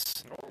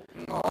goodness.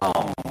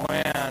 Oh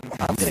man,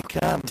 I'm gonna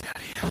come,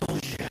 Daddy. Oh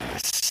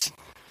yes.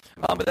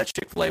 But that's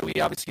Chick-fil-A. We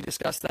obviously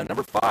discussed that.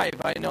 Number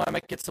 5, I know I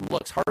might get some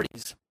looks.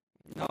 Hardee's.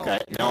 Okay,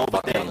 no,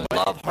 but they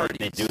love Hardee's.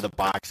 They do the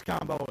box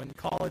combo in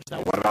college.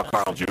 What about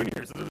Carl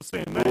Jr.'s? Is it the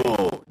same thing?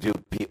 Oh,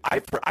 dude,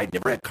 I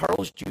never had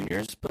Carl's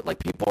Jr.'s, but like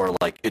people are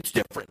like, it's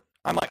different.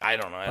 I'm like, I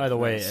don't know. By the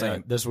way,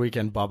 this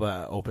weekend,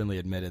 Bubba openly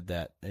admitted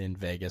that in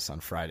Vegas on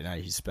Friday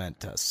night, he spent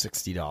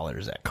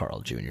 $60 at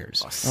Carl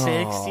Jr.'s.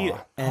 60,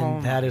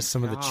 and that is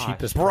some of the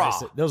cheapest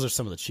prices. Those are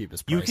some of the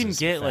cheapest prices. You can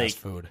get fast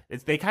food.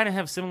 They kind of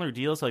have similar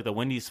deals, like the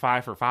Wendy's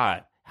 5 for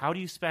 $5. How do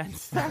you spend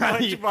that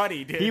much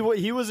money, dude?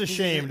 He was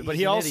ashamed, but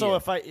he also,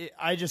 idiot.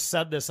 I just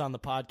said this on the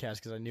podcast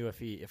because I knew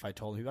if I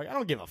told him, he'd be like, I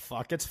don't give a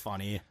fuck. It's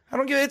funny.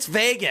 It's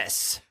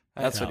Vegas.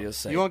 That's what he was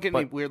saying. You won't get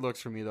any weird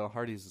looks from me though.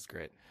 Hardee's is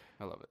great.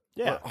 I love it.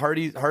 Yeah,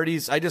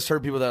 Hardee's. I just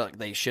heard people that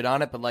they shit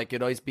on it, but like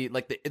it'd always be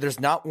like there's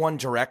not one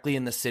directly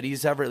in the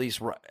cities ever. At least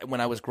when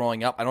I was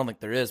growing up, I don't think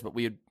there is. But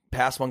we would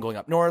pass one going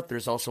up north.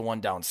 There's also one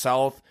down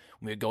south.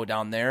 We would go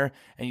down there,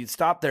 and you'd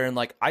stop there, and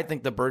like I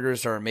think the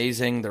burgers are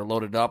amazing. They're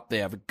loaded up. They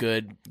have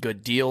good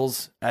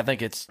deals. I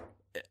think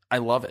I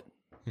love it.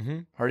 Mm-hmm.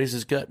 Hardee's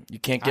is good. You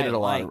can't get it a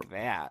lot.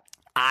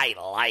 I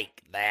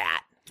like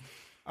that.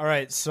 All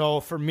right, so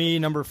for me,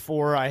 number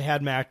 4, I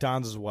had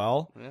MacDonald's as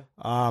well.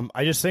 Yeah.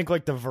 I just think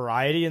like the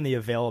variety and the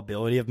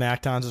availability of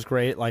MacDonald's is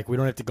great. Like we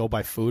don't have to go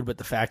buy food, but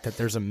the fact that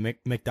there's a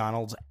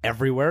McDonald's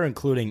everywhere,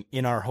 including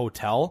in our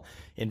hotel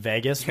in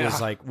Vegas,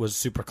 was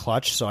super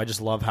clutch. So I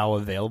just love how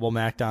available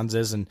MacDonald's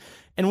is, and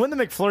when the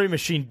McFlurry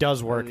machine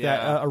does work,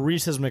 that a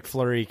Reese's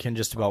McFlurry can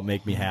just about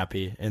make me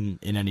happy in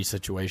any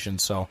situation.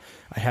 So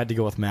I had to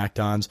go with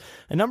MacDonald's.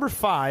 And number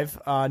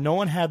 5, no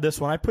one had this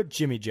one. I put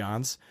Jimmy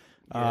John's.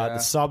 The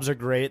subs are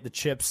great. The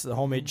chips, the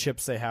homemade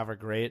chips they have are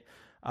great.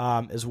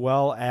 As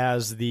well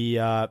as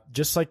the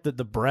just like the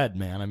bread,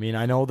 man. I mean,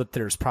 I know that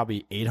there's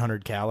probably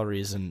 800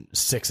 calories and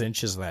 6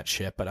 inches of that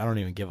shit, but I don't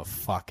even give a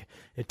fuck.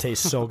 It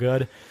tastes so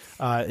good.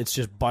 It's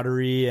just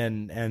buttery,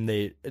 and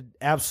they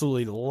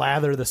absolutely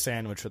lather the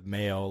sandwich with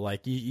mayo.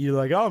 Like you're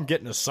like, oh, I'm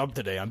getting a sub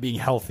today. I'm being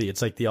healthy.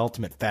 It's like the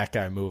ultimate fat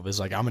guy move is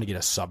like, I'm gonna get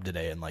a sub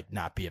today and like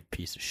not be a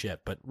piece of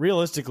shit. But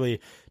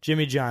realistically,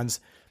 Jimmy John's,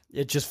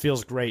 it just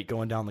feels great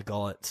going down the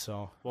gullet.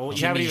 So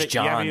you haven't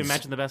even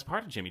mentioned the best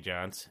part of Jimmy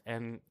John's,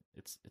 and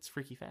it's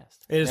freaky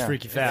fast. It is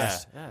freaky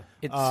fast. Yeah.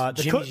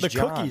 It's the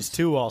cookies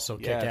too also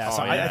kick ass.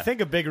 Oh, yeah. I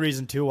think a big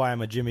reason too why I'm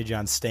a Jimmy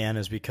John stan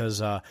is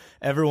because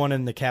everyone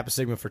in the Kappa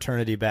Sigma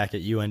fraternity back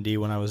at UND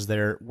when I was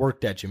there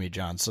worked at Jimmy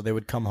John's, so they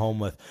would come home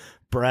with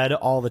bread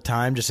all the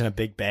time, just in a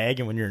big bag.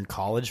 And when you're in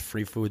college,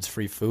 free food's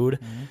free food.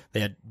 Mm-hmm. They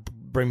had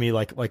bring me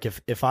like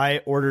if I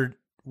ordered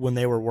when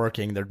they were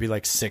working, there'd be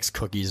like 6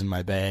 cookies in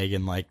my bag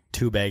and like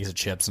 2 bags of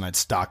chips, and I'd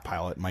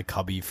stockpile it in my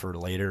cubby for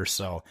later.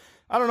 So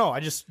I don't know.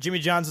 Jimmy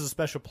John's is a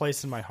special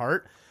place in my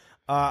heart.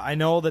 I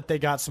know that they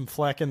got some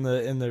fleck in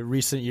the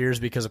recent years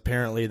because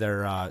apparently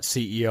their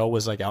CEO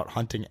was like out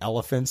hunting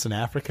elephants in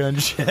Africa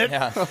and shit.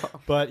 Yeah.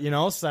 But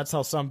so that's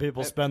how some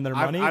people spend their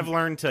money. I've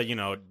learned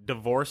to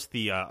divorce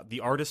the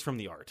artist from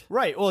the art.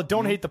 Right. Well,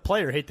 don't hate the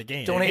player, hate the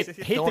game. Don't hate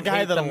the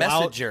guy the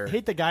messenger.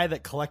 Hate the guy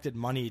that collected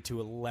money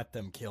to let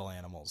them kill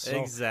animals. So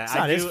exactly. It's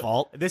not his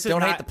fault.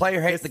 Don't hate the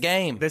player, hate the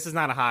game. This is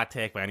not a hot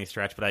take by any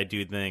stretch, but I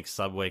do think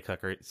Subway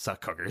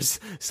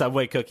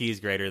cookies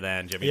greater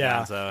than Jimmy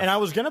John's. And I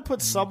was gonna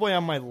put Subway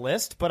on my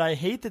list, but I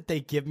hate that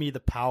they give me the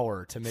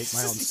power to make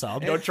my own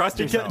sub. Don't trust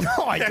yourself.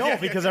 No, I don't,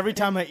 because every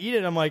time I eat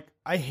it, I'm like,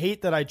 I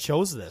hate that I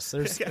chose this.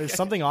 There's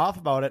something off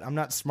about it. I'm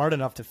not smart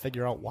enough to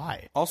figure out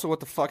why. Also,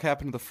 what the fuck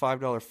happened to the $5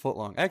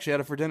 footlong? I actually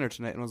had it for dinner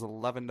tonight, and it was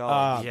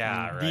 $11.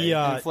 Yeah, right.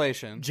 The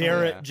inflation.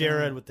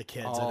 Jared with the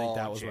kids. I think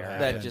that was what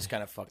happened. That just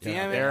kind of fucked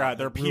up.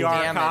 Their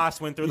PR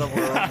costs went through the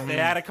roof. They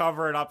had to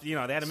cover it up. They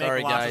had to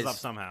make losses up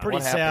somehow.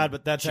 Pretty sad,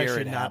 but that's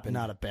actually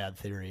not a bad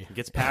theory. It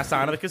gets passed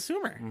on to the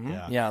consumer. Mm-hmm.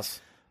 Yeah.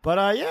 Yes. But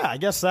I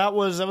guess that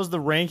was the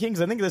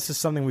rankings. I think this is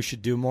something we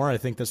should do more. I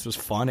think this was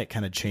fun. It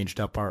kind of changed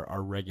up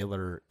our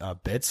regular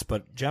bits.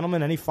 But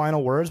gentlemen, any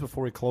final words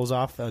before we close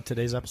off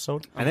today's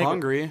episode? I'm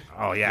hungry.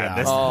 Oh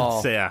yeah.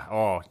 Don't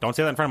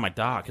say that in front of my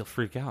dog. He'll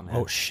freak out, man.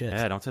 Oh shit.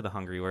 Yeah, don't say the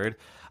hungry word.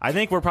 I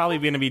think we're probably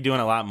going to be doing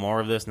a lot more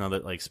of this now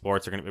that like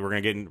sports are we're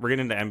getting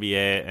into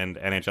NBA and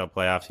NHL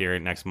playoffs here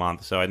next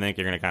month. So I think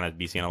you're going to kind of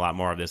be seeing a lot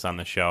more of this on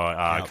the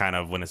show, kind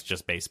of when it's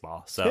just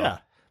baseball. So yeah.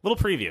 Little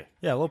preview.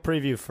 Yeah, a little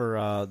preview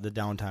for the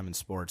downtime in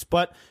sports.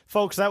 But,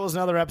 folks, that was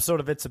another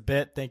episode of It's a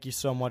Bit. Thank you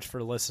so much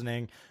for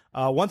listening.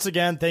 Once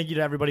again, thank you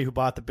to everybody who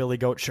bought the Billy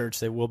Goat shirts.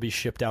 They will be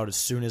shipped out as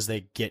soon as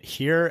they get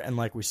here. And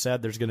like we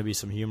said, there's going to be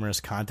some humorous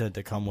content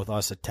to come with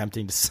us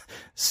attempting to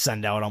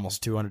send out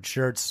almost 200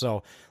 shirts.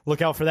 So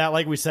look out for that.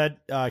 Like we said,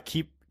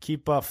 keep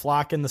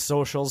flocking the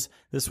socials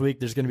this week.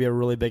 There's going to be a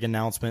really big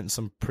announcement and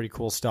some pretty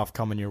cool stuff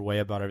coming your way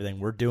about everything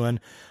we're doing.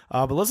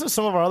 But listen to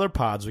some of our other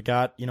pods. We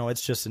got,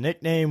 It's Just a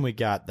Nickname. We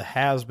got the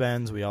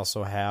Has-Beens. We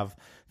also have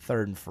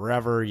Third and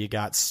Forever. You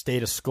got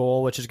State of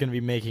Skull, which is going to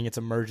be making its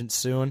emergence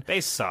soon.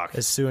 They suck.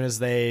 As soon as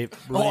they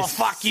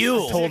fuck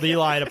you. Told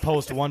Eli to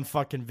post one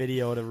fucking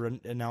video to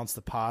announce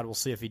the pod. We'll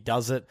see if he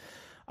does it.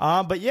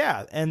 But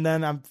yeah, and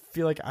then I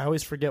feel like I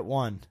always forget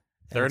one.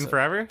 Third and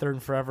Forever? Third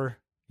and Forever.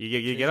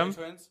 You get them?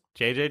 Twins?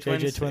 JJ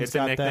Twins. JJ Twins It's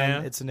got a nickname.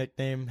 them. It's a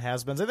nickname.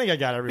 Has-Beens. I think I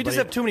got everybody. We just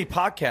have too many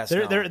podcasts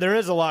now. There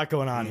is a lot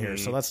going on here,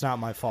 so that's not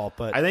my fault.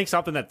 But I think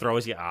something that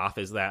throws you off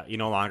is that you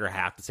no longer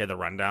have to say the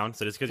rundown.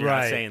 So just because you're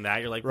not saying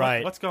that, you're like,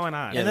 what's going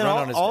on? Yeah, and then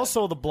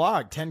also the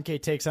blog,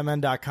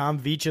 10ktakesmn.com,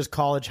 Veach's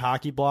college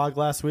hockey blog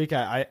last week.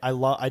 I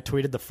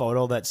tweeted the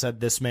photo that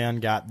said this man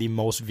got the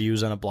most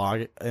views on a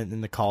blog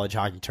in the college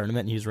hockey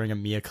tournament, and he was wearing a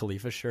Mia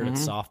Khalifa shirt at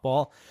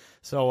softball.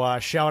 So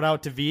shout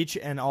out to Veach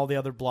and all the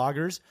other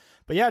bloggers.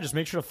 But yeah, just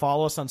make sure to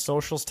follow us on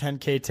socials,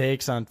 10K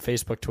Takes on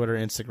Facebook, Twitter,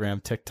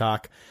 Instagram,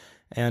 TikTok.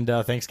 And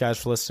thanks, guys,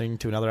 for listening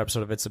to another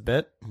episode of It's a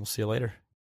Bit. We'll see you later.